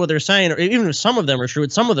are true, what they're saying, or even if some of them are true,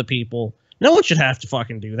 it's some of the people. No one should have to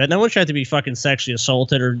fucking do that. No one should have to be fucking sexually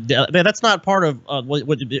assaulted, or that's not part of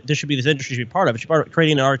what this should be. This industry should be part of. It should be part of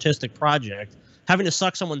creating an artistic project. Having to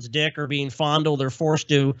suck someone's dick or being fondled or forced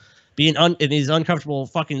to. Being in these uncomfortable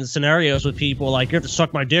fucking scenarios with people, like you have to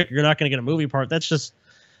suck my dick, you're not going to get a movie part. That's just,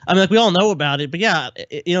 I mean, like we all know about it, but yeah,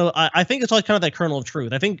 I think it's always kind of that kernel of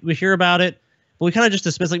truth. I think we hear about it, but we kind of just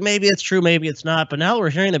dismiss like maybe it's true, maybe it's not. But now that we're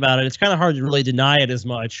hearing about it, it's kind of hard to really deny it as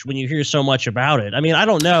much when you hear so much about it. I mean, I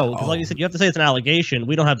don't know, because like you said, you have to say it's an allegation.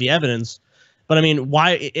 We don't have the evidence, but I mean,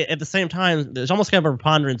 why? At the same time, there's almost kind of a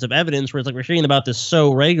preponderance of evidence where it's like we're hearing about this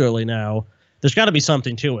so regularly now. There's got to be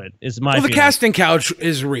something to it. Is my the casting couch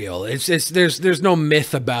is real. It's there's no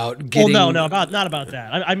myth about getting. Well, no, not about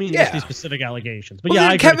that. I mean, just these specific allegations. But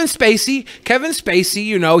yeah, Kevin Spacey,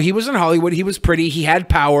 he was in Hollywood. He was pretty. He had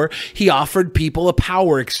power. He offered people a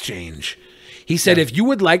power exchange. He said, if you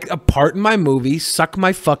would like a part in my movie, suck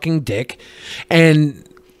my fucking dick, and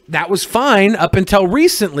that was fine up until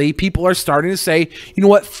recently. People are starting to say, you know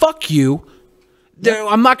what? Fuck you.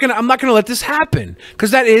 I'm not gonna let this happen,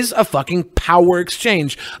 because that is a fucking power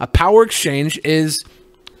exchange. A power exchange is,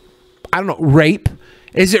 I don't know, rape.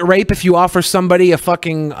 Is it rape if you offer somebody a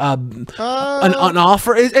fucking an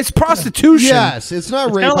offer? It's prostitution. Yes, it's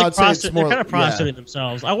not rape. Like they're kind of prostituting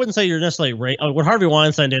themselves. I wouldn't say you're necessarily rape. What Harvey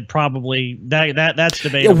Weinstein did, probably that's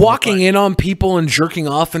debatable. Yeah, walking in on people and jerking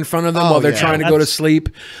off in front of them while they're trying to go to sleep.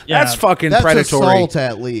 That's fucking predatory. Assault,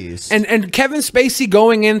 at least. And Kevin Spacey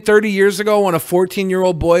going in 30 years ago on a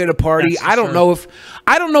 14-year-old boy at a party. I don't know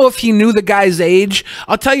if he knew the guy's age.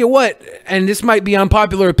 I'll tell you what, and this might be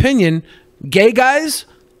unpopular opinion. Gay guys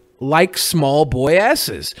like small boy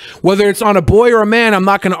asses. Whether it's on a boy or a man, I'm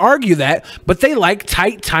not going to argue that, but they like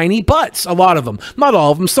tight, tiny butts. A lot of them. Not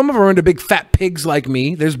all of them. Some of them are into big fat pigs like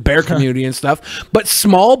me. There's bear community and stuff. But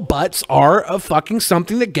small butts are a fucking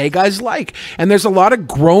something that gay guys like. And there's a lot of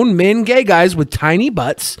grown men gay guys with tiny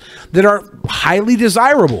butts that are highly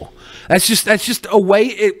desirable. That's just a way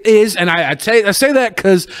it is, and I say that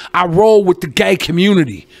because I roll with the gay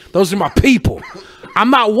community. Those are my people. I'm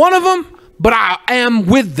not one of them, but I am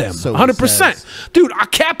with them, 100%. Dude,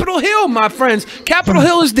 Capitol Hill, my friends. Capitol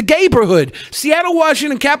Hill is the gayborhood. Seattle,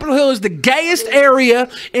 Washington, Capitol Hill is the gayest area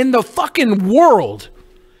in the fucking world.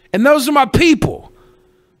 And those are my people.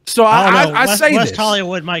 So I say West this.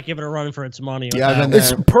 Hollywood might give it a run for its money.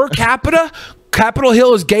 It's per capita. Capitol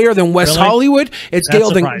Hill is gayer than West Hollywood. It's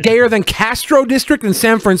gayer than Castro District in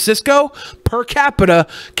San Francisco. Per capita,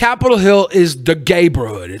 Capitol Hill is the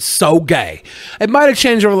gayborhood. It's so gay. It might have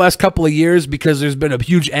changed over the last couple of years because there's been a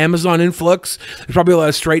huge Amazon influx. There's probably a lot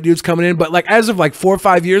of straight dudes coming in. But like as of like 4 or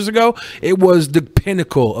 5 years ago, it was the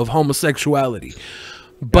pinnacle of homosexuality.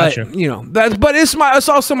 But you know but it's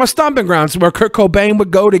also my stomping grounds where Kurt Cobain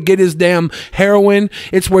would go to get his damn heroin.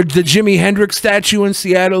 It's where the Jimi Hendrix statue in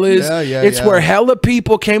Seattle is. It's where hella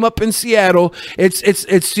people came up in Seattle. It's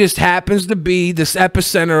just happens to be this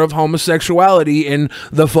epicenter of homosexuality in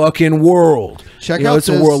the fucking world. It's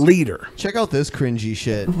a world leader. Check out this cringy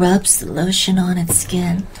shit. Rubs the lotion on its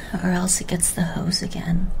skin, or else it gets the hose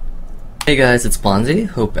again. Hey guys, it's Blondie.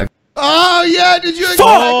 Hope Oh yeah, did you expect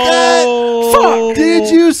that? Fuck! Did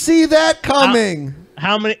you see that coming?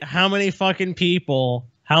 How many fucking people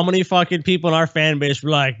in our fan base were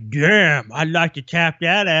like, damn, I'd like to tap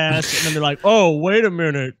that ass, and then they're like, oh, wait a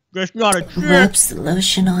minute, that's not a trick. Rubs the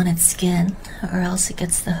lotion on its skin, or else it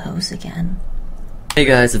gets the hose again. Hey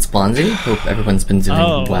guys, it's Blondie. Hope everyone's been doing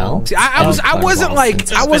well. See, I wasn't like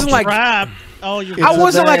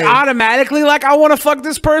automatically like I want to fuck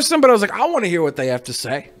this person, but I was like I want to hear what they have to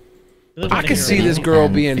say. I can see this girl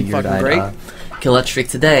being fucking great. Kill that streak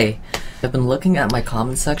today. I've been looking at my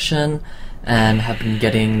comment section and have been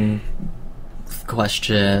getting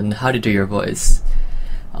question, how to do your voice.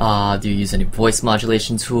 Do you use any voice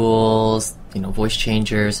modulation tools, voice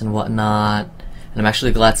changers and whatnot? And I'm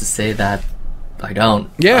actually glad to say that I don't.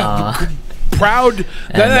 Yeah. Proud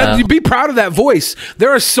be proud of that voice.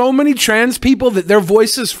 There are so many trans people that their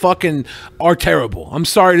voices fucking are terrible. I'm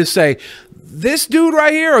sorry to say. This dude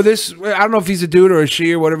right here, or this, I don't know if he's a dude or a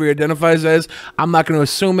she or whatever he identifies as. I'm not going to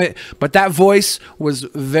assume it, but that voice was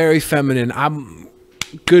very feminine.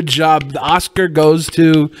 Good job. The Oscar goes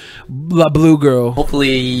to La Blue Girl.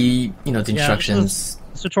 Hopefully, the instructions.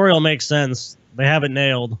 This tutorial makes sense. They have it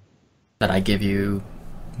nailed. That I give you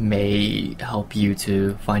may help you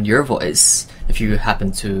to find your voice. If you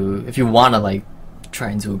want to try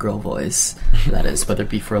and do a girl voice, that is, whether it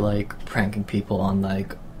be for pranking people on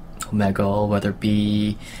Omegle, whether it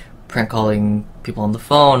be prank calling people on the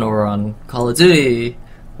phone or on Call of Duty,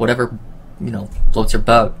 whatever floats your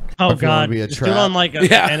boat. Oh god, just do it on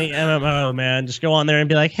any MMO, man. Just go on there and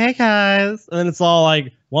be like, hey guys, and then it's all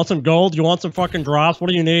like, want some gold? You want some fucking drops? What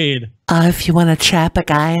do you need? If you want to trap a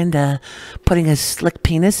guy into putting a slick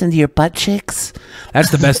penis into your butt cheeks.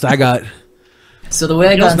 That's the best I got. So the way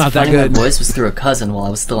I got into finding my voice was through a cousin while I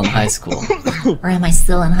was still in high school. Or am I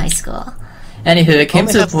still in high school? Anywho, it came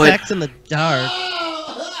to the point. Sex in the dark.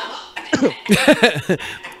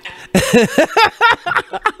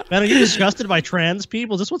 Man, are you disgusted by trans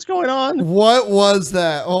people? Is this what's going on? What was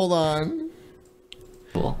that? Hold on.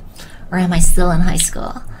 Cool. Or am I still in high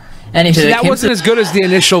school? Anywho, see, that wasn't as good as the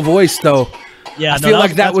initial voice, though. Yeah, I feel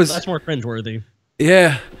like that's more cringeworthy.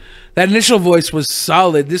 Yeah. That initial voice was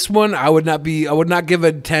solid. This one, I would not give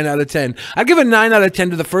a 10 out of 10. I'd give a 9 out of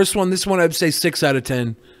 10 to the first one. This one, I'd say 6 out of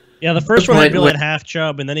 10. Yeah, the first one I'd be half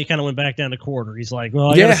chub, and then he kind of went back down to quarter. He's like,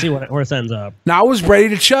 well, I gotta see where this ends up. Now, I was ready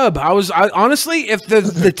to chub. I honestly, if the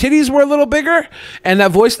titties were a little bigger and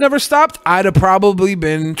that voice never stopped, I'd have probably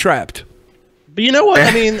been trapped. But you know what?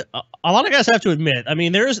 I mean, a lot of guys have to admit. I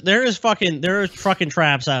mean, there is fucking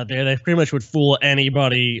traps out there that pretty much would fool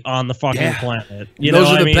anybody on the fucking planet. You know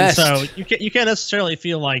what I mean? Best. So you can't necessarily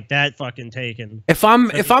feel like that fucking taken. If I'm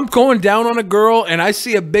going down on a girl and I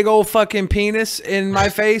see a big old fucking penis in my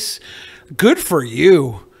face, good for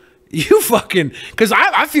you. You fucking, because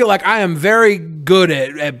I feel like I am very good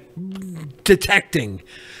at detecting.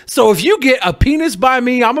 So if you get a penis by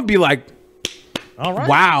me, I'm gonna be like, all right,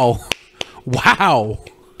 wow,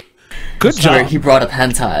 good job. He brought up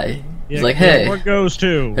hentai. He's like, hey, where goes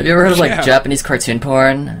to? Have you ever heard of like Japanese cartoon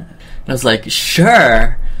porn? And I was like,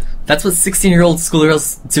 sure. That's what 16-year-old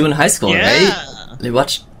schoolgirls do in high school, right? They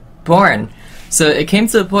watch porn. So it came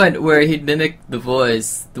to a point where he'd mimic the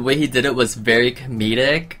voice. The way he did it was very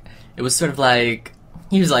comedic. It was sort of like,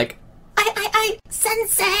 he was like, I,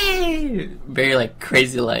 sensei! Very like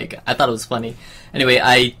crazy, like, I thought it was funny. Anyway,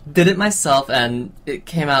 I did it myself and it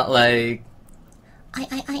came out like,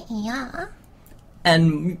 yeah.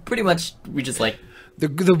 And pretty much we just like.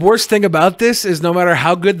 The worst thing about this is no matter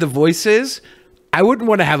how good the voice is, I wouldn't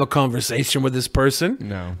want to have a conversation with this person.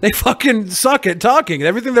 No. They fucking suck at talking.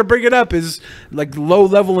 Everything they're bringing up is like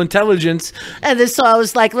low-level intelligence. And then so I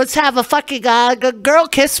was like, let's have a fucking girl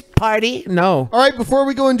kiss party. No. All right, before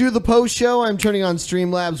we go and do the post show, I'm turning on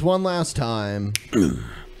Streamlabs one last time. The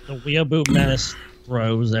weeaboo menace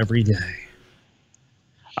grows every day.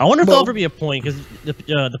 I wonder if there'll ever be a point, because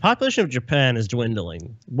the population of Japan is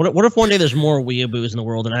dwindling. What if one day there's more weeaboos in the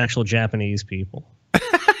world than actual Japanese people?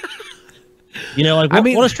 You know, like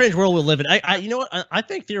what a strange world we live in. You know what? I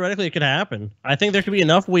think theoretically it could happen. I think there could be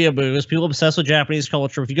enough weeaboos, people obsessed with Japanese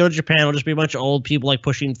culture. If you go to Japan, it'll just be a bunch of old people like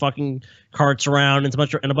pushing fucking carts around and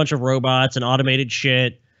a bunch of robots and automated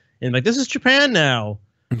shit. And like, this is Japan now.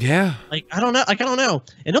 Yeah. Like I don't know.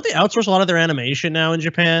 And don't they outsource a lot of their animation now in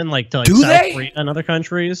Japan, like to like do South they? Korea and other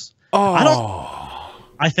countries? Oh.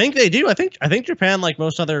 I think they do. I think Japan, like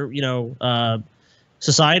most other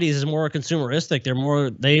societies, is more consumeristic.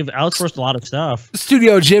 They've outsourced a lot of stuff.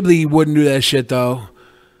 Studio Ghibli wouldn't do that shit though.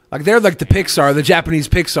 Like they're like the Pixar, the Japanese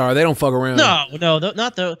Pixar. They don't fuck around. No,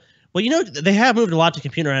 not the. Well, you know, they have moved a lot to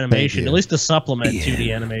computer animation, at least to supplement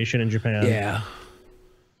 2D animation in Japan. Yeah.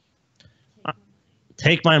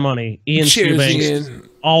 Take my money, Ian. Cheers, Eubanks, Ian.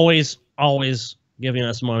 always giving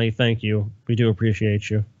us money. Thank you. We do appreciate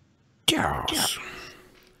you. Yes.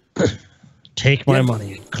 Take my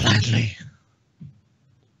money gladly.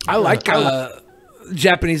 I like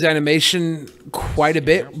Japanese animation quite a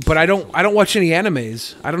bit, but I don't watch any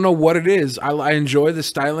animes. I don't know what it is. I enjoy the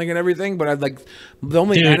styling and everything, but the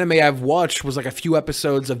only anime I've watched was like a few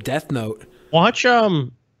episodes of Death Note.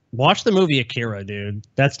 Watch the movie Akira, dude.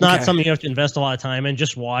 That's not something you have to invest a lot of time in.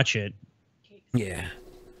 Just watch it. Yeah.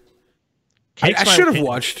 I should have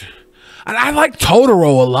watched. And I like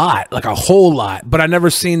Totoro a lot, like a whole lot, but I never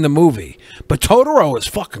seen the movie. But Totoro is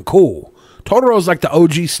fucking cool. Totoro's like the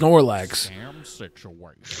OG Snorlax.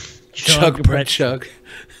 Chug, Brett, chug.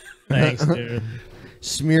 Thanks, dude.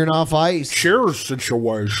 Smearing off ice. Cheers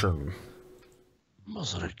situation.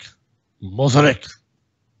 Mosaic.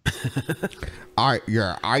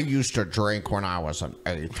 I used to drink when I was an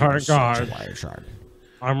 18 Thank God. situation.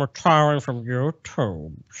 I'm retiring from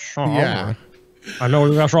YouTube. So Yeah. I know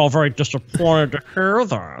you guys are all very disappointed to hear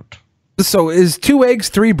that. So is 2 eggs,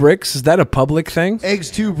 3 bricks? Is that a public thing? Eggs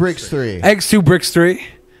 2, bricks 3. Eggs 2, bricks 3?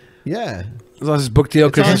 Yeah. Is that his book deal?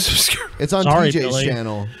 It's on Sorry, TJ's Billy.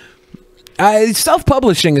 channel.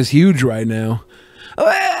 Self-publishing is huge right now.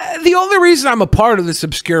 The only reason I'm a part of this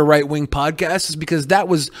obscure right-wing podcast is because that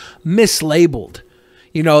was mislabeled.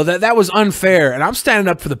 You know, that was unfair. And I'm standing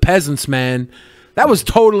up for the peasants, man. That was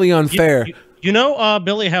totally unfair. You know,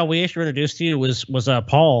 Billy, how we actually introduced to you was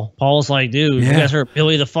Paul. Paul's like, dude, you guys heard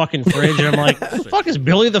Billy the fucking fridge. And I'm like, who the fuck is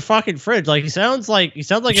Billy the fucking fridge? Like, he sounds like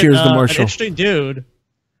Cheers, an Marshall. interesting dude.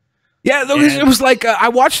 Yeah, it was like I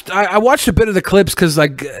watched a bit of the clips because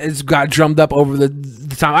like it's got drummed up over the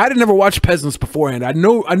time. I had never watched Peasants beforehand. I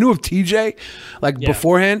knew of TJ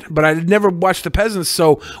beforehand, but I had never watched the Peasants.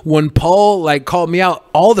 So when Paul like called me out,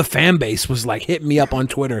 all the fan base was like hitting me up on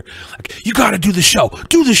Twitter, like, you got to do the show,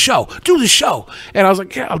 do the show, do the show. And I was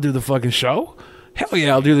like, yeah, I'll do the fucking show. Hell yeah,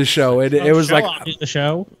 I'll do the show. And it was like, I'll do the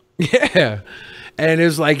show. Yeah, and it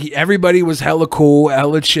was like everybody was hella cool,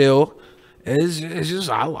 hella chill. It's just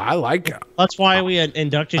I like it. That's why we had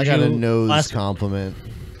inducted you. I got a nose compliment.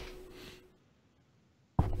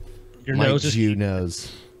 Your Mike nose is Jew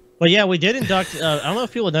nose. But yeah, we did induct. I don't know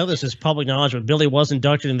if people know this is public knowledge, but Billy was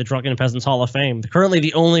inducted in the Drunken Peasants Hall of Fame. Currently,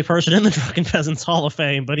 the only person in the Drunken Peasants Hall of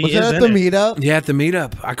Fame, but he Was is that in at the it. meetup? Yeah, at the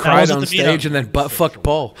meetup. I cried on the stage meetup. and then butt fucked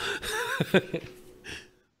Paul.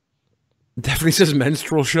 Definitely says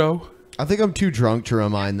menstrual show. I think I'm too drunk to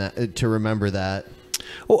remember that.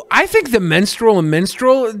 Well, I think the menstrual and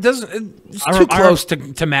minstrel it's too close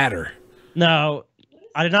to matter. No,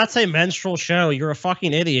 I did not say menstrual show. You're a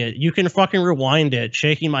fucking idiot. You can fucking rewind it.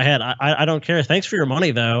 Shaking my head. I don't care. Thanks for your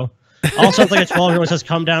money though. Also, it's like a 12-year-old says,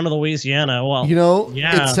 "Come down to Louisiana." Well,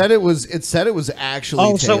 it said it was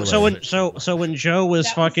actually. So when Joe was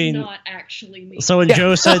That fucking. was not actually me. So when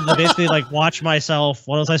Joe said basically like, "Watch myself,"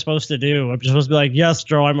 what was I supposed to do? I'm just supposed to be like, "Yes,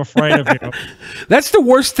 Joe, I'm afraid of you." That's the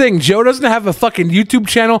worst thing. Joe doesn't have a fucking YouTube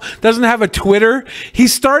channel. Doesn't have a Twitter.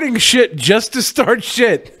 He's starting shit just to start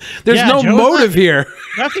shit. There's no Joe's motive here.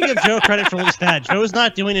 You have to give Joe credit for at least that. Joe's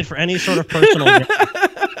not doing it for any sort of personal gain.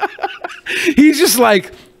 He's just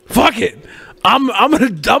like, fuck it. I'm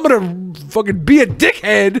gonna fucking be a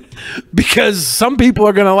dickhead because some people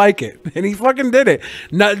are gonna like it, and he fucking did it.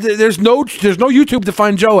 Now, there's no YouTube to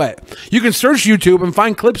find Joe at. You can search YouTube and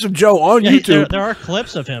find clips of Joe on YouTube. There are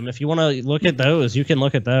clips of him. If you want to look at those, you can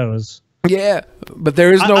look at those. Yeah, but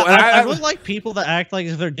there is no. I really like people that act like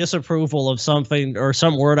their disapproval of something or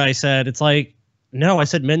some word I said. It's like, no, I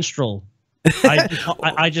said minstrel.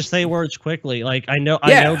 I just say words quickly. Like I know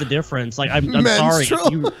the difference. Like I'm sorry.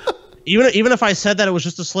 Even if I said that it was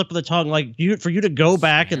just a slip of the tongue, like for you to go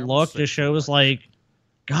back and look, this shows like,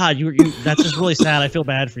 God, you that's just really sad. I feel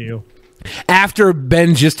bad for you. After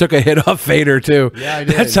Ben just took a hit off Vader too. Yeah, I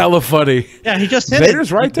did. That's hella funny. Yeah, he just hit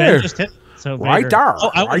Vader's it. right Ben there. just hit. So Right Vader. there. Oh,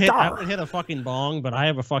 I Right would hit a fucking bong, but I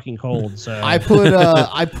have a fucking cold. So I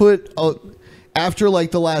put after like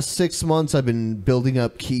the last 6 months, I've been building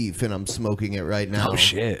up Keef, and I'm smoking it right now. Oh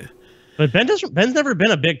shit. But Ben's never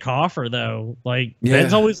been a big cougher though. Like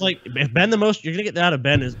Ben's always like, if Ben the most you're gonna get out of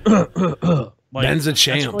Ben is like, Ben's a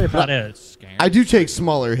champ. That's really about it. I do take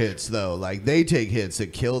smaller hits though. Like they take hits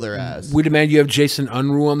that kill their ass. We demand you have Jason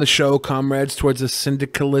Unruh on the show. Comrades towards a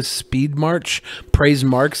syndicalist speed march. Praise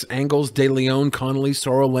Marx, Engels, De Leon, Connolly,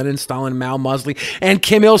 Sorrell, Lenin, Stalin, Mao, Mosley, and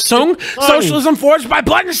Kim Il Sung. Socialism forged by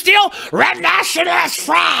blood and steel. Red nationalist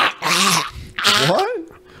flag. What?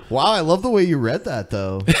 Wow, I love the way you read that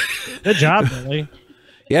though. Good job, Billy.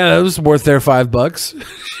 Yeah, that was worth their $5.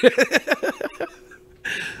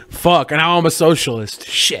 Fuck, and now I'm a socialist.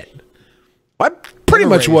 Shit. I pretty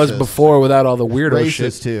much was before without all the weirdo shit.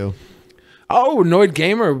 Racist too. Oh, Noid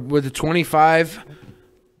Gamer with the 25.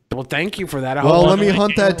 Well, thank you for that. Well, let me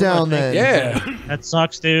hunt that down then. Yeah. That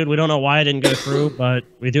sucks, dude. We don't know why it didn't go through, but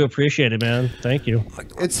we do appreciate it, man. Thank you.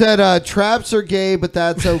 It said traps are gay, but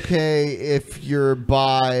that's okay if you're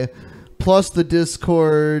bi. Plus, the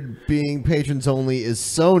Discord being patrons only is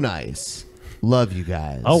so nice. Love you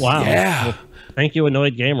guys. Oh, wow. Yeah. Well, thank you,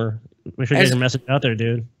 Annoyed Gamer. We should get your message out there,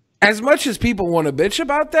 dude. As much as people want to bitch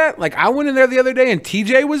about that, like I went in there the other day and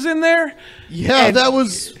TJ was in there. Yeah, that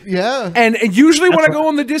was, yeah. And usually when I go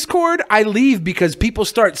on the Discord, I leave because people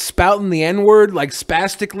start spouting the N-word, like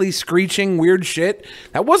spastically screeching weird shit.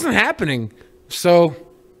 That wasn't happening. So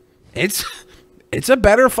it's a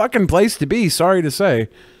better fucking place to be, sorry to say.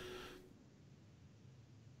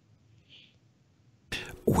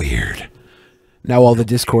 Weird. Now all the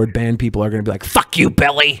Discord banned people are going to be like, fuck you,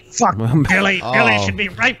 Billy. Fuck Billy. Billy should be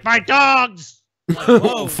raped by dogs. Like,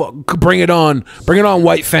 whoa. Fuck, bring it on. Bring it on,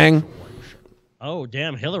 White Fang. Oh,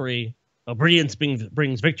 damn, Hillary. Obedience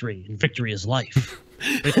brings victory, and victory is life.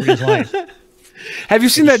 Victory is life. Have you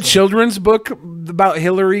seen that children's book about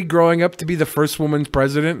Hillary growing up to be the first woman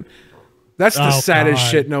president? That's the saddest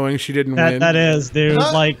shit, knowing she didn't win. That is, dude.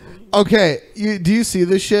 Like, okay, do you see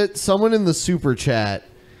this shit? Someone in the super chat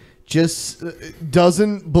just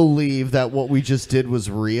doesn't believe that what we just did was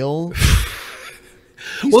real.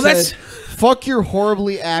 Well, that's fuck your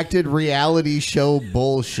horribly acted reality show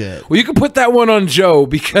bullshit. Well, you can put that one on Joe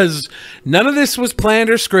because none of this was planned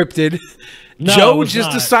or scripted. No, Joe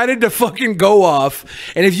just decided to fucking go off.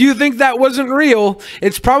 And if you think that wasn't real,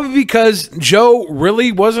 it's probably because Joe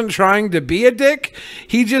really wasn't trying to be a dick.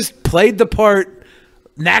 He just played the part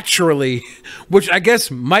naturally, which I guess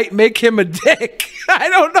might make him a dick. I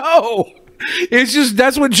don't know. It's just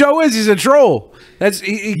that's what Joe is. He's a troll. He's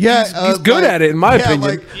good at it, in my opinion.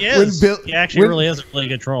 Like, he actually really is a really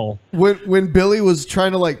good troll. When Billy was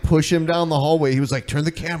trying to like push him down the hallway, he was like, "Turn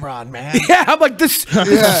the camera on, man." Yeah, I'm like this.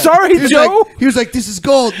 Sorry, Joe. He was like, "This is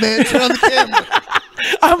gold, man. Turn on the camera."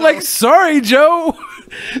 I'm like, sorry, Joe.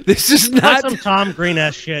 This is not some Tom Green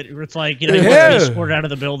ass shit. Where it's like, you know, you want to be escorted out of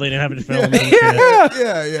the building and have it filmed.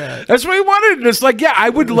 Yeah. That's what he wanted. And it's like, yeah, I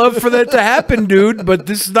would love for that to happen, dude. But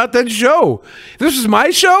this is not that show. If this was my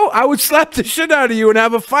show, I would slap the shit out of you and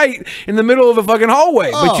have a fight in the middle of a fucking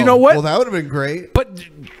hallway. But you know what? Well, that would have been great. But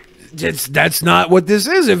that's not what this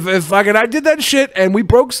is. If I did that shit and we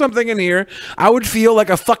broke something in here, I would feel like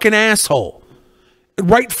a fucking asshole.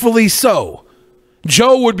 Rightfully so.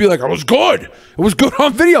 Joe would be like, it was good. It was good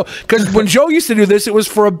on video. Because when Joe used to do this, it was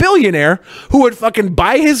for a billionaire who would fucking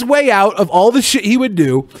buy his way out of all the shit he would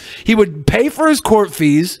do. He would pay for his court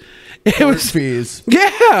fees. Fees.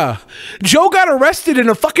 Yeah. Joe got arrested in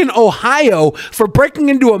a fucking Ohio for breaking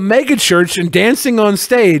into a mega church and dancing on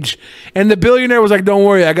stage. And the billionaire was like, don't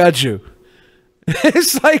worry, I got you.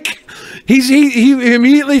 It's like he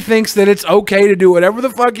immediately thinks that it's okay to do whatever the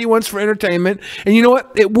fuck he wants for entertainment. And you know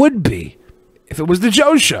what? It would be if it was the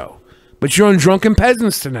Joe Show. But you're on Drunken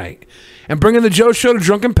Peasants tonight. And bringing the Joe Show to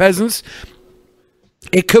Drunken Peasants,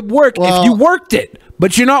 it could work if you worked it.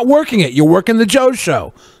 But you're not working it. You're working the Joe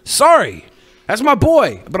Show. Sorry. That's my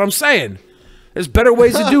boy. But I'm saying, there's better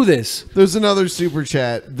ways to do this. There's another super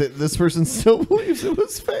chat that this person still believes it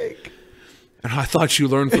was fake. And I thought you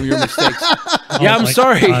learned from your mistakes. Yeah, I'm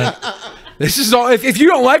sorry. This is all. If you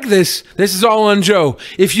don't like this is all on Joe.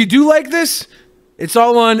 If you do like this, it's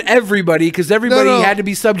all on everybody because everybody had to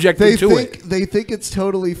be subjected to it. They think it's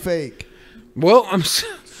totally fake. Well, I'm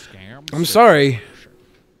sorry.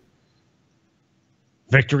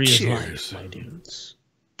 Victory is life, my dudes.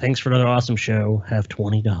 Thanks for another awesome show. Have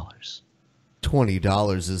 $20.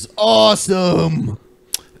 $20 is awesome.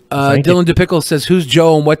 Dylan DePickle says, who's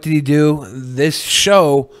Joe and what did he do? This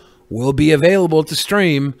show will be available to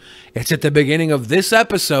stream. It's at the beginning of this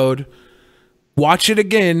episode. Watch it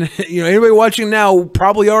again. You know, anybody watching now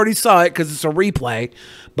probably already saw it because it's a replay,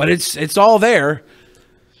 but it's all there.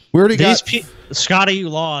 We already got Scotty, you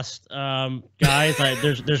lost, guys.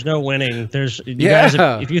 There's no winning. Guys,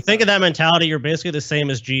 if you think of that mentality, you're basically the same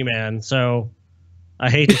as G-Man. So I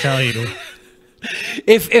hate to tell you,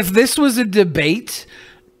 if this was a debate,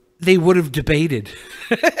 they would have debated.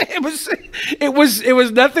 It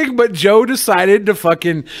was nothing but Joe decided to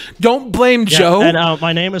fucking don't blame Joe. And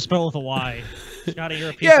my name is spelled with a Y. Scotty, you're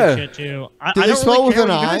a piece of shit too. I don't spell really care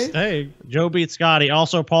with an what you guys say. Joe beat Scotty.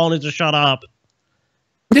 Also, Paul needs to shut up.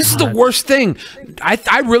 This is the worst thing.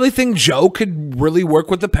 I really think Joe could really work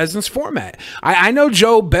with the Peasants format. I know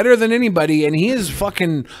Joe better than anybody, and he is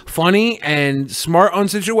fucking funny and smart on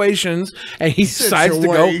situations, and he decides to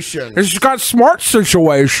go. He's got smart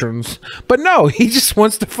situations. But no, he just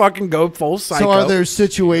wants to fucking go full psycho. So are there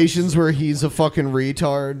situations where he's a fucking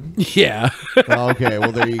retard? Yeah. Okay,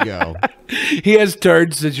 well, there you go. He has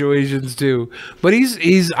turd situations too. But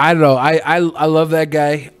he's I don't know. I love that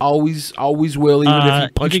guy. Always will, even if he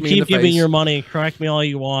punch me in the face. You keep giving your money. Correct me all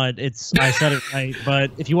you want. I said it right.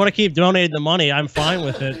 But if you want to keep donating the money, I'm fine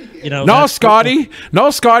with it. You know. No, Scotty.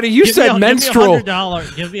 You said menstrual.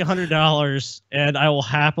 Give me $100, and I will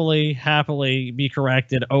happily be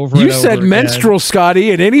corrected over and over. You said menstrual,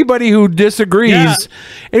 Scotty, and anybody who disagrees,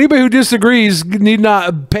 need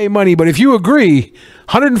not pay money. But if you agree,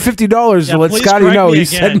 $150 to let Scotty know he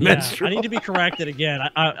said menstrual. I need to be corrected again.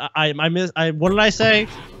 What did I say?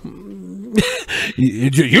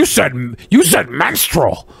 You said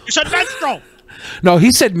menstrual. You said menstrual. No,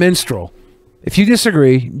 he said minstrel. If you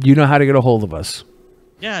disagree, you know how to get a hold of us.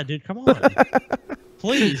 Yeah, dude, come on.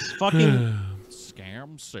 Please, fucking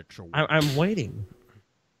scam situation. I'm waiting.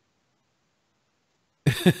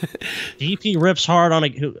 DP rips hard on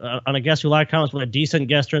a guest who live comments with a decent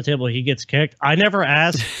guest turntable. He gets kicked. I never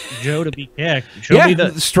asked Joe to be kicked.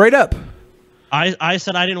 Straight up. I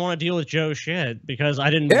said I didn't want to deal with Joe's shit because I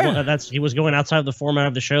didn't. He was going outside of the format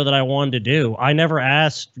of the show that I wanted to do. I never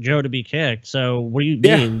asked Joe to be kicked. So what do you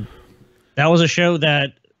mean? That was a show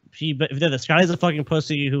that Scotty's a fucking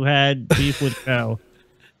pussy who had beef with Joe.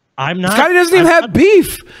 I'm not. Scotty doesn't even have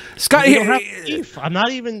beef. Scotty don't have beef. I'm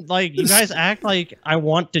not even like you guys act like I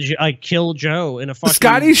want to kill Joe in a fucking.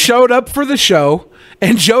 Scotty showed up for the show,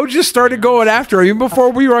 and Joe just started going after him even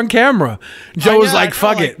before we were on camera. Joe was like,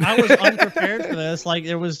 "Fuck it." I was unprepared for this.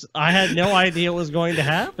 I had no idea what was going to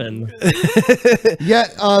happen.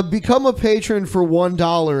 Become a patron for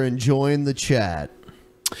 $1 and join the chat.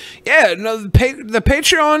 Yeah, no, the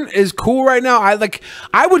Patreon is cool right now.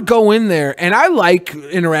 I would go in there, and I like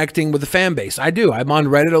interacting with the fan base. I do. I'm on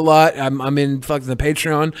Reddit a lot. I'm in fucking the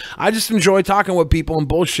Patreon. I just enjoy talking with people and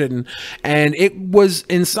bullshitting. And it was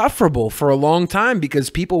insufferable for a long time because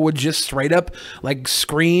people would just straight up like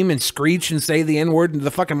scream and screech and say the N-word into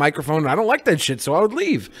the fucking microphone. I don't like that shit, so I would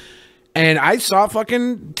leave. And I saw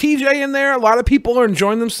fucking TJ in there. A lot of people are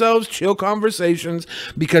enjoying themselves, chill conversations,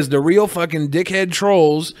 because the real fucking dickhead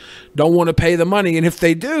trolls don't want to pay the money. And if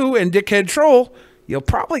they do, and dickhead troll, you'll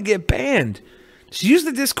probably get banned. So use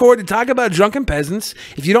the Discord to talk about Drunken Peasants.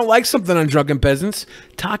 If you don't like something on Drunken Peasants,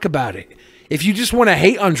 talk about it. If you just want to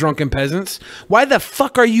hate on Drunken Peasants, why the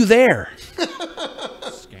fuck are you there?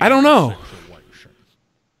 I don't know.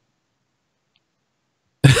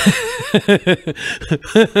 If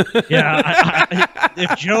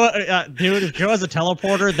Joe, dude, if Joe has a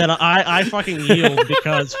teleporter, then I fucking yield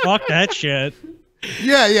because fuck that shit.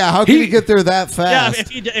 Yeah. How can he get there that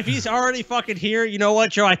fast? Yeah, if he's already fucking here, you know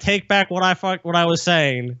what, Joe? I take back what I was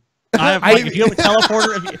saying. If you have a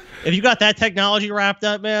teleporter, if you got that technology wrapped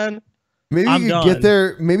up, man. Maybe he could get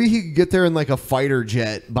there. Maybe he could get there in like a fighter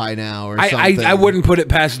jet by now, or something. I wouldn't put it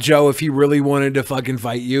past Joe if he really wanted to fucking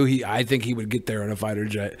fight you. I think he would get there in a fighter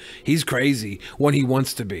jet. He's crazy when he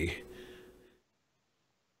wants to be.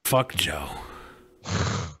 Fuck Joe.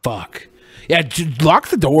 Fuck. Yeah, lock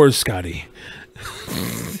the doors, Scotty.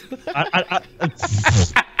 I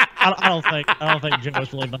don't think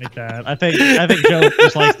Joe's really like that. I think Joe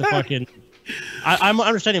just likes to fucking. I'm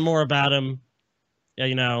understanding more about him. Yeah,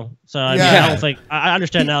 you know. So I mean, I don't think I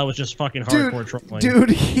understand now. It was just fucking hardcore trolling.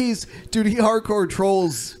 He hardcore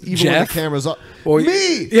trolls even when the camera's off.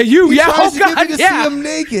 Me, yeah, you, he yeah. tries Oh to get God, me to see him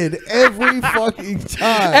naked every fucking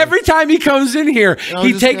time. Every time he comes in here,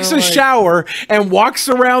 he takes a shower and walks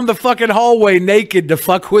around the fucking hallway naked to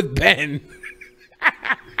fuck with Ben.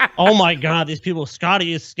 Oh my God, these people!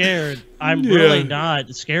 Scotty is scared. I'm really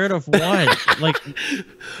not scared of what? Like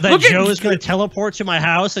that Joe is going to teleport to my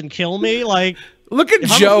house and kill me? Like. Look at if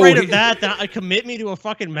Joe. I'm afraid of that, then I commit me to a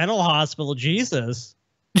fucking mental hospital. Jesus.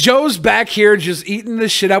 Joe's back here just eating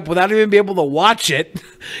this shit up without even being able to watch it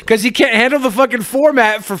because he can't handle the fucking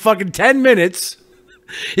format for fucking 10 minutes.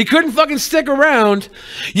 He couldn't fucking stick around.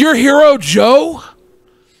 Your hero, Joe?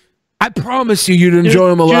 I promise you'd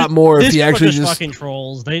enjoy him a lot more if he actually just fucking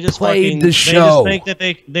trolls. They just played fucking, the show. They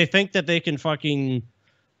just think that they can fucking.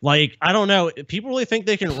 Like, I don't know. People really think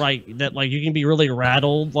they can write that, like, you can be really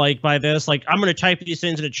rattled, like, by this. Like, I'm going to type these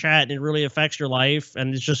things in a chat and it really affects your life.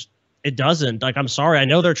 And it's just, it doesn't. Like, I'm sorry. I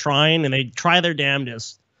know they're trying and they try their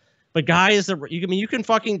damnedest. But guys, you can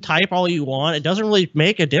fucking type all you want. It doesn't really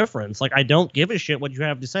make a difference. Like, I don't give a shit what you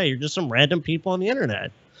have to say. You're just some random people on the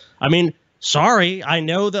internet. I mean, sorry. I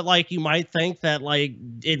know that, like, you might think that, like,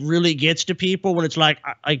 it really gets to people when it's like,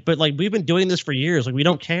 but, like, we've been doing this for years. Like, we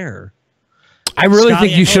don't care. I really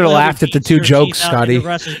think you should have laughed at the two jokes, Scotty.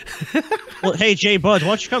 Well, hey, Jay Buzz, why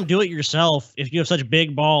don't you come do it yourself if you have such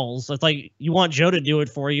big balls? It's like, you want Joe to do it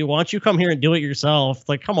for you. Why don't you come here and do it yourself? It's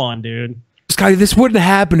like, come on, dude. Scotty, this wouldn't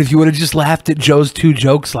happen if you would have just laughed at Joe's two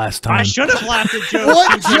jokes last time. I should have laughed at Joe's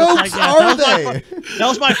What two jokes are they? That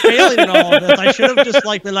was my failing in all of this. I should have just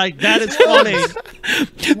been like, that is funny.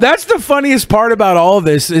 That's the funniest part about all of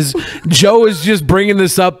this is Joe is just bringing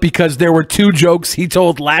this up because there were two jokes he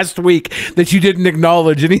told last week that you didn't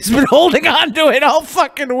acknowledge, and he's been holding on to it all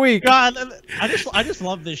fucking week. God, I just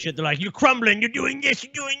love this shit. They're like, you're crumbling, you're doing this,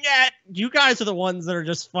 you're doing that. You guys are the ones that are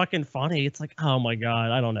just fucking funny. It's like, oh my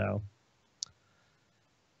God, I don't know.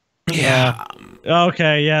 Yeah.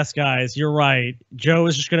 Okay. Yes, guys, you're right. Joe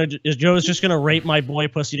is just gonna rape my boy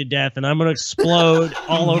pussy to death, and I'm gonna explode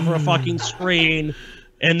all over a fucking screen,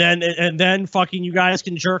 and then fucking you guys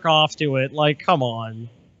can jerk off to it. Like, come on.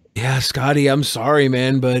 Yeah, Scotty, I'm sorry,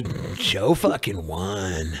 man, but Joe fucking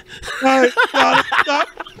won. Stop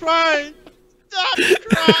crying. Stop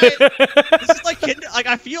crying. This is like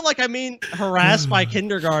I feel like I'm being harassed by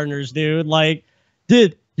kindergartners, dude. Like,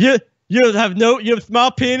 dude, you have a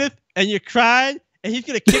small penis and you cried and he's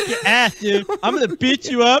gonna kick your ass, dude. I'm gonna beat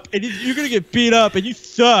you up and you're gonna get beat up and you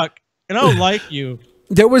suck and I don't like you.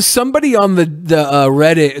 There was somebody on the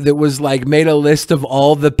Reddit that was like made a list of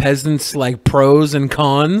all the peasants like pros and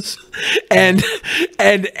cons, and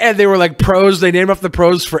they were like pros. They named off the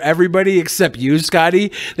pros for everybody except you,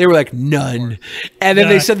 Scotty. They were like none, and then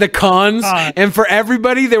they said the cons, and for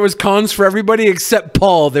everybody there was cons for everybody except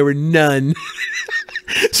Paul. There were none.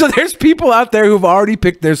 So there's people out there who've already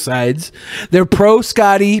picked their sides. They're pro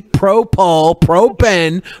Scotty, pro Paul, pro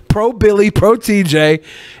Ben, pro Billy, pro TJ,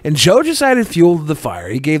 and Joe decided to fuel the fire.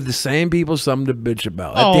 He gave the same people something to bitch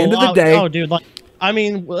about. At the end of the day, dude, like, I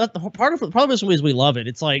mean, part of this is we love it.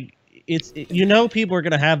 It's like people are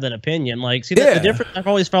gonna have that opinion. Like, see, the difference I've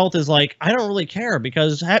always felt is like I don't really care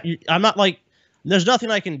because I'm not like there's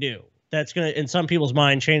nothing I can do that's going to, in some people's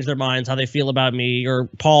mind, change their minds, how they feel about me, or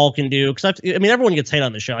Paul can do. Because I mean, everyone gets hate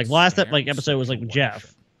on the show. Like, last episode was like with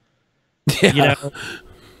Jeff. Yeah. You know?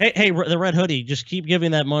 Hey, the red hoodie, just keep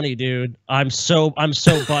giving that money, dude. I'm so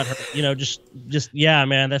butthurt. You know, just yeah,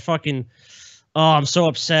 man. That fucking. Oh, I'm so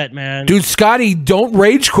upset, man. Dude, Scotty, don't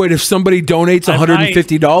rage quit if somebody donates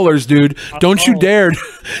 $150, dude. Don't you dare.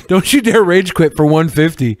 Don't you dare rage quit for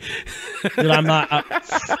 $150. Dude, I'm not.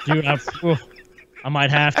 Dude, I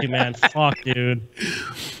might have to, man. Fuck, dude.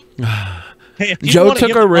 Hey, Joe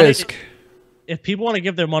took a risk. if people want to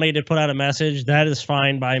give their money to put out a message, that is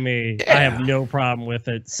fine by me. Yeah. I have no problem with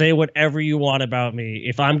it. Say whatever you want about me.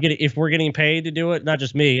 If we're getting paid to do it, not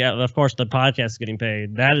just me, of course the podcast is getting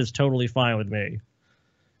paid. That is totally fine with me.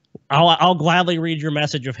 I'll gladly read your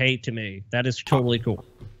message of hate to me. That is totally cool.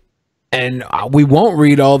 And we won't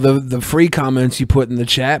read all the free comments you put in the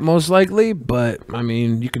chat, most likely. But I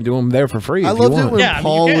mean, you can do them there for free. I loved it when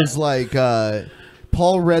Paul was like,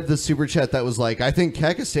 Paul read the super chat that was like, I think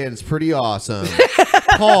Kekistan is pretty awesome.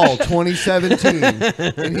 Paul 2017,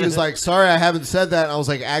 and he was like, sorry, I haven't said that. And I was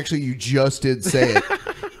like, actually, you just did say it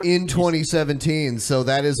in 2017, so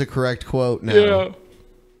that is a correct quote now. Yeah.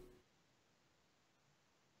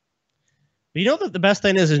 You know that the best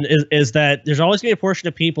thing is that there's always going to be a portion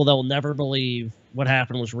of people that will never believe what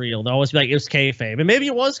happened was real. They'll always be like, it was kayfabe. And maybe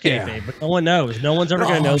it was kayfabe, but no one knows. No one's ever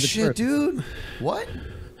going to know the truth. Dude. What?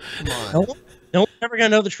 Come on. No one's ever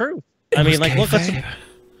going to know the truth. I mean, like, look,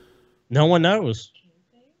 no one knows.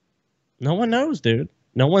 No one knows, dude.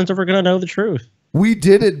 No one's ever going to know the truth. We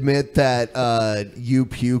did admit that you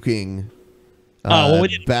puking we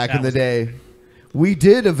did back in the day. We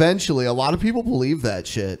did eventually. A lot of people believe that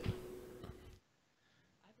shit.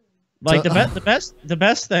 Like the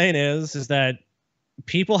best thing is that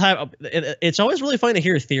people have. It's always really fun to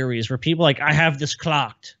hear theories where people like, I have this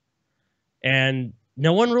clocked, and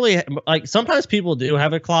no one really like. Sometimes people do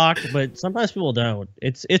have it clocked, but sometimes people don't.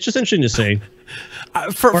 It's just interesting to see.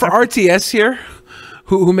 For RTS here,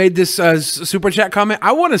 who made this super chat comment,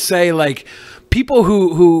 I want to say like, people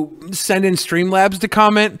who send in Streamlabs to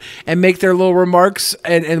comment and make their little remarks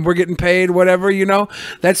and we're getting paid, whatever, you know,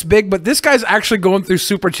 that's big. But this guy's actually going through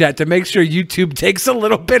Super Chat to make sure YouTube takes a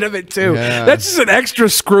little bit of it too. Yeah. That's just an extra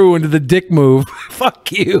screw into the dick move.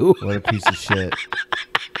 Fuck you. What a piece of shit.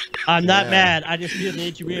 I'm not mad. I just feel the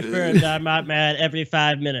need to reaffirm that I'm not mad every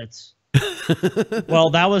 5 minutes. Well,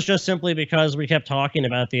 that was just simply because we kept talking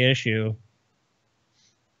about the issue.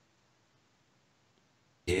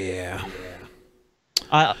 Yeah.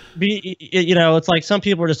 You know, it's like some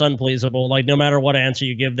people are just unpleasable. Like, no matter what answer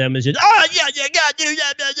you give them, is just, oh, yeah, you got to do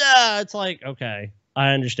that. It's like, okay, I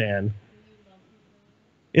understand.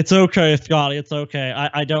 It's okay, Scotty. It's okay.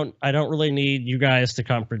 I don't really need you guys to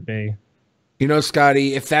comfort me. You know,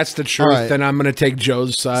 Scotty, if that's the truth, then I'm going to take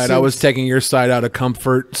Joe's side. I was taking your side out of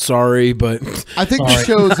comfort. Sorry, but I think the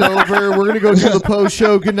show's over. We're going to go to the post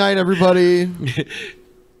show. Good night, everybody.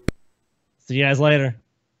 See you guys later.